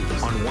good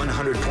news on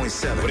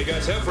 100.7. What do you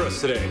guys have for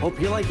us today?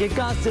 Hope you like your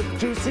gossip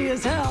juicy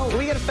as hell. Can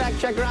we get a fact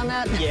checker on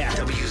that? Yeah.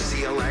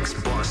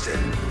 WZLX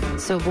Boston.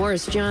 So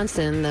Boris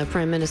Johnson, the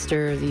Prime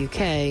Minister of the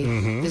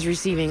UK, is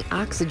receiving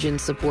oxygen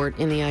support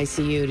in the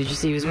ICU. Did you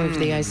see he was going to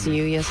the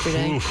ICU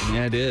yesterday? Oof.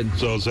 Yeah, I did.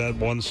 So is that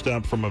one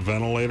step from a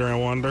ventilator, I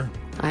wonder?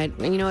 I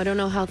don't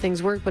know how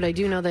things work, but I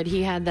do know that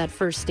he had that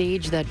first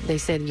stage that they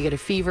said you get a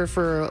fever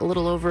for a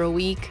little over a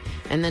week,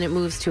 and then it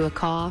moves to a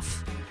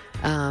cough.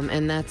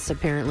 And that's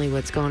apparently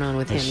what's going on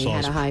with him. He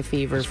had a high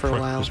fever for a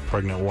while. His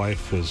pregnant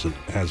wife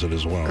has it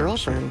as well.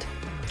 Girlfriend.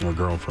 So. Or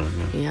girlfriend,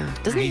 yeah. Yeah.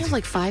 Doesn't he have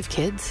like 5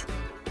 kids?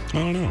 I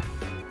don't know.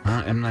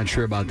 I'm not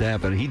sure about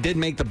that, but he did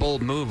make the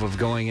bold move of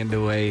going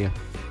into a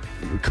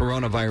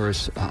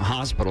coronavirus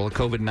hospital, a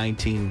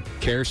COVID-19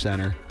 care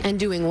center. And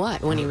doing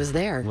what when he was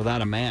there?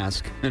 Without a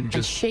mask. And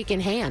just shaking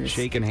hands.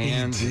 Shaking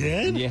hands. He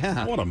did?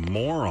 Yeah. What a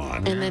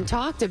moron. And then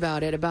talked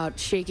about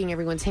shaking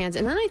everyone's hands.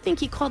 And then I think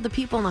he called the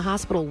people in the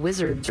hospital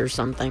wizards or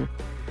something.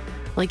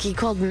 Like he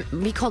called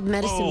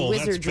medicine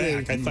wizardry.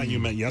 That's back. I thought you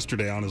meant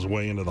yesterday on his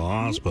way into the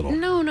hospital.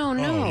 No. Oh,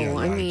 yeah,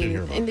 I mean,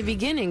 in the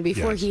beginning,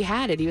 before he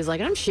had it, he was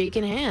like, I'm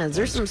shaking hands.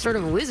 There's some sort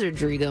of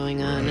wizardry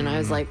going on. And I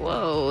was like,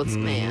 whoa, it's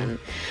man.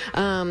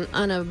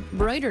 On a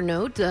brighter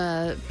note,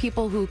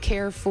 people who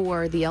care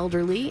for the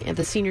elderly at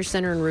the Senior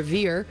Center in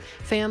Revere,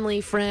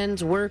 family,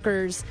 friends,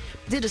 workers,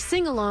 did a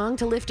sing-along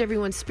to lift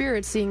everyone's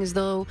spirits, seeing as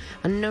though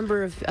a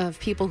number of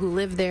people who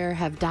live there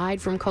have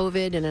died from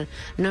COVID and a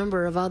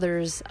number of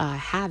others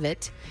have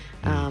it.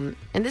 And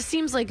this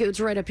seems like it's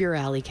right up your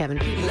alley, Kevin.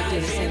 People that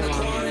do the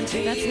sing-along.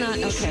 That's not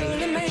okay.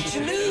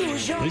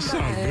 They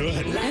sound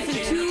good. I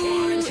think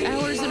 2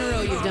 hours in a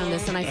row you've done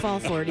this, and I fall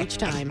for it each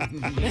time.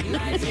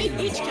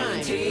 Each time.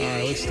 All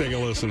right, let's take a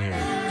listen here.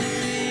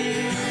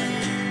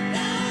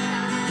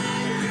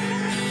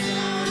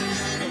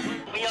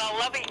 We all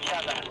love each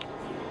other.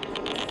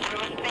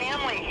 We're a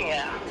family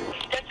here.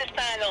 That's a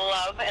sign of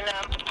love, and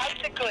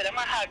hugs are good. I'm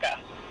a hugger.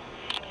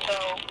 So,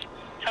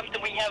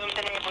 something we haven't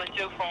been able to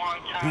do for a long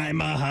time.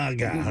 I'm a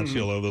hugger. Don't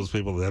you love those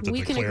people that have to We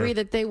declare? can agree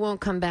that they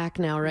won't come back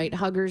now, right?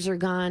 Huggers are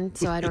gone,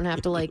 so I don't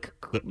have to,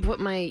 put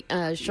my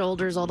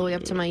shoulders all the way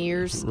up to my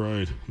ears.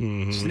 Right.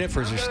 Mm-hmm.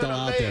 Sniffers are still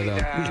out there, though.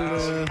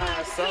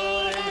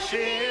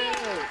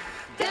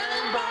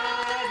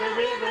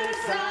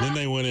 Then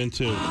they went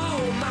into...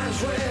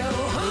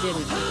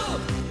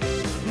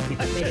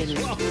 They didn't.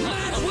 A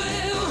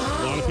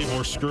lot of people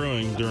were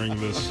screwing during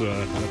this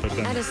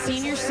epidemic. At a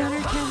senior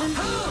center, Kevin?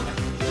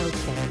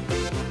 Okay.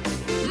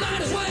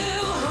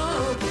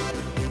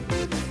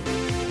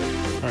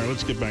 All right,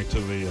 let's get back to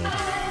the...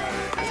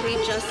 We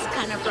just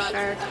kind of brought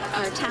our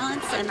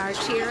talents and our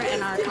cheer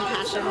and our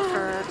compassion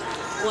for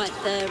what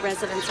the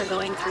residents are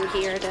going through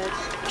here to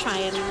try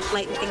and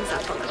lighten things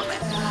up a little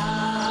bit.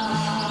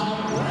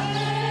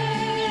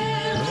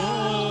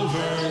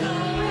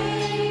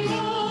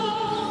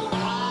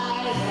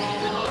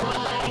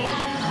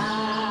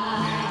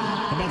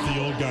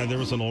 Guy, there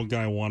was an old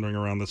guy wandering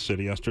around the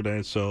city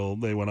yesterday, so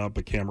they went up,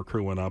 a camera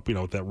crew went up,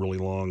 with that really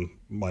long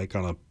mic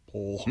on a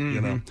pole,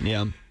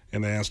 Yeah.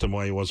 And they asked him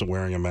why he wasn't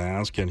wearing a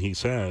mask, and he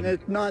said...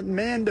 It's not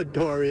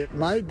mandatory.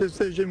 My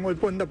decision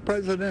was when the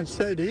president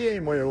said he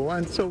ain't wear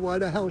one, so why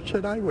the hell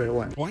should I wear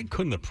one? Why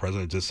couldn't the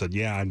president just said,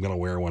 yeah, I'm going to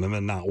wear one, and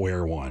then not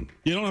wear one?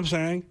 You know what I'm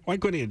saying? Why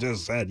couldn't he have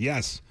just said,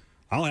 yes,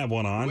 I'll have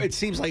one on? It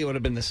seems like it would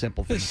have been the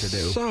simple thing to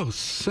do. So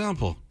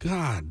simple.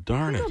 God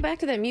darn it. Go back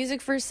to that music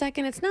for a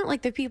second. It's not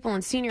like the people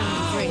in senior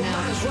homes right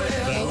now.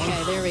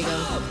 Okay, there we go.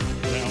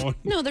 That one?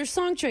 No, there's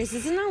song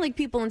choices. It's not like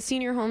people in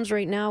senior homes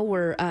right now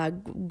were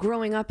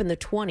growing up in the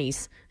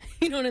 20s.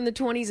 In the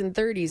 20s and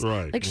 30s.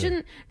 Right.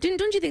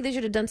 Don't you think they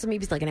should have done some,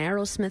 maybe like an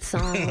Aerosmith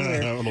song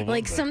or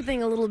like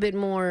something a little bit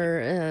more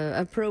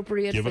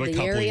appropriate for the area? Give it a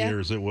couple of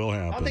years, it will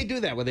happen. How'd they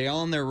do that? Were they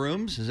all in their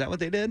rooms? Is that what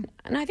they did?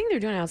 And I think they're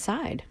doing it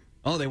outside.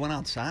 Oh, they went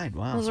outside.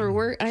 Wow. Those are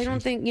work. I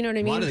don't think, you know what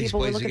I mean?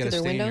 People were looking through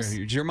their windows.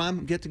 Did your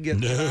mom get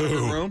in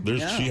her room?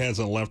 She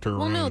hasn't left her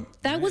room. Well, no,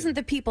 that wasn't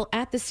the people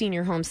at the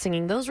senior home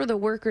singing. Those were the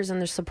workers and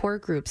their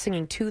support group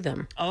singing to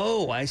them.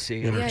 Oh, I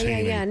see.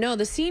 Yeah. No,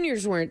 the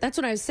seniors weren't. That's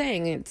what I was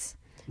saying.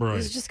 Right.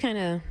 It's just kind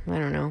of, I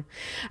don't know.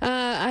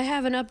 I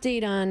have an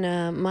update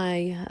on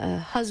my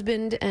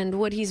husband and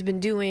what he's been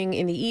doing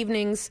in the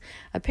evenings.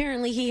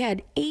 Apparently, he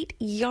had 8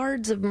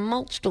 yards of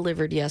mulch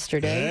delivered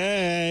yesterday.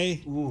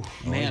 Hey. Ooh,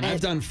 man,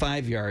 I've done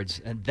 5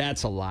 yards, and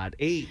that's a lot.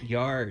 8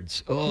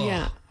 yards. Oh.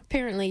 Yeah.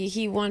 Apparently,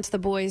 he wants the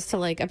boys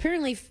to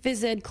apparently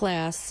phys ed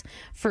class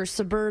for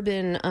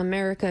suburban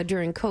America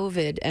during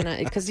COVID,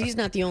 and because he's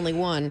not the only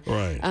one,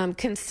 right.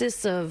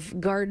 Consists of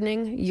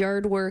gardening,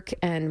 yard work,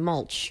 and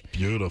mulch.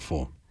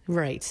 Beautiful.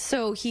 Right.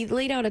 So he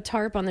laid out a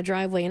tarp on the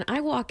driveway, and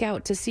I walk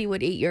out to see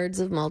what 8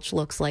 yards of mulch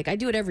looks like. I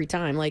do it every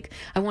time.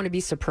 I want to be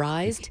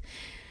surprised.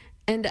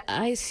 And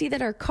I see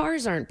that our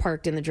cars aren't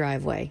parked in the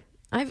driveway.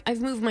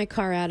 I've moved my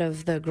car out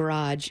of the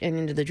garage and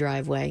into the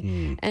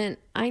driveway, and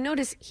I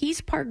notice he's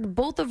parked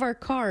both of our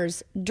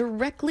cars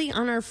directly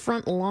on our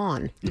front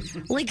lawn.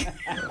 Like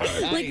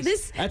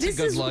this. That's a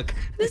good look.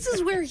 This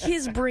is where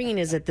his brain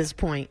is at this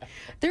point.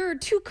 There are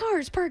 2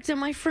 cars parked in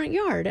my front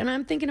yard, and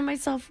I'm thinking to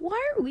myself, why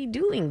are we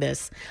doing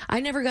this? I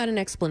never got an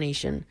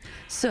explanation.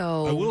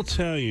 So I will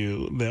tell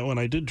you that when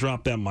I did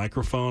drop that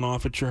microphone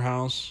off at your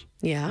house,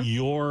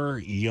 your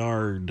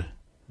yard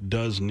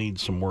does need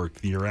some work.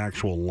 Your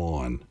actual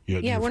lawn.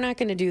 We're not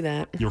going to do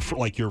that. Your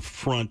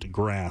front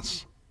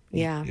grass.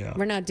 Yeah,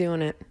 we're not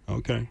doing it.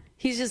 Okay.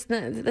 He's just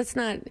not. That's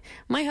not.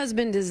 My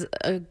husband is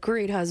a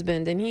great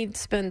husband, and he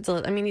spends.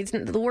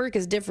 The work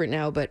is different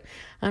now, but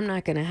I'm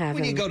not going to have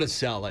when him. you go to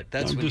sell it,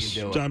 that's when you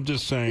do it. I'm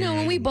just saying. No,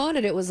 when we bought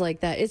it, it was like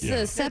that. It's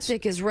the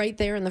septic is right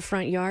there in the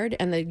front yard,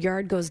 and the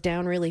yard goes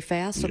down really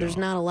fast, so there's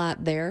not a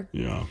lot there.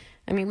 Yeah.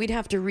 I mean, we'd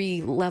have to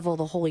re-level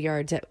the whole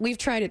yard. We've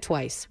tried it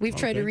twice. We've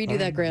tried to redo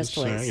that grass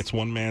place. It's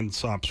one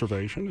man's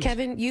observation.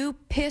 Kevin, you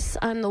piss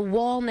on the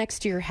wall next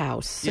to your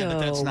house. So. Yeah,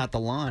 but that's not the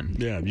lawn.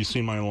 Yeah, have you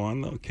seen my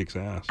lawn, though? It kicks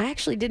ass. I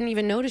actually didn't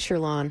even notice your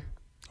lawn.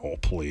 Oh,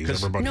 please.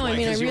 Everybody. No, I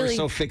mean, you were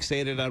so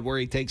fixated on where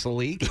he takes a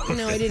leak.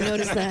 No, I didn't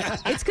notice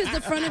that. It's because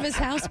the front of his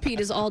house, Pete,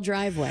 is all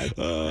driveway.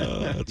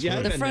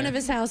 The front of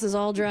his house is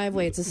all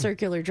driveway. It's a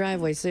circular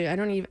driveway, so I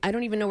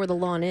don't even know where the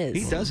lawn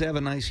is. He does have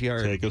a nice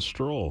yard. Take a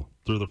stroll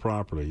through the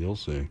property. You'll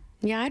see.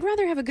 Yeah, I'd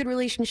rather have a good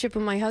relationship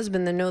with my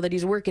husband than know that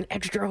he's working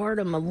extra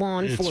hard on the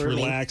lawn for me. It's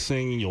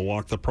relaxing. You'll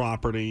walk the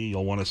property.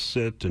 You'll want to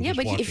sit and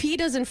but if he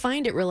doesn't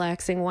find it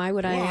relaxing, why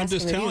would I ask him to do that? I'm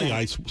just telling you.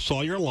 I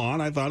saw your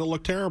lawn. I thought it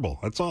looked terrible.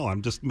 That's all.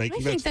 I'm just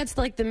making. I think that's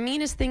like the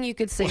meanest thing you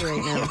could say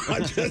right now.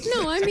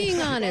 No, I'm being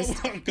honest.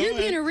 You're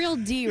being a real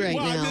D right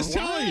now. I'm just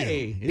telling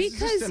you.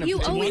 Because you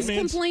always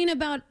complain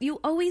about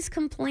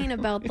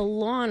the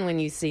lawn when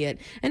you see it,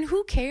 and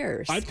who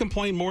cares? I've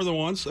complained more than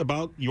once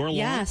about your lawn.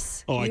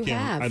 Yes, I you can't.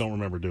 have. I don't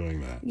remember doing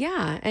that.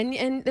 Yeah,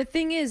 and the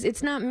thing is,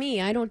 it's not me.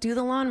 I don't do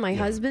the lawn. My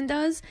husband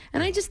does.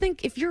 And I just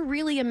think if you're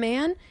really a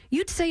man,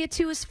 you'd say it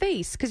to his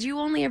face, because you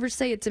only ever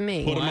say it to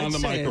me. Put him on the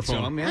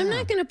microphone. I'm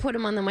not going to put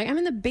him on the mic. I'm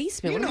in the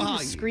basement. You know how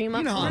scream up.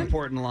 You know how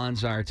important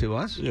lawns are to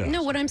us. Yes.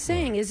 No, what I'm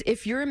saying is,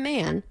 if you're a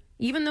man,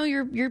 even though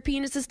your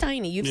penis is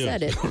tiny, you've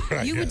said it.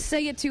 Right, you would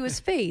say it to his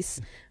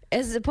face,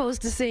 as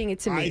opposed to saying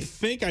it to me. I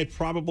think I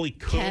probably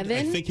could.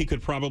 Kevin? I think he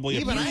could probably.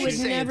 Even I would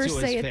never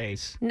say it to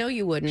his face. No,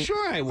 you wouldn't.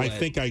 Sure, I would. I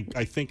think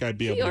I'd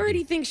be able. He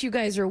already thinks you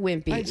guys are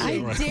wimpy.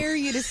 I dare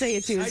you to say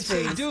it to his I'd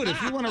say, face. dude,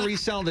 if you want to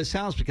resell this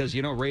house, because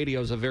radio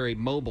is a very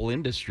mobile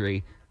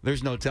industry.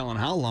 There's no telling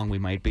how long we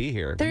might be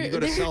here. When you go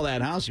to sell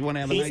that house, you want to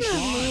have a nice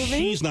lawn.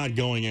 She's not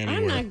going anywhere.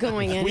 I'm not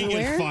going anywhere. We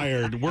get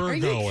fired. We're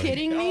going. Are you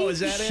kidding me? Oh,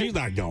 is that it? She's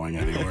not going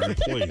anywhere.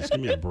 Please, give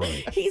me a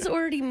break. He's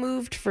already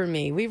moved for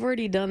me. We've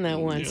already done that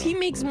once. Yeah. He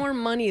makes more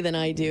money than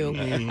I do.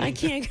 I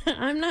can't.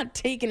 I'm not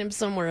taking him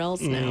somewhere else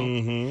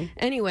now.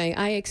 Anyway,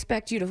 I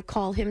expect you to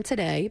call him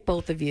today,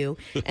 both of you,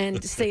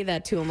 and say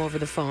that to him over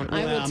the phone.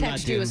 I will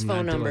text you his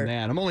phone number.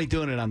 I'm only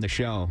doing it on the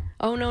show.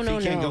 Oh no.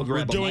 You can't go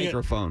grab a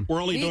microphone.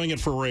 We're only doing it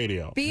for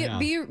radio.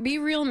 Be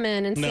real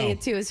men and say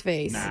it to his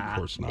face. Nah, of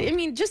course not. I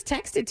mean, just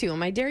text it to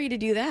him. I dare you to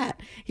do that.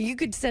 You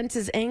could sense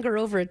his anger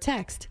over a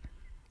text.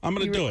 I'm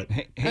going to do it.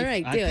 Hey, all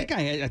right, do it.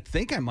 I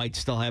think I might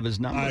still have his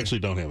number. I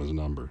actually don't have his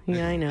number.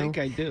 Yeah, I know. I think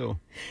I do.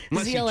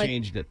 Unless he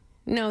changed it.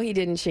 No, he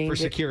didn't change it. For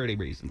security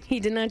reasons. He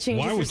did not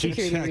change it for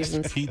security reasons. Why would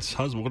you text Pete's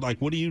husband? Like,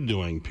 what are you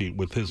doing, Pete,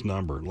 with his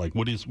number? Like,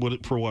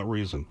 for what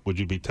reason would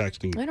you be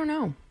texting? I don't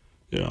know.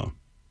 Yeah.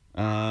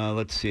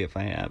 Let's see if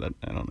I have it.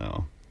 I don't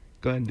know.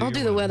 Go ahead and do I'll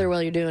do the weather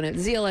while you're doing it.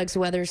 ZLX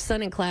weather,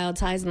 sun and clouds,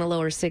 highs in the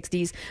lower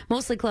 60s.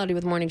 Mostly cloudy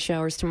with morning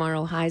showers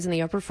tomorrow, highs in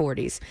the upper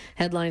 40s.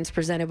 Headlines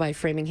presented by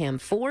Framingham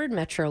Ford,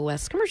 Metro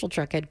West Commercial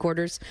Truck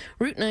Headquarters,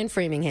 Route 9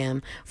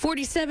 Framingham.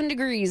 47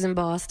 degrees in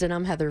Boston.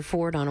 I'm Heather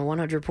Ford on a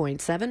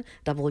 100.7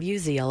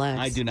 WZLX.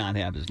 I do not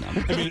have his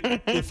number. I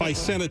mean, if I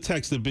sent a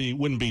text,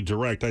 wouldn't be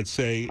direct. I'd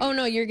say... Oh,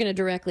 no, you're going to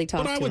directly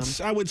talk to him.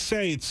 I would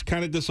say it's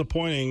kind of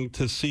disappointing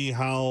to see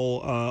how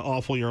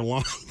awful your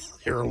lawn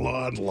your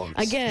lawn looks.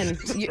 Again,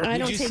 I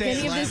don't take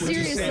any of this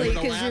seriously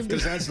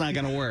because that's not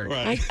going to work.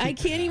 Right. I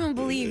can't even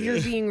believe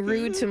you're being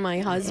rude to my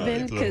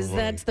husband because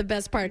that's the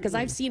best part. Because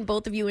I've seen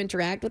both of you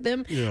interact with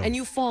him, and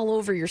you fall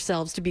over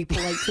yourselves to be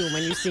polite to him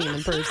when you see him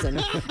in person.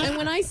 And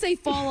when I say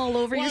fall all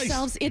over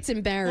yourselves, it's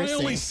embarrassing. I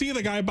only see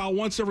the guy about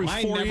once every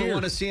 4 years. I never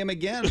want to see him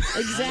again.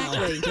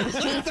 Exactly.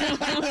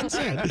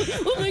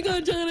 Oh my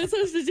God, John, it's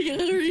so sticky. How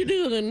are you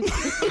doing?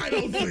 I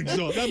don't think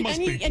so. That must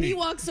be. And he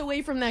walks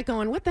away from that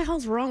going, what the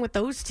hell's wrong with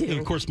those two? And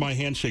of course, my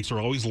handshakes are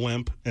always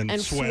limp and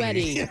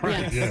sweaty.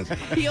 Right, yes.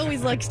 He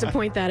always likes to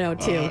point that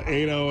out too.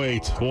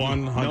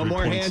 808-100. No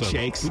more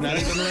handshakes, not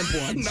even limp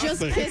ones.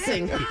 Just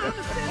pissing.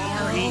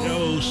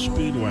 REO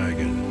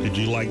Speedwagon. Did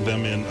you like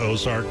them in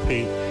Ozark,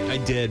 Pete? I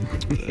did.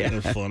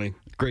 They're funny.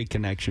 Great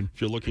connection.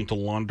 If you're looking to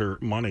launder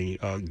money,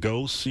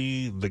 go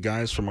see the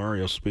guys from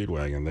REO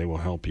Speedwagon. They will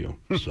help you.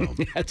 So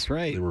that's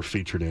right. They were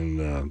featured in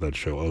that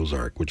show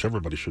Ozark, which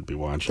everybody should be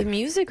watching. The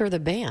music or the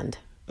band?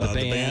 The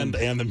band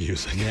and the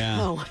music. Yeah.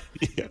 Oh.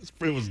 Yes,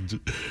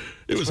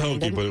 it was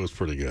hokey, but it was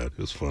pretty good. It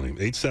was funny.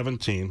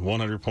 817,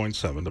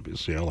 100.7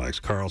 WCLX.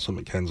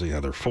 Carlson, McKenzie,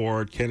 Heather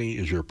Ford. Kenny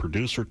is your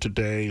producer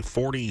today.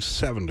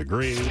 47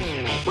 degrees.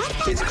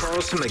 It's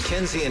Carlson,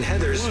 McKenzie, and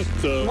Heather's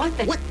What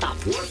the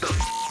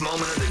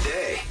moment of the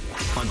day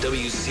on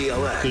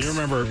WCLX. So you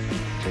remember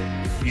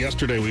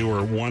yesterday we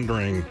were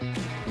wondering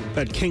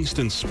that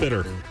Kingston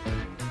Spitter,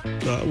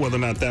 whether or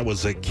not that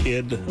was a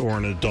kid or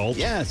an adult.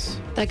 Yes.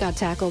 That got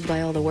tackled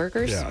by all the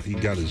workers? Yeah, he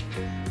got his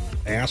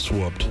ass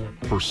whooped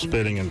for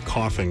spitting and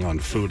coughing on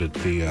food at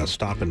the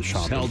Stop and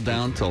Shop. Held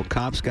down till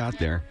cops got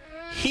there.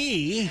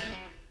 He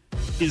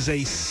is a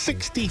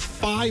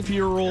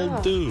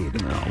 65-year-old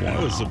dude. Oh, wow.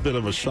 That was a bit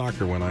of a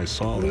shocker when I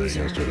saw that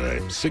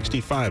yesterday.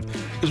 65.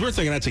 Because we're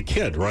thinking that's a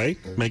kid, right?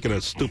 Making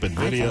a stupid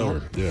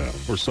video.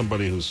 Or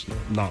somebody who's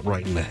not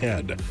right in the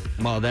head.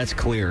 Well, that's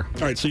clear.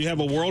 All right, so you have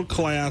a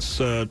world-class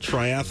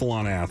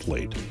triathlon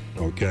athlete,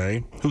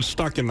 okay, who's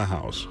stuck in the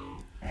house.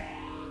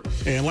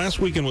 And last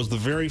weekend was the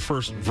very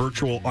first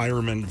virtual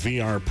Ironman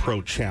VR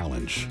Pro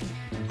Challenge,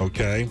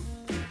 okay?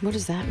 What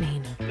does that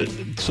mean?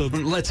 So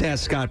let's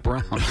ask Scott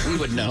Brown. He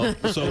would know.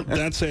 So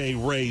that's a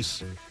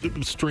race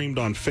streamed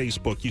on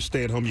Facebook. You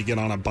stay at home, you get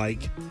on a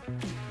bike.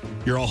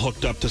 You're all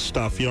hooked up to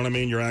stuff. You know what I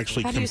mean? You're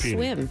actually competing.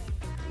 How do you swim?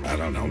 I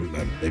don't know.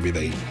 Maybe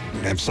they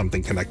have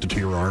something connected to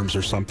your arms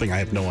or something. I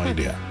have no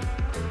idea.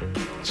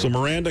 So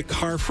Miranda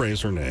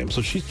Carfray's her name.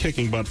 So she's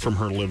kicking butt from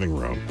her living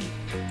room.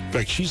 In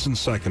fact, she's in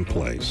second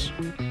place.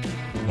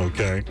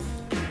 Okay.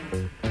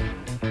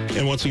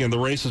 And once again, the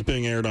race is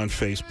being aired on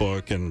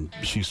Facebook, and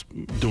she's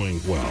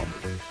doing well.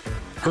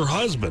 Her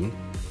husband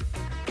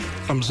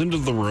comes into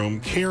the room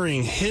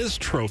carrying his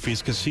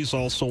trophies because he's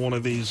also one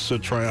of these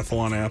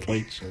triathlon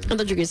athletes. I thought you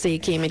were going to say he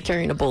came in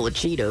carrying a bowl of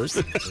Cheetos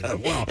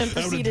and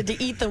proceeded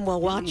to eat them while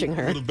watching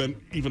her. Would have been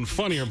even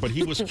funnier, but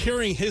he was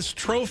carrying his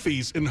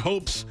trophies in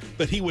hopes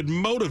that he would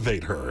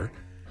motivate her,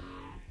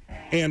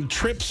 and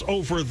trips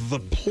over the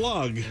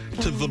plug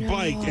to the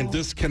bike and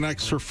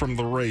disconnects her from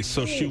the race.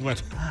 So she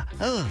went.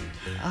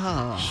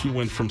 She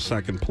went from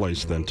second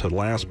place then to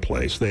last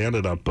place. They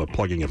ended up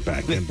plugging it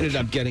back in. Ended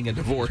up getting a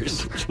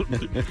divorce.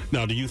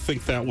 Now, do you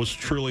think that was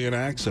truly an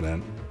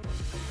accident,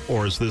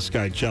 or is this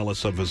guy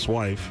jealous of his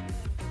wife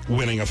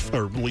winning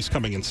or at least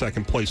coming in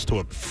second place to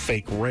a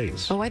fake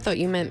race? Oh, I thought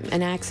you meant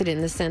an accident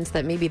in the sense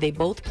that maybe they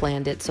both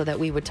planned it so that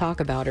we would talk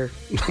about her.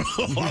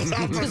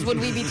 Because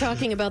would we be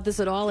talking about this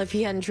at all if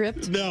he hadn't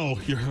tripped? No,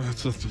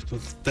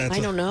 I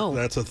don't know.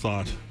 That's a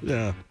thought.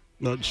 Yeah,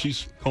 no,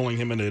 she's calling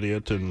him an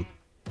idiot, and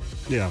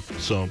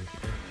so.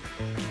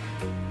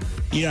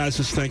 Yeah, I was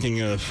just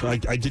thinking of. I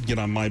did get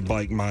on my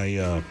bike.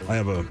 I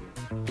have a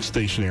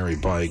stationary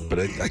bike, but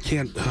I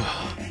can't.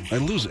 I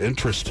lose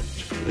interest.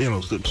 You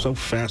know, so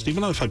fast.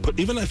 Even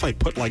if I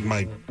put like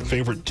my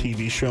favorite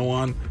TV show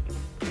on.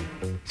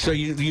 So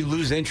you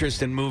lose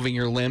interest in moving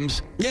your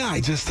limbs? Yeah,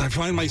 I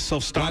find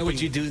myself stopping. Why would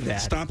you do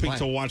that? Stopping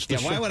to watch the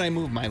show. Why would I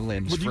move my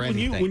limbs for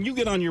anything? When you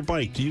get on your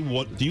bike, do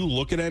you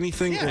look at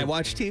anything? Yeah, I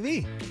watch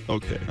TV.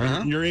 Okay.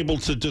 You're able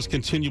to just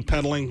continue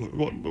pedaling?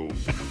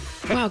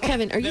 Wow,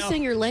 Kevin, are you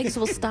saying your legs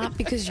will stop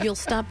because you'll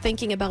stop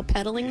thinking about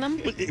pedaling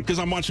them? Because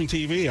I'm watching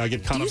TV. I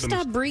get caught up in... Do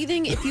you stop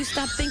breathing if you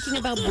stop thinking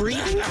about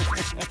breathing?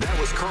 That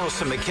was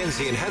Carlson,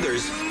 McKenzie, and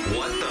Heather's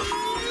What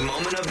the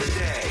Moment of the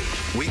Day.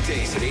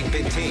 Weekdays at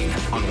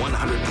 8:15 on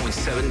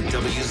 100.7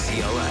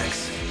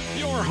 WCLX.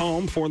 Your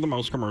home for the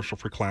most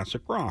commercial-free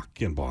classic rock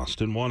in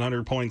Boston.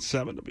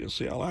 100.7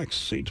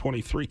 WCLX.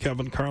 C23,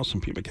 Kevin Carlson,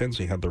 Pete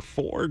McKenzie, Heather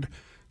Ford.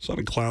 Sun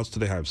and clouds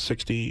today, high of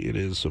 60. It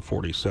is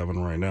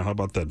 47 right now. How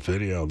about that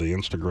video, the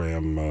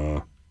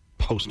Instagram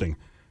posting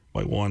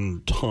by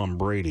one Tom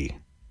Brady?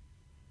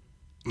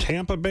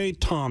 Tampa Bay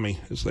Tommy,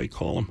 as they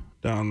call him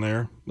down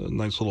there. A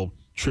nice little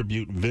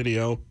tribute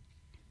video.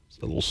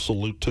 A little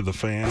salute to the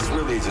fans. It's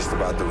really just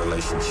about the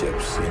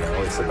relationships, you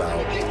know. It's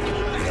about,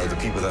 the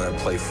people that I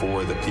play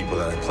for, the people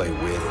that I play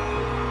with.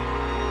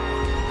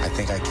 I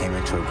think I came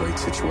into a great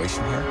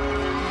situation here.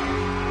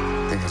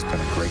 I think it's been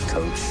a great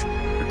coach,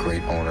 a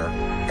great owner,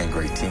 and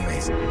great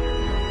teammates.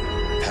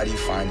 How do you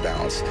find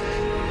balance?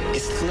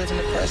 is to live in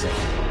the present.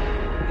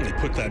 They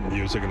put that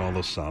music and all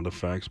those sound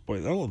effects.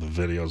 Boy, all of the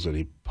videos that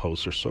he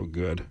posts are so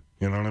good.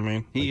 You know what I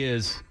mean? He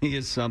is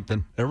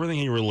something. Everything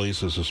he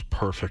releases is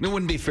perfect. It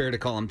wouldn't be fair to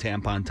call him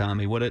Tampon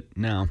Tommy, would it?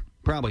 No,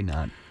 probably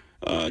not.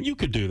 You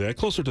could do that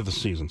closer to the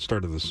season,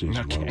 start of the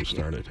season when we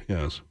started.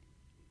 Yes.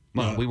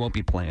 Well, we won't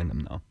be playing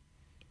them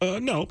though.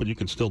 No, but you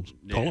can still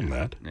call him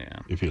that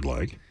if you'd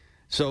like.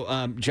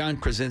 So, John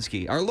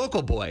Krasinski, our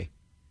local boy,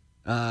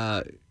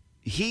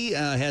 he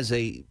has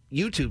a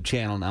YouTube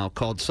channel now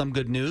called Some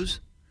Good News.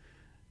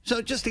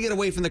 So just to get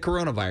away from the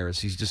coronavirus,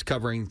 he's just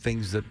covering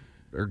things that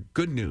are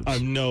good news.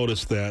 I've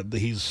noticed that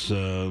he's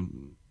a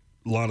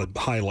lot of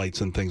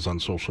highlights and things on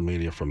social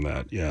media from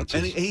that. Yeah,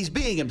 and he's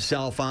being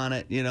himself on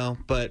it,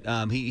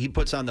 but he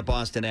puts on the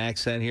Boston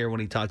accent here when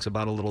he talks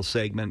about a little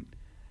segment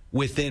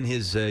within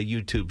his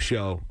YouTube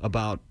show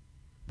about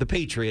the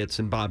Patriots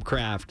and Bob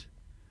Kraft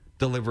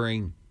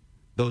delivering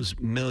those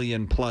 1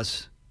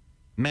 million-plus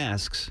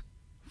masks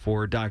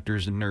for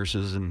doctors and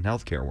nurses and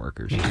healthcare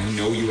workers. I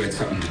know you had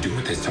something to do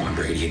with this, Tom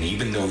Brady, and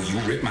even though you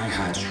ripped my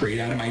heart straight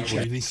out of my chest.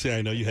 What did he say?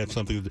 I know you had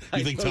something to do.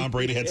 You think Tom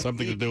Brady had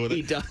something to do with it?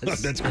 He does.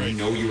 That's great. I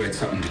know you had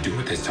something to do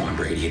with this, Tom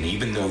Brady, and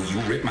even though you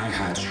ripped my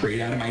heart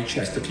straight out of my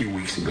chest a few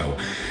weeks ago,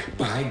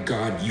 by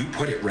God, you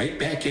put it right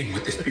back in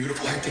with this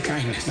beautiful act of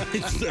kindness.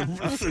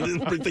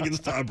 Everything is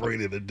Tom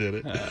Brady that did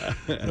it.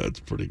 That's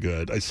pretty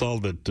good. I saw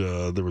that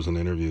there was an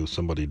interview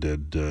somebody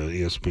did,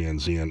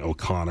 ESPN's Ian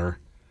O'Connor.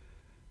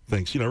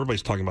 Thinks,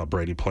 everybody's talking about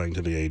Brady playing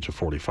to the age of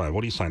 45.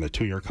 What do you sign, a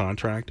 2-year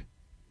contract?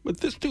 But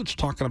this dude's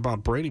talking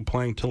about Brady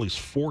playing till he's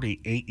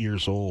 48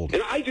 years old.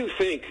 And I do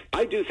think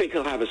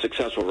he'll have a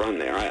successful run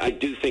there. I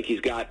do think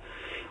he's got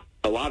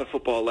a lot of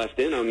football left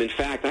in him. In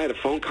fact, I had a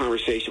phone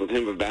conversation with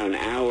him about an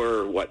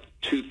hour,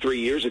 2-3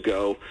 years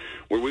ago,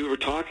 where we were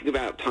talking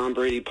about Tom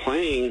Brady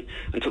playing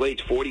until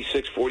age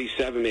 46,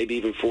 47, maybe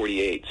even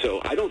 48. So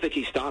I don't think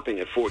he's stopping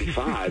at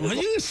 45. Are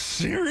you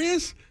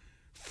serious?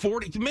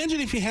 40.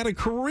 Imagine if he had a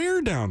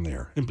career down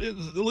there.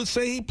 Let's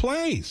say he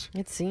plays.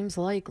 It seems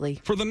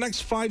likely. For the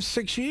next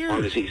 5-6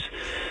 years.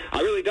 I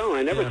really don't.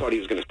 I never thought he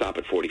was going to stop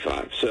at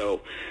 45.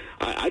 So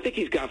I think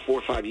he's got 4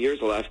 or 5 years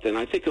left, and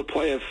I think he'll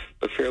play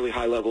a fairly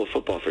high level of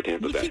football for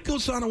Tampa Bay. If he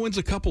goes on and wins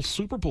a couple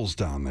Super Bowls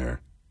down there.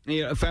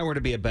 If I were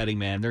to be a betting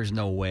man, there's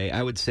no way.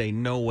 I would say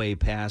no way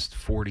past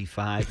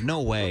 45.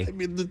 No way. I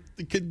mean, the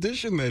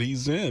condition that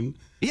he's in.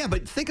 Yeah,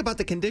 but think about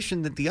the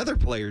condition that the other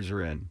players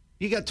are in.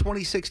 You got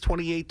 26,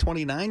 28,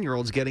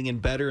 29-year-olds getting in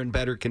better and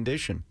better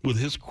condition. With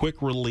his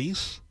quick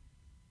release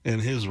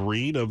and his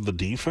read of the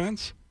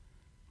defense,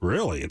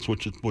 really, it's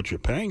what you're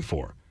paying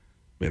for.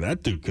 I mean,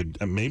 that dude could,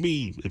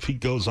 maybe if he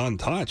goes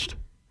untouched.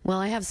 Well,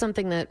 I have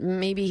something that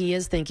maybe he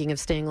is thinking of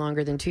staying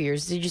longer than 2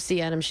 years. Did you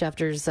see Adam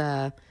Schefter's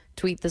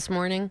tweet this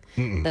morning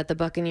that the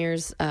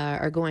Buccaneers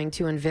are going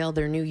to unveil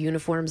their new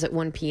uniforms at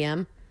 1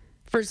 p.m.?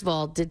 First of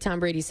all, did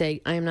Tom Brady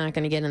say, I am not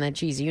going to get in that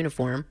cheesy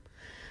uniform?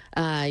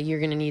 You're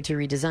going to need to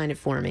redesign it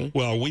for me.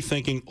 Well, are we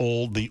thinking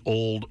the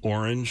old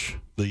orange,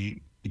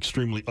 the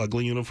extremely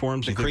ugly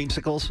uniforms? The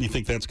creamsicles? You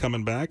think that's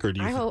coming back? Or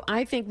do you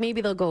I think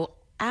maybe they'll go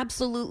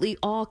absolutely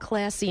all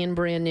classy and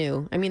brand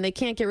new. I mean, they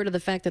can't get rid of the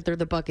fact that they're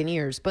the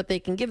Buccaneers, but they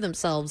can give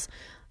themselves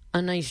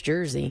a nice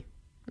jersey,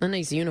 a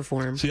nice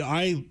uniform.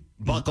 See,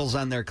 buckles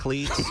on their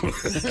cleats.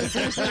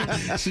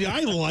 See,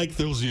 I like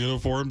those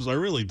uniforms. I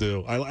really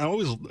do. I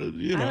always,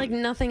 I like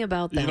nothing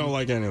about them. You don't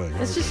like anything.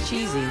 It's just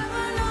cheesy.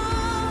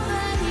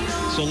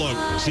 So look,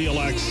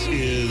 CLX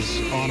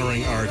is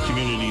honoring our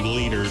community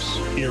leaders,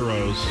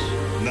 heroes,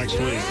 next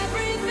week.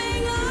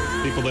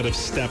 People that have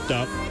stepped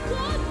up.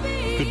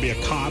 Could be a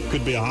cop,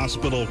 could be a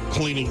hospital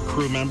cleaning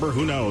crew member.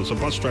 Who knows? A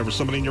bus driver,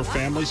 somebody in your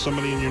family,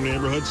 somebody in your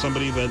neighborhood,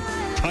 somebody that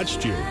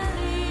touched you.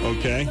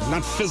 Okay?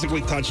 Not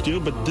physically touched you,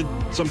 but did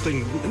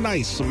something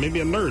nice. Maybe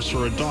a nurse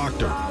or a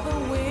doctor.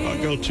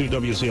 Go to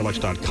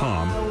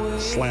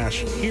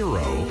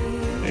WZLX.com/hero.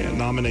 and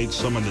nominate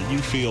someone that you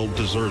feel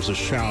deserves a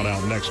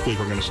shout-out next week.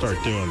 We're going to start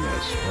doing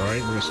this, all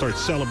right? We're going to start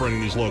celebrating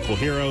these local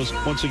heroes.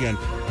 Once again,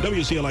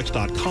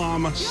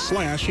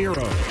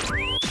 WZLX.com/hero.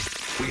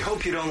 We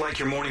hope you don't like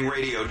your morning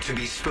radio to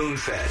be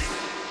spoon-fed,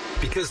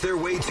 because they're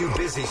way too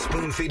busy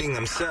spoon-feeding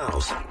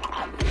themselves.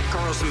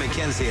 Carlson,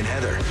 McKenzie, and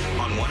Heather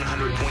on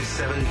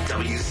 100.7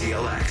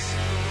 WZLX.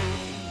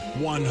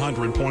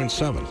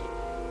 100.7.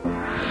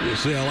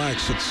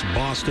 WZLX, it's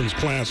Boston's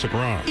classic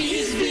rock.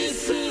 Is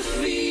this a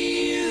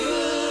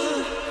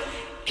fever?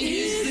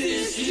 Is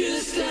this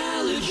just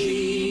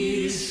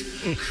allergies?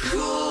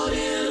 Caught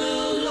in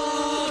a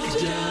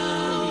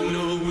lockdown,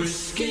 no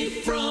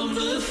escape from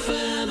the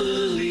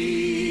family.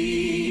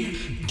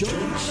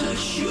 Don't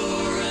touch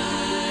your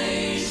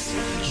eyes,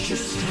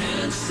 just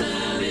hand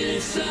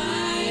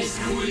sanitize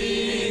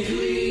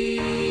quickly.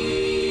 A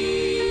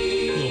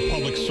little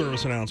public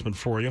service announcement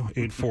for you,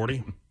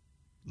 840.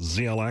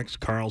 ZLX,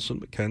 Carlson,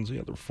 McKenzie,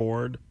 Heather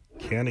Ford,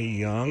 Kenny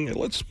Young.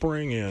 Let's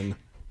bring in...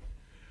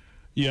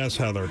 Yes,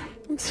 Heather.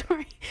 I'm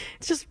sorry.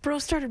 Just bro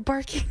started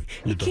barking.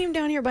 He came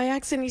down here by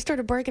accident. He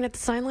started barking at the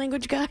sign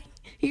language guy.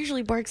 He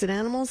usually barks at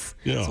animals.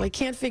 Yeah. So I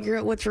can't figure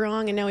out what's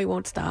wrong, and now he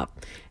won't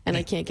stop. And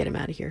I can't get him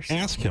out of here. So.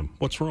 Ask him,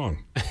 what's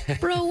wrong?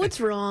 Bro,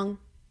 what's wrong?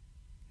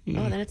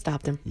 Oh, then it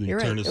stopped him. Did he You're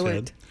turn right. his It head?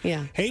 worked.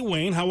 Yeah. Hey,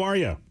 Wayne, how are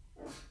you?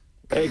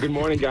 Hey, good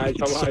morning, guys.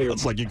 How are you?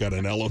 It's like you got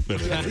an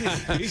elephant in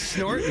there. He's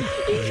snorting.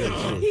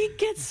 He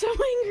gets so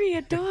angry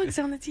at dogs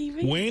on the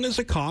TV. Wayne is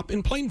a cop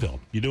in Plainville.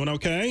 You doing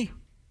okay?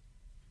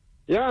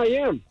 Yeah, I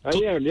am.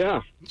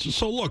 Yeah.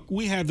 So, look,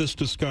 we had this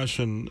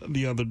discussion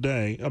the other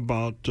day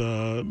about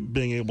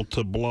being able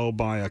to blow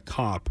by a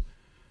cop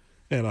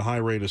at a high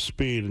rate of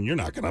speed, and you're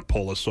not going to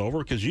pull us over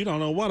because you don't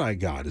know what I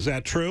got. Is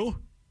that true?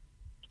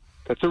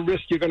 That's a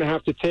risk you're going to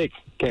have to take.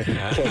 Okay. You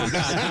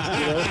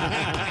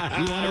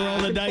want to roll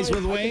the dice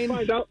with Wayne?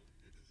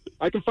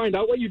 I can find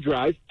out what you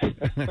drive.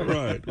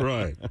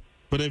 Right.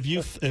 But have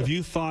you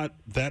thought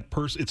that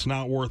person, it's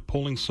not worth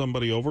pulling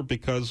somebody over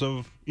because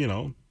of,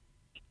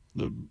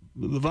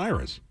 the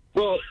virus?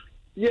 Well,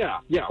 yeah.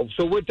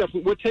 So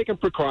we're taking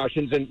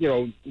precautions,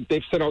 and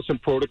they've set out some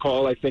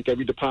protocol. I think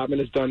every department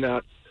has done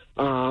that.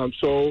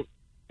 So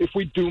if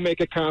we do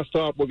make a car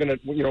stop, we're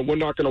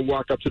not gonna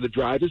walk up to the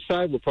driver's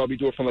side. We'll probably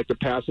do it from like the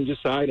passenger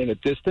side in a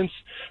distance.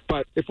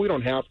 But if we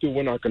don't have to,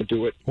 we're not gonna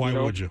do it. Why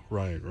would you?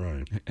 Right.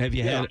 Have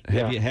you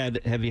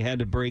had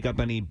to break up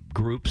any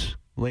groups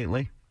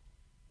lately?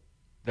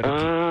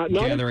 Not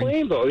in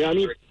Plainville. I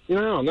mean,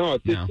 no.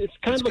 It's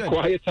kind of a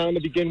quiet time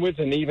to begin with,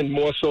 and even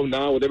more so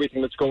now with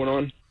everything that's going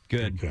on.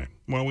 Good. Okay.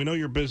 Well, we know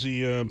you're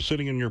busy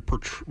sitting in your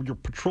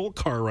patrol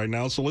car right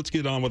now, so let's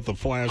get on with the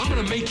flash. I'm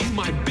gonna make you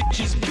my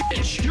bitch's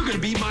bitch. You're gonna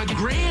be my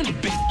grand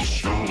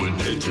bitch. Going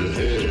head to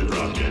head,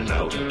 rocking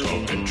out,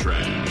 talking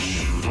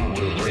trash. Who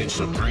will reign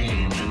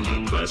supreme in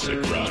the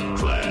classic rock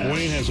clash?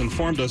 Wayne has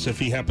informed us if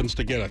he happens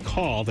to get a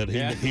call that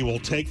he will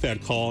take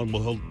that call, and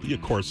he'll,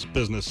 of course,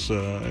 business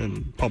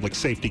and public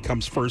safety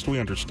comes first. We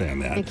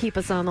understand that. And keep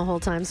us on the whole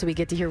time so we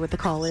get to hear what the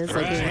call is,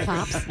 like being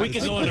cops. We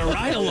can go on a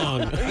ride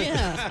along.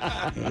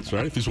 Yeah. That's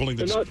right. If he's willing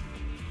to.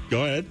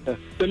 Go ahead.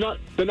 They're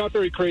not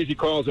very crazy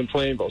calls in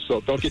Plainville,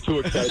 so don't get too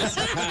excited.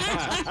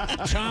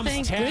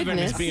 Tom's Tavern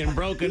is being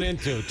broken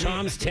into.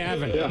 Tom's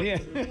Tavern. Yeah.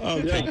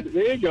 Okay.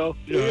 There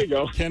you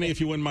go. Kenny,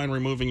 if you wouldn't mind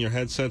removing your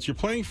headsets, you're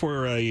playing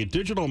for a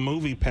digital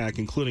movie pack,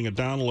 including a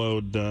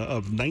download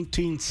of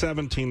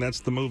 1917. That's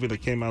the movie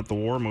that came out, the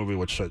war movie,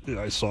 which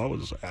I saw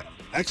was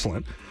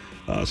excellent.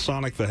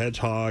 Sonic the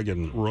Hedgehog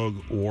and Rogue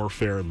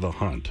Warfare: The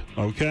Hunt.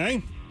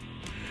 Okay?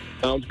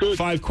 Sounds good.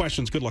 5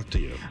 questions. Good luck to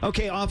you.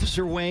 Okay,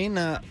 Officer Wayne,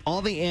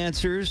 all the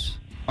answers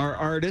are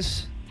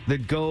artists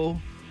that go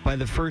by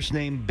the first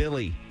name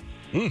Billy.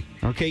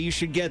 Okay, you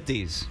should get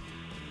these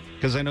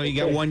because I know you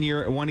got one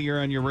year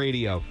on your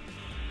radio.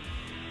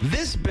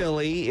 This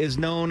Billy is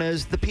known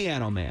as the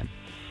Piano Man.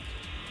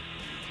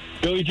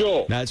 Billy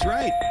Joel. That's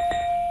right.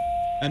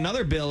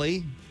 Another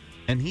Billy,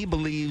 and he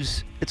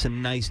believes it's a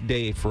nice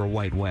day for a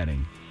white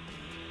wedding.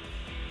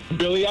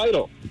 Billy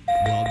Idol.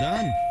 Well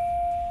done.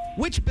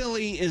 Which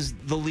Billy is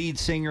the lead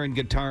singer and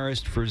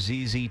guitarist for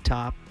ZZ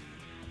Top?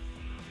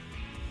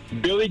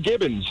 Billy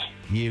Gibbons.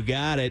 You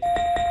got it.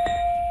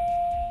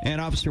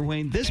 And Officer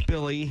Wayne, this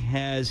Billy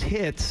has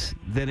hits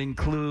that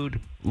include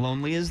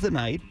Lonely as the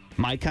Night,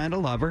 My Kind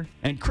of Lover,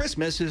 and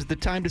Christmas is the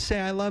Time to Say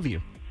I Love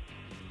You.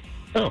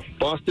 Oh,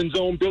 Boston's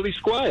own Billy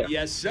Squire.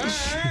 Yes, sir.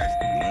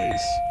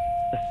 Nice.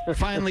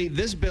 Finally,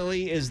 this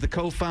Billy is the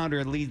co-founder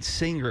and lead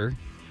singer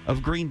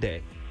of Green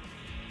Day.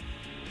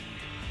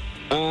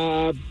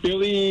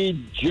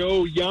 Billy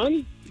Joe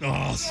Young.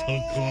 Oh, so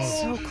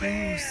close. So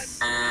close.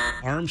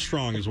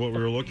 Armstrong is what we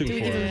were looking Do we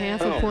for. give him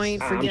half a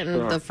point for getting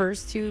Armstrong. the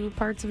first 2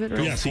 parts of it?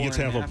 Right? Yes, he gets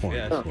half a point.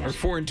 Or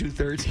 4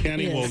 2/3.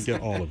 Kenny Yes. will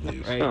get all of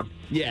these. Right? Oh.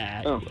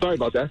 Yeah. Oh, sorry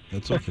about that.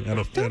 That's okay. At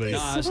a,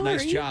 That's a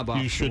nice Sorry. job,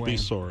 Officer you should Wayne. be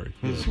sorry.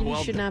 Yes.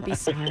 You should not be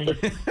sorry.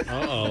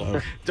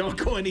 Uh-oh. Don't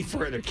go any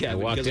further, I Kevin,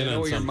 walked because I in know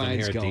on where your something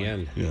mind's here at going. the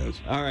end.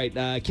 Yes. All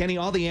right, Kenny,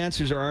 all the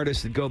answers are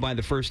artists that go by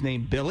the first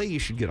name Billy. You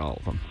should get all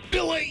of them.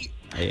 Billy!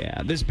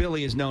 Yeah, this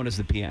Billy is known as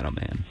the Piano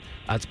Man.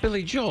 It's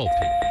Billy Joel.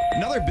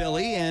 Another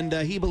Billy, and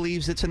he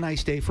believes it's a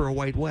nice day for a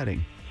white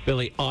wedding.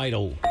 Billy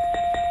Idol.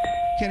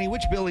 Kenny,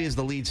 which Billy is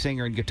the lead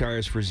singer and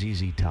guitarist for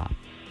ZZ Top?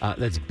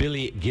 That's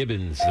Billy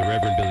Gibbons, the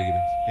Reverend Billy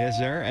Gibbons. Yes,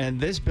 sir. And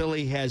this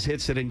Billy has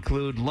hits that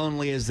include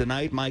Lonely as the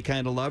Night, My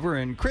Kind of Lover,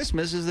 and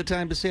Christmas is the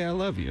Time to Say I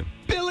Love You.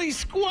 Billy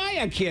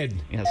Squire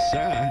Kid. Yes,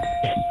 sir.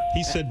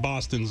 He said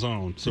Boston's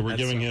own, so we're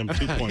giving him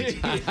 2 points.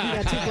 You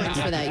got 2 points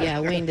for that. Yeah,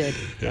 Wayne did.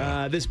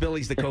 This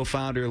Billy's the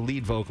co-founder,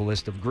 lead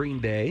vocalist of Green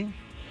Day.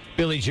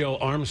 Billy Joe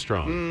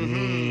Armstrong.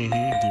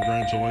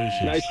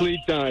 Congratulations.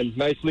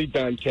 Nicely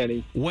done,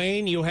 Kenny.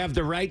 Wayne, you have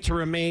the right to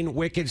remain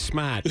wicked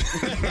smart.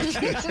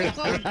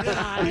 Oh,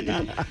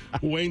 God.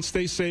 Wayne,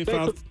 stay safe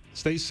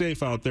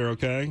out there,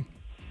 okay?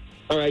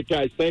 All right,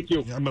 guys. Thank you.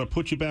 I'm going to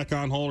put you back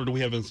on hold, or do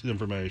we have this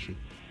information?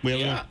 We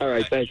have All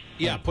right, thanks.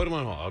 Yeah, put him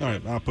on hold. All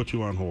right, I'll put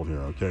you on hold here,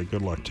 okay?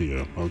 Good luck to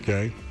you,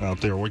 okay?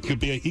 Out there.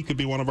 He could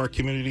be one of our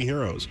community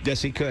heroes.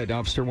 Yes, he could.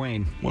 Officer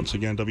Wayne. Once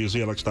again,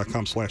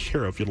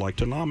 WZLX.com/hero if you'd like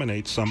to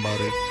nominate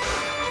somebody.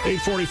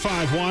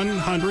 845,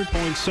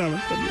 100.7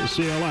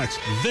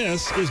 WCLX.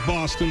 This is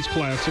Boston's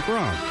Classic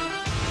Rock.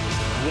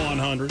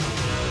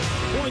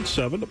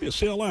 100.7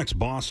 WCLX,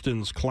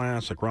 Boston's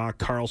Classic Rock.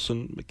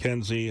 Carlson,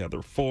 McKenzie,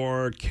 Heather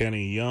Ford,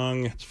 Kenny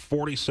Young. It's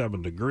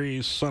 47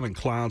 degrees, sun and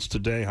clouds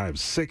today, high of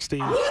 60.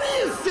 What do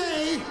you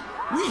say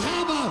we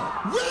have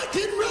a rock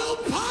and roll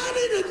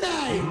party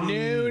tonight?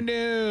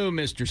 No,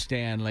 Mr.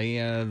 Stanley.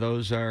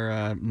 Those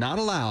are not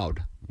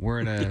allowed.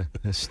 We're in a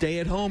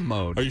stay-at-home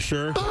mode. Are you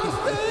sure?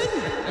 Boston!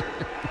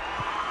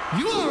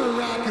 You are a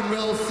rock and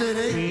roll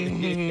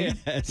city.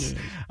 Yes.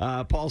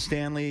 Paul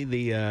Stanley,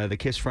 the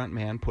Kiss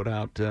frontman, put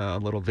out a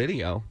little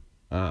video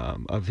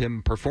of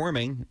him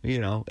performing,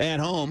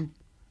 at home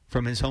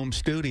from his home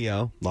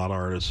studio. A lot of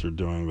artists are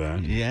doing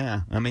that.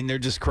 Yeah. I mean, they're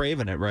just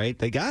craving it, right?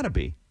 They got to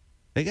be.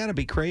 They got to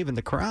be craving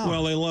the crowd.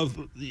 Well, they love,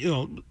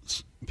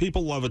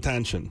 people love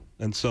attention.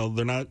 And so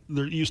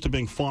they're used to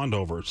being fawned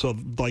over. So,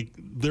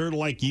 they're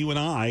like you and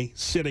I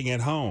sitting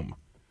at home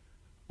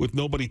with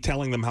nobody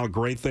telling them how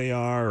great they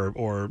are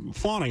or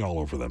fawning all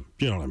over them.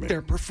 You know what I mean?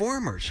 They're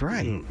performers,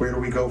 right? Where do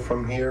we go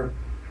from here?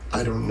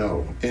 I don't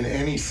know, in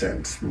any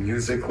sense,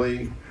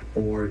 musically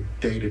or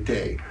day to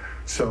day.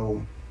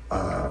 So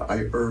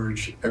I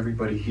urge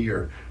everybody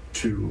here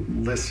to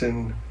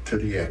listen to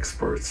the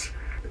experts.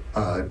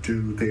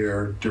 Do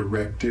their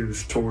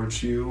directives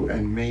towards you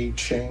and may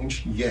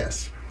change?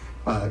 Yes.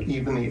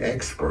 Even the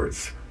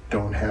experts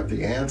don't have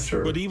the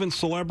answer. But even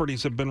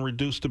celebrities have been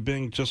reduced to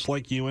being just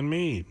like you and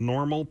me,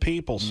 normal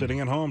people sitting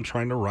at home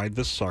trying to ride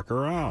this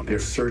sucker out. They're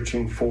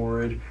searching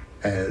for it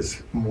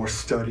as more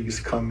studies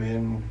come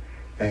in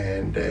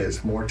and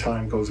as more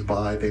time goes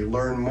by, they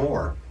learn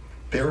more.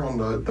 They're on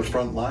the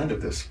front line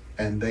of this,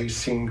 and they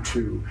seem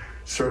to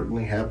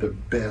certainly have the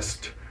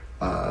best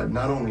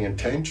not only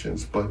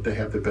intentions, but they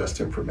have the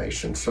best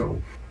information.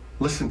 So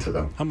listen to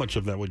them. How much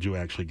of that would you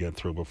actually get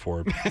through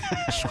before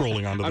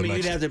scrolling on to the next?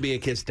 You'd have to be a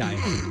Kiss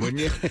diehard,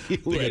 wouldn't you?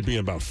 It'd be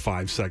about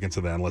 5 seconds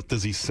of that.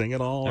 Does he sing at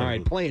all? All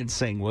right, play and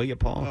sing, will you,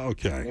 Paul?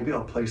 Okay. Maybe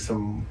I'll play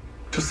some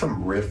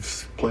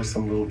riffs, play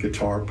some little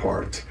guitar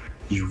parts.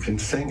 You can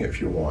sing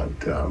if you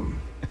want.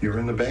 You're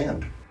in the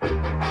band.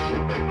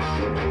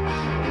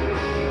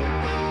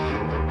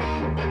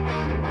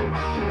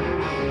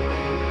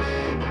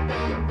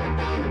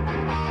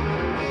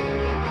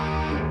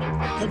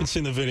 I haven't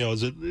seen the video.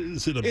 Is it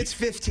It's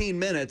 15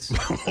 minutes.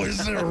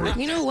 Is there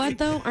You know what,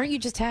 though? Aren't you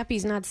just happy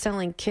he's not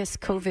selling Kiss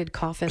COVID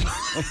coffins?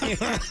 You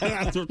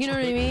know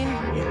what I mean?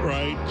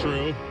 Right,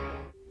 true.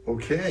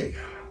 Okay,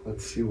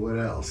 let's see what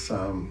else.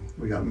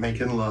 We got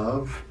Making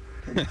Love,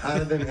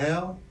 Hotter Than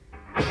Hell.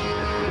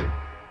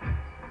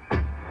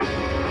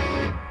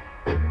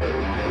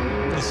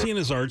 Is he in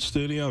his art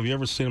studio? Have you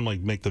ever seen him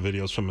make the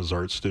videos from his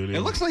art studio?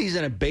 It looks like he's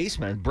in a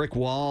basement, brick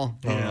wall,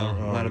 a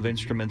lot of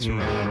instruments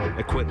around,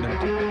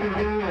 equipment.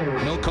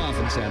 No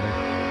coffin center.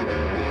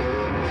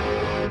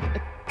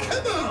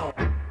 Come on!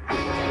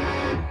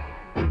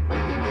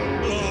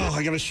 Oh,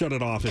 I got to shut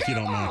it off if you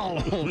don't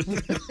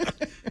mind.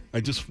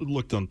 I just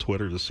looked on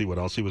Twitter to see what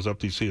else he was up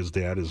to. You see his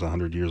dad is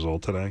 100 years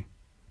old today.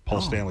 Paul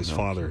Stanley's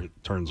father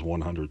turns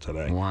 100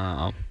 today.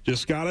 Wow.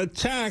 Just got a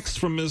text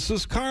from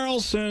Mrs.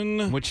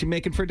 Carlson. What's she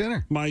making for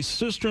dinner? My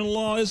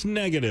sister-in-law is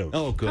negative.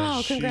 Oh, good.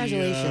 Oh,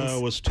 congratulations.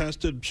 She was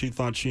tested. She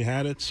thought she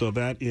had it, so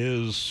that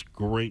is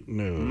great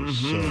news.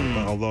 So,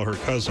 although her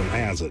cousin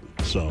has it,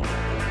 so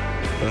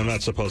I'm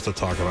not supposed to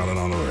talk about it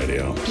on the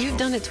radio. You've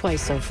done it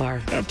twice so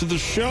far. After the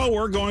show,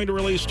 we're going to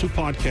release 2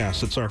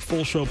 podcasts. It's our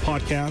full show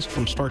podcast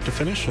from start to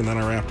finish, and then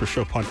our after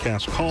show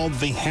podcast called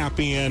The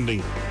Happy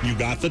Ending. You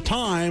got the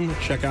time.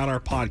 Check out our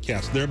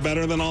podcast. They're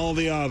better than all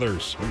the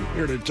others. I'm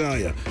here to tell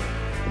you.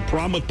 The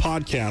problem with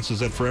podcasts is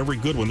that for every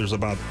good one, there's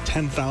about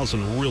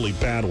 10,000 really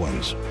bad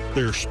ones.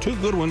 There's 2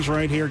 good ones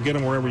right here. Get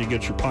them wherever you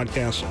get your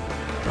podcasts,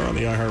 or on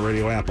the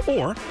iHeartRadio app,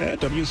 or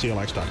at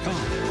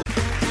WCLX.com.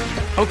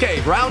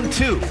 Okay, round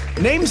 2.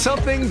 Name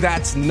something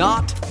that's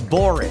not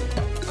boring.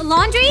 A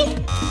laundry?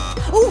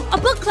 Ooh, a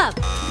book club.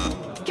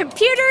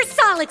 Computer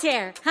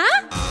solitaire,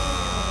 huh?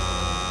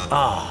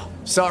 Ah,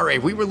 sorry,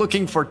 we were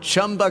looking for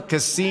Chumba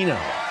Casino.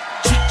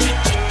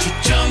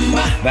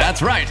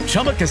 That's right,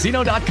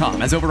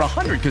 ChumbaCasino.com has over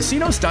 100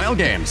 casino-style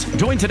games.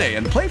 Join today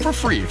and play for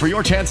free for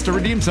your chance to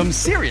redeem some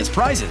serious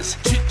prizes.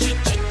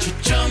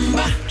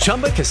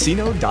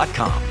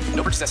 ChumbaCasino.com.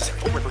 No purchase necessary.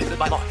 Void where prohibited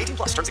by law. 18+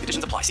 terms and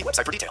conditions apply. See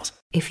website for details.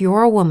 If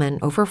you're a woman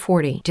over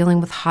 40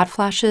 dealing with hot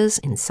flashes,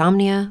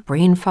 insomnia,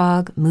 brain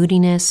fog,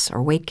 moodiness,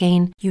 or weight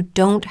gain, you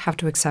don't have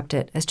to accept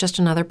it as just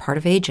another part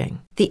of aging.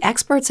 The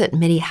experts at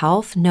MIDI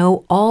Health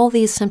know all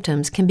these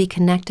symptoms can be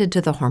connected to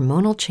the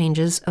hormonal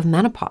changes of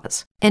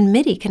menopause. And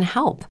MIDI can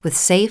help with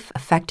safe,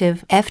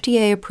 effective,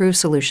 FDA-approved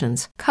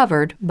solutions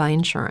covered by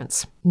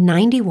insurance.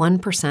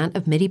 91%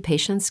 of MIDI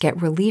patients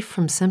get relief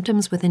from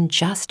symptoms within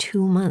just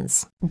 2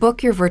 months.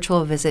 Book your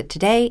virtual visit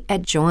today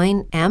at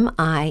joinmidi.com.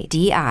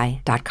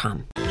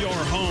 Your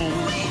home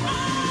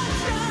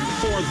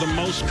for the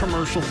most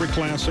commercial-free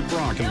classic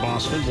rock in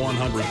Boston,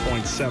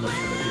 100.7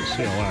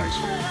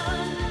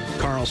 WCLX.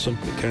 Carlson,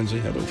 Mackenzie,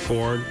 Heather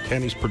Ford.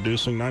 Kenny's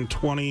producing.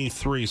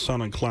 9:23,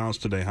 sun and clouds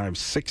today. High of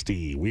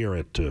 60. We are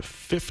at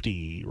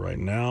 50 right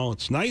now.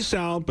 It's nice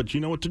out, but you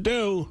know what to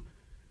do.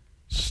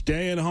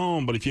 Stay at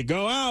home. But if you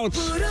go out,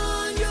 put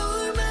on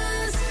your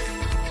mask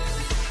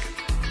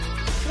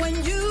when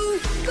you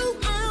go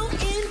out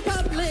in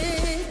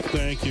public.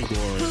 Thank you,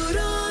 Gloria. Put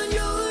on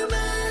your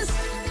mask.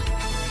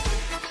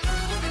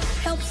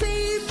 Help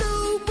save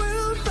the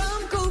world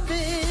from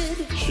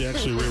COVID. She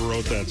actually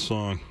rewrote that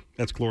song.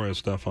 That's Gloria's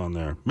stuff on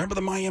there. Remember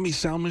the Miami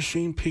Sound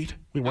Machine, Pete?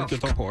 We worked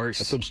at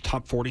those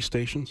top 40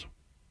 stations.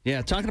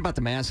 Yeah, talking about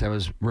the mask, I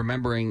was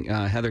remembering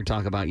Heather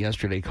talk about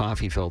yesterday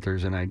coffee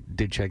filters, and I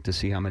did check to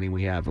see how many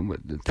we have.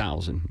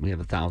 1,000. We have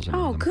 1,000.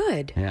 Oh,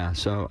 good. Yeah,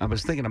 so I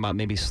was thinking about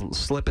maybe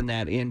slipping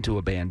that into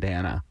a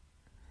bandana.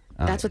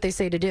 That's what they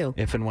say to do.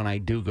 If and when I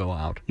do go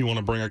out. You want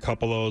to bring a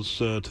couple of those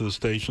to the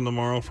station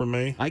tomorrow for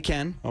me? I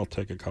can. I'll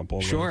take a couple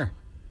of Sure. those.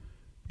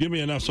 Give me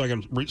enough so I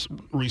can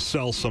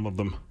resell some of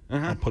them.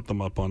 I'll put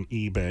them up on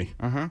eBay.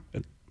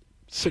 At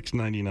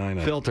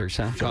 $6.99. Filters,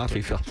 huh?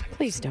 Coffee filter.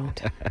 Please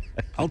don't.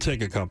 I'll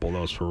take a couple of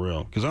those for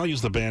real. Because I'll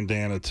use the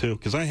bandana, too.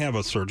 Because I have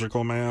a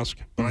surgical mask.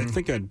 But I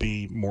think I'd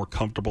be more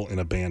comfortable in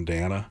a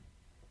bandana.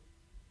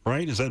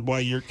 Right? Is that why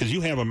you're... Because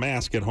you have a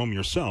mask at home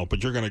yourself,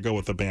 but you're going to go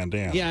with the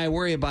bandana. Yeah, I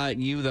worry about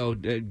you, though,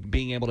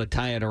 being able to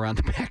tie it around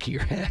the back of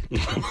your head.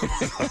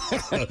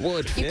 Will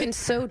it fit? You can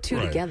sew two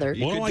together.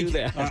 You could do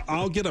that.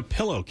 I'll get a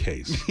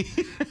pillowcase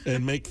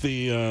and make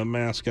the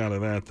mask out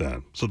of that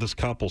then. So this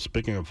couple,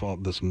 speaking of all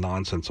this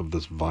nonsense of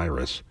this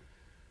virus,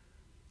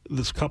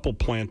 this couple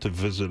planned to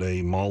visit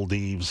a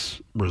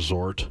Maldives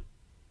resort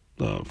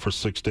for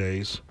 6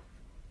 days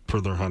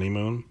for their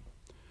honeymoon.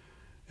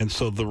 And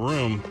so the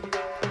room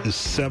is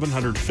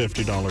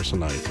 $750 a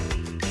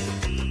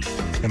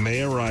night. And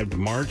they arrived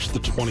March the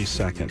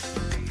 22nd.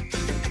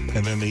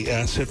 And then the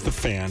S hit the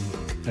fan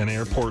and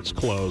airports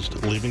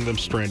closed, leaving them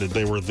stranded.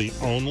 They were the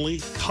only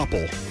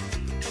couple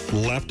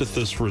left at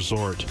this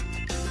resort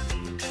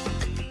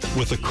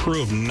with a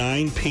crew of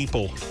 9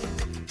 people,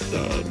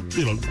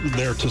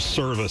 there to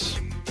service.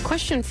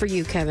 Question for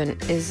you, Kevin,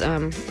 is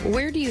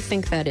where do you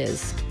think that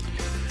is?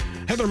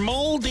 Heather,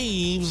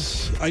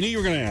 Maldives. I knew you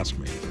were going to ask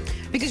me.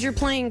 Because you're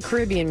playing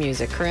Caribbean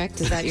music,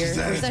 correct? Is that your?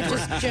 Or is that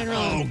just general?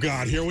 Oh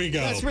God, here we go.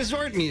 That's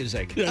resort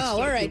music.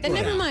 All right. Then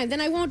never mind. Then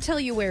I won't tell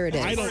you where it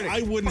is.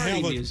 I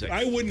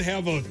wouldn't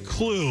have a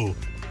clue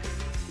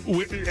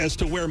as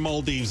to where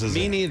Maldives is.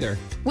 Me neither.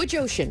 Which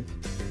ocean?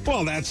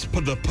 Well, that's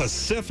the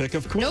Pacific,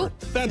 of course. Nope.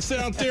 That's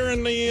out there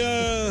in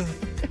the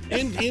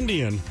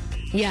Indian.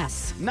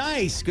 Yes.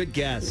 Nice. Good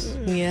guess.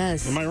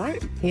 Yes. Am I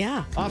right?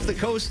 Yeah. Off the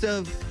coast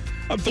of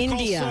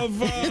India.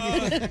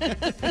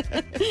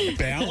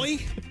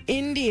 Bali?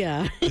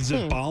 India. Is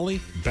it Bali?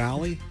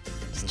 Bali?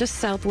 It's just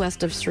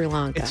southwest of Sri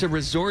Lanka. It's a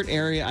resort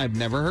area I've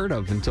never heard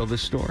of until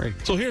this story.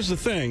 So here's the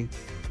thing.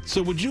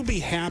 So would you be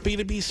happy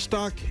to be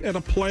stuck at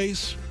a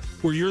place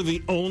where you're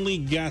the only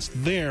guest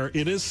there?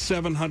 It is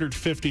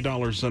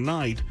 $750 a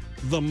night.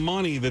 The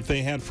money that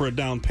they had for a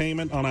down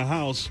payment on a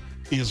house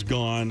is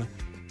gone.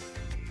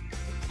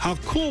 How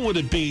cool would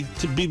it be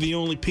to be the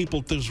only people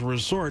at this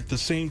resort at the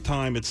same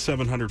time it's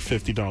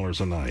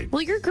 $750 a night?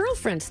 Well, your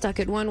girlfriend stuck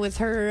at one with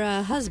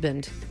her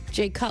husband,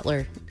 Jay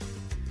Cutler.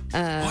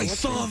 I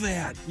saw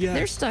that. Yeah,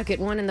 they're stuck at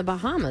one in the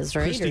Bahamas,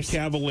 right? Christy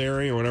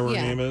Cavallari or whatever her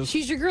name is.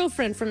 She's your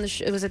girlfriend from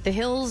the was it The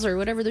Hills or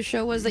whatever the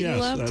show was that you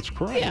loved? Yes, that's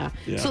correct.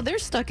 Yeah. So they're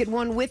stuck at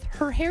one with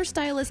her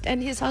hairstylist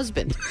and his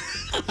husband,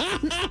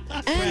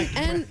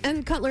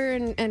 and Cutler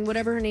and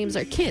whatever her names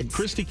are, kids.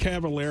 Christy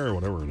Cavallari or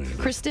whatever her name is.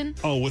 Kristen.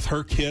 Oh, with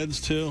her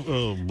kids too.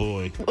 Oh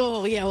boy.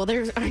 Oh yeah. Well,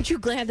 aren't you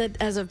glad that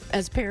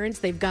as parents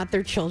they've got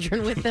their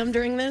children with them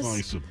during this?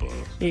 I suppose.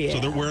 Yeah.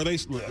 So where are they?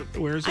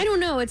 Where is it? I don't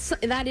know.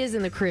 That is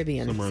in the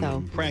Caribbean. Somewhere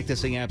so.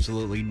 Practicing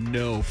absolutely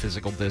no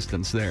physical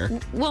distance there.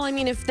 Well, I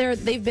mean, if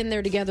they've been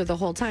there together the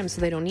whole time, so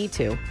they don't need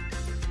to.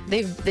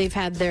 They've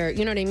had their,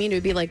 you know what I mean? It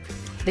would be like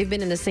they've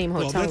been in the same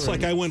hotel Well, that's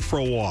room. like I went for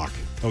a walk,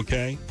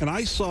 okay, and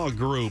I saw a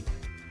group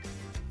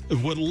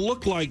of what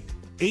looked like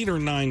 8 or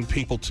 9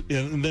 people,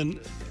 and then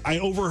I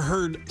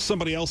overheard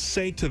somebody else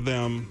say to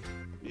them,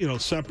 you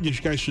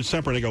guys should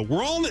separate. I go,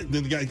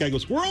 the guy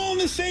goes, we're all in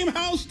the same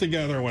house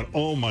together. I went,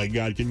 oh my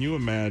God, can you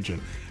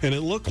imagine? And it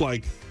looked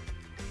like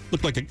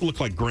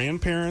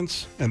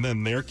grandparents, and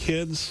then their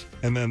kids,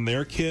 and then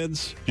their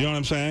kids. You know what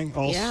I'm saying?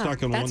 All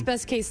stuck in one. That's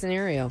best case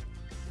scenario.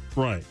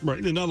 Right.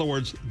 In other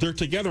words, they're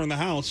together in the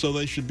house, so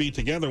they should be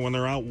together when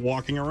they're out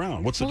walking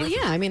around. What's the difference?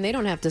 Yeah, I mean, they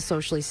don't have to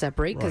socially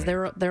separate because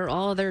they're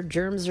all their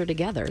germs are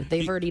together.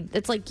 They've already.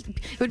 It's like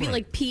it would be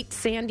like Pete,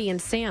 Sandy,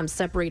 and Sam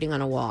separating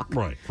on a walk.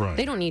 Right.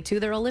 They don't need to.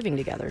 They're all living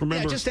together.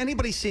 Remember, just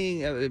anybody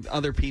seeing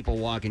other people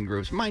walk in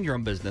groups. Mind your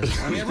own business.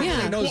 I mean,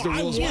 everybody knows the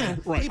rules.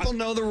 People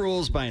know the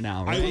rules by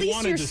now. Right?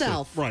 Police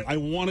yourself. I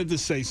wanted to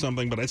say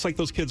something, but it's like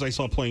those kids I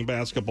saw playing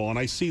basketball, and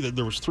I see that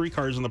there was 3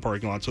 cars in the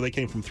parking lot, so they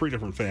came from 3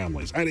 different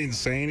families. I didn't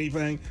say anything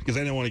because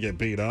I didn't want to get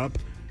beat up.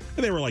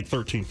 And they were like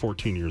 13,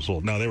 14 years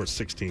old. No, they were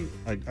 16.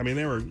 I mean,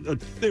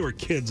 they were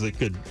kids that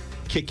could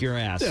kick your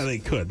ass. Yeah, they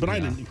could. But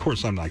I didn't. Of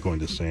course, I'm not going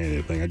to say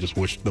anything. I just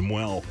wished them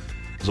well.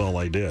 is all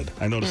I did.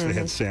 I noticed they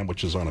had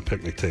sandwiches on a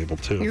picnic table,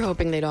 too. You're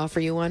hoping they'd offer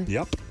you one?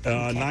 Yep.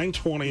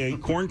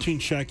 928, quarantine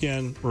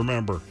check-in.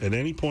 Remember, at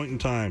any point in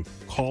time,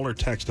 call or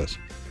text us.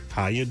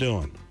 How you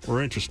doing?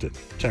 We're interested.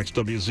 Text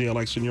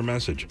WZLX in your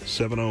message,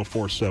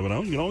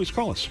 70470. You can always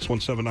call us,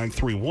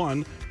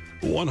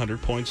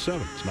 617-931-100.7.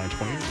 It's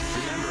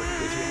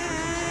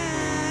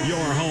 928.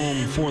 Your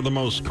home for the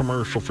most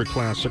commercial-free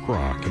classic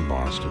rock in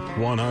Boston,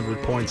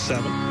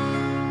 100.7.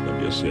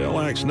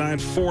 WCLX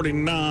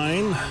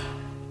 949.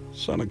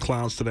 Sun and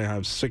clouds today. I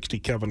have 60.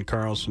 Kevin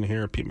Carlson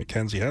here. Pete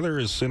McKenzie. Heather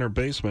is in her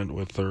basement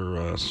with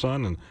her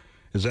son. And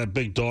is that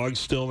big dog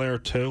still there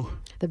too?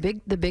 The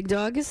big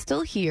dog is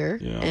still here,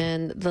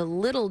 and the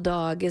little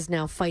dog is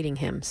now fighting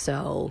him.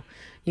 So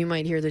you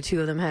might hear the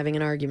two of them having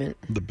an argument.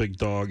 The big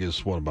dog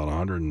is what, about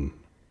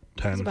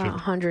 110? He's about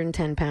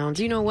 110 pounds.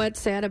 You know what's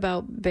sad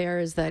about Bear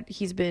is that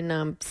he's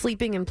been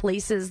sleeping in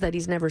places that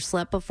he's never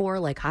slept before,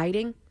 like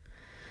hiding.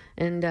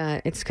 And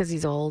it's because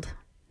he's old.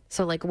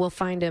 So, like, we'll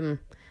find him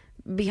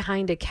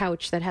behind a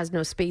couch that has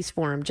no space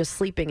for him, just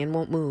sleeping and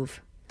won't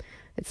move.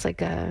 It's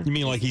like a... You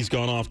mean like he's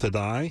gone off to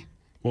die?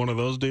 One of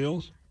those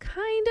deals?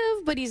 Kind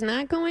of, but he's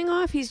not going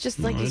off. He's just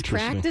like he's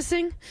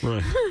practicing.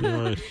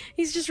 Right.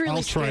 He's just really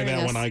I'll try that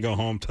us. when I go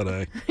home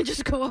today.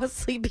 Just go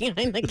asleep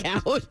behind the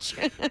couch.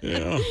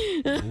 Yeah.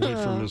 Wait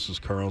for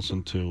Mrs.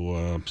 Carlson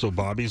to... So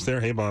Bobby's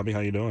there. Hey, Bobby, how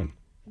you doing?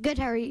 Good.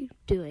 How are you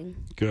doing?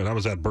 Good. How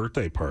was that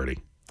birthday party?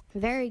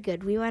 Very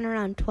good. We went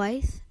around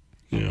twice.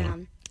 Yeah.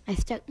 And, I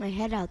stuck my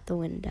head out the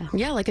window.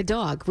 Yeah, like a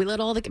dog. We let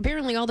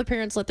apparently all the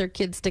parents let their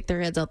kids stick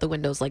their heads out the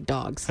windows like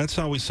dogs. That's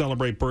how we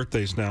celebrate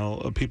birthdays now.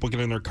 People get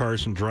in their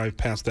cars and drive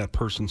past that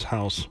person's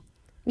house.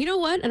 You know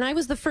what? And I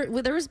was the first.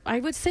 I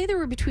would say there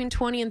were between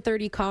 20 and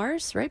 30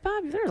 cars, right,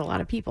 Bob? There were a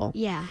lot of people.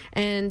 Yeah.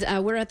 And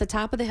we're at the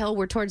top of the hill.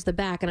 We're towards the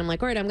back. And I'm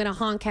like, all right, I'm going to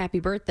honk happy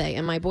birthday.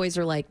 And my boys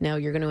are like, no,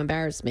 you're going to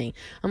embarrass me.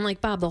 I'm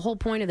like, Bob, the whole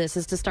point of this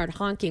is to start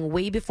honking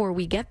way before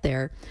we get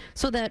there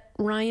so that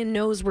Ryan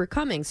knows we're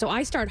coming. So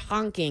I start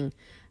honking.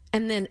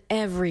 And then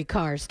every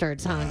car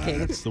starts honking.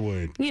 That's the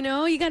way. You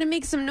know, you got to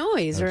make some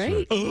noise,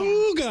 right?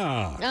 Oh,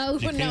 God. Oh,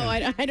 no,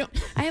 I don't.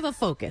 I have a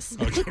focus.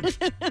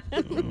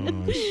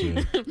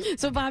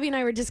 So Bobby and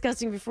I were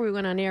discussing before we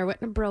went on air,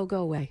 bro,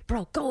 go away.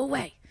 Bro, go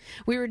away.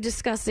 We were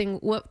discussing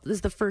what is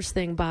the first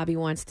thing Bobby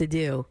wants to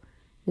do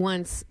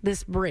once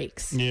this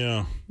breaks.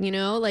 Yeah. You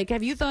know, like,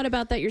 have you thought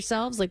about that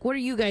yourselves? Like, what are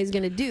you guys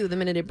going to do the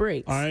minute it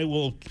breaks? I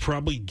will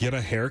probably get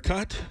a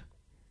haircut.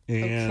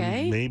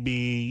 And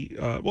maybe,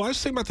 I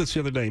was thinking about this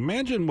the other day.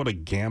 Imagine what a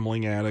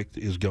gambling addict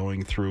is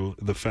going through,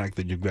 the fact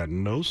that you've got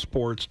no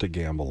sports to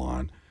gamble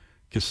on.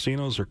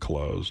 Casinos are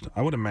closed.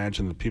 I would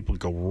imagine that people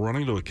go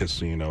running to a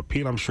casino.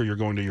 Pete, I'm sure you're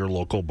going to your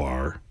local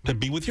bar to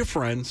be with your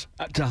friends.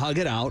 To hug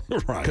it out.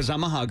 Right. Because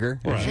I'm a hugger.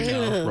 Right. You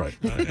know. Right.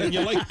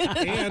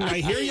 And I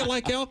hear you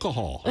like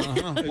alcohol.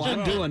 Well,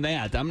 I'm doing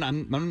that. I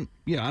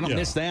don't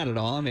miss that at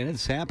all. I mean,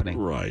 it's happening.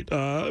 Right.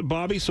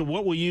 Bobby, so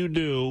what will you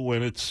do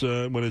when it's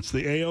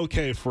the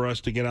A-OK for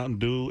us to get out and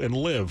do and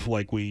live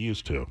like we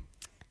used to?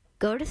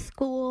 Go to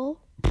school.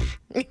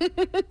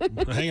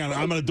 Hang on.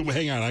 I'm going to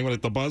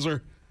hit the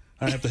buzzer.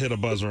 I have to hit a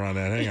buzzer on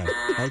that. Hang on.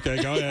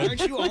 Okay, go ahead.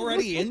 Aren't you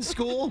already in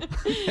school?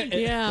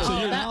 Yeah. So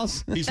your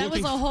house? That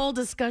was a whole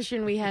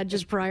discussion we had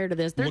just prior to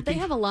this. They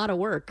have a lot of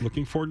work.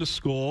 Looking forward to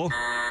school.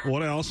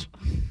 What else?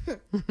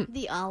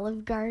 The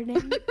Olive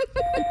Garden.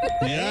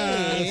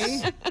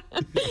 Yes.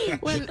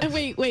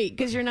 Wait,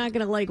 because you're not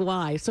going to like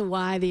why. So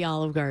why the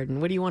Olive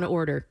Garden? What do you want to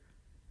order?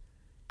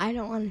 I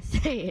don't want to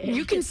say it.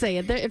 You can say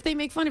it. If they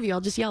make fun of you,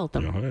 I'll just yell at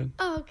them. Go ahead.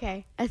 Oh,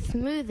 okay. A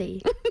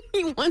smoothie.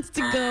 He wants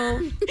to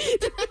go.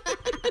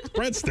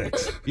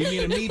 Breadsticks. You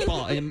mean a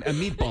meatball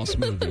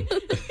smoothie?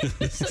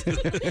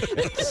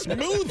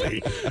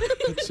 Smoothie?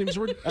 That seems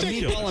ridiculous. A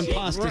meatball and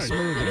pasta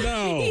smoothie.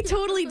 No. He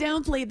totally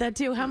downplayed that,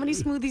 too. How many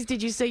smoothies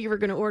did you say you were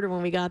going to order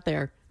when we got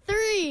there?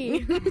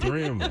 3.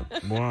 3 of them.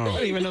 Wow. I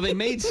didn't even know they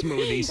made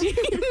smoothies.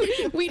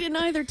 We didn't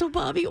either till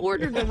Bobby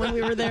ordered them when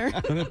we were there.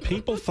 And if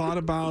people thought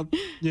about,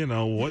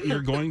 what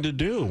you're going to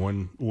do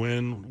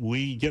when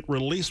we get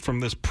released from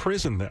this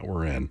prison that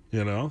we're in,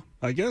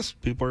 I guess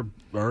people are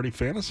already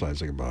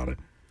fantasizing about it.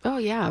 Oh,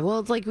 yeah. Well,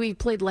 it's like we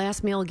played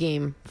last meal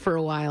game for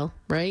a while,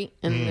 right?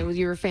 And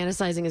you were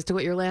fantasizing as to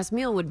what your last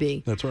meal would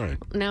be. That's right.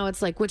 Now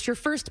it's like, what's your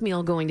first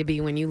meal going to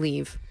be when you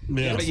leave?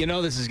 Yeah. But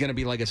this is going to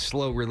be like a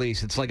slow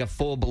release. It's like a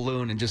full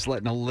balloon and just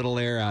letting a little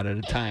air out at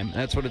a time.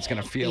 That's what it's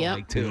going to feel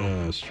like, too.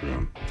 Yeah, that's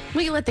true.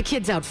 Well, you let the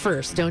kids out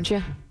first, don't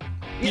you?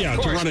 Yeah,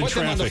 to run in Put traffic.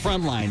 Them on the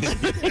front lines.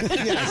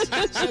 Yes,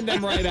 send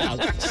them right out.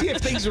 See if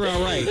things are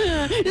all right.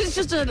 It's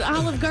just an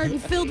Olive Garden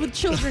filled with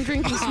children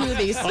drinking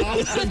smoothies.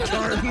 Olive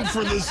Garden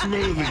for the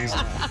smoothies.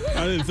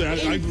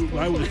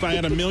 If I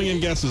had a million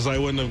guesses, I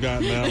wouldn't have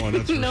gotten that one.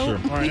 That's for sure.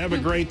 All right, have a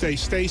great day.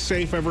 Stay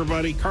safe,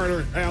 everybody.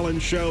 Carter Allen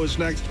Show is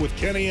next with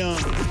Kenny Young.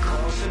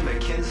 Carlson,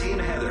 McKenzie,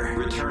 and Heather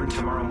return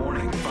tomorrow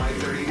morning,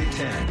 5:30 to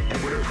 10,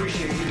 and would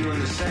appreciate you doing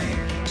the same.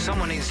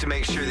 Someone needs to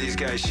make sure these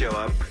guys show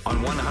up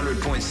on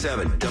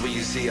 100.7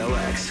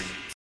 WCLX.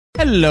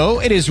 Hello,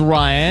 it is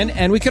Ryan,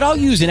 and we could all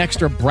use an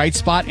extra bright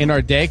spot in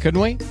our day,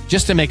 couldn't we?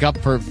 Just to make up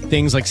for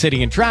things like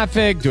sitting in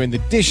traffic, doing the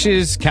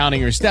dishes,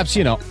 counting your steps,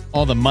 you know,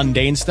 all the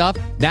mundane stuff.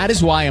 That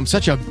is why I'm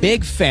such a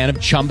big fan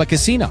of Chumba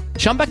Casino.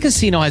 Chumba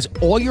Casino has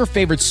all your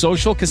favorite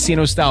social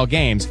casino-style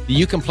games that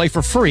you can play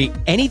for free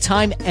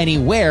anytime,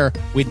 anywhere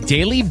with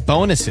daily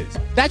bonuses.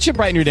 That should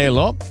brighten your day a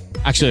little.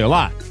 Actually, a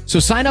lot. So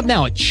sign up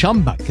now at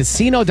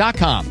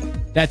ChumbaCasino.com.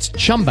 That's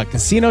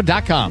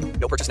ChumbaCasino.com.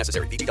 No purchase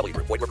necessary. VGW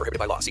Group. Void where prohibited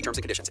by law. See terms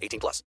and conditions. 18+.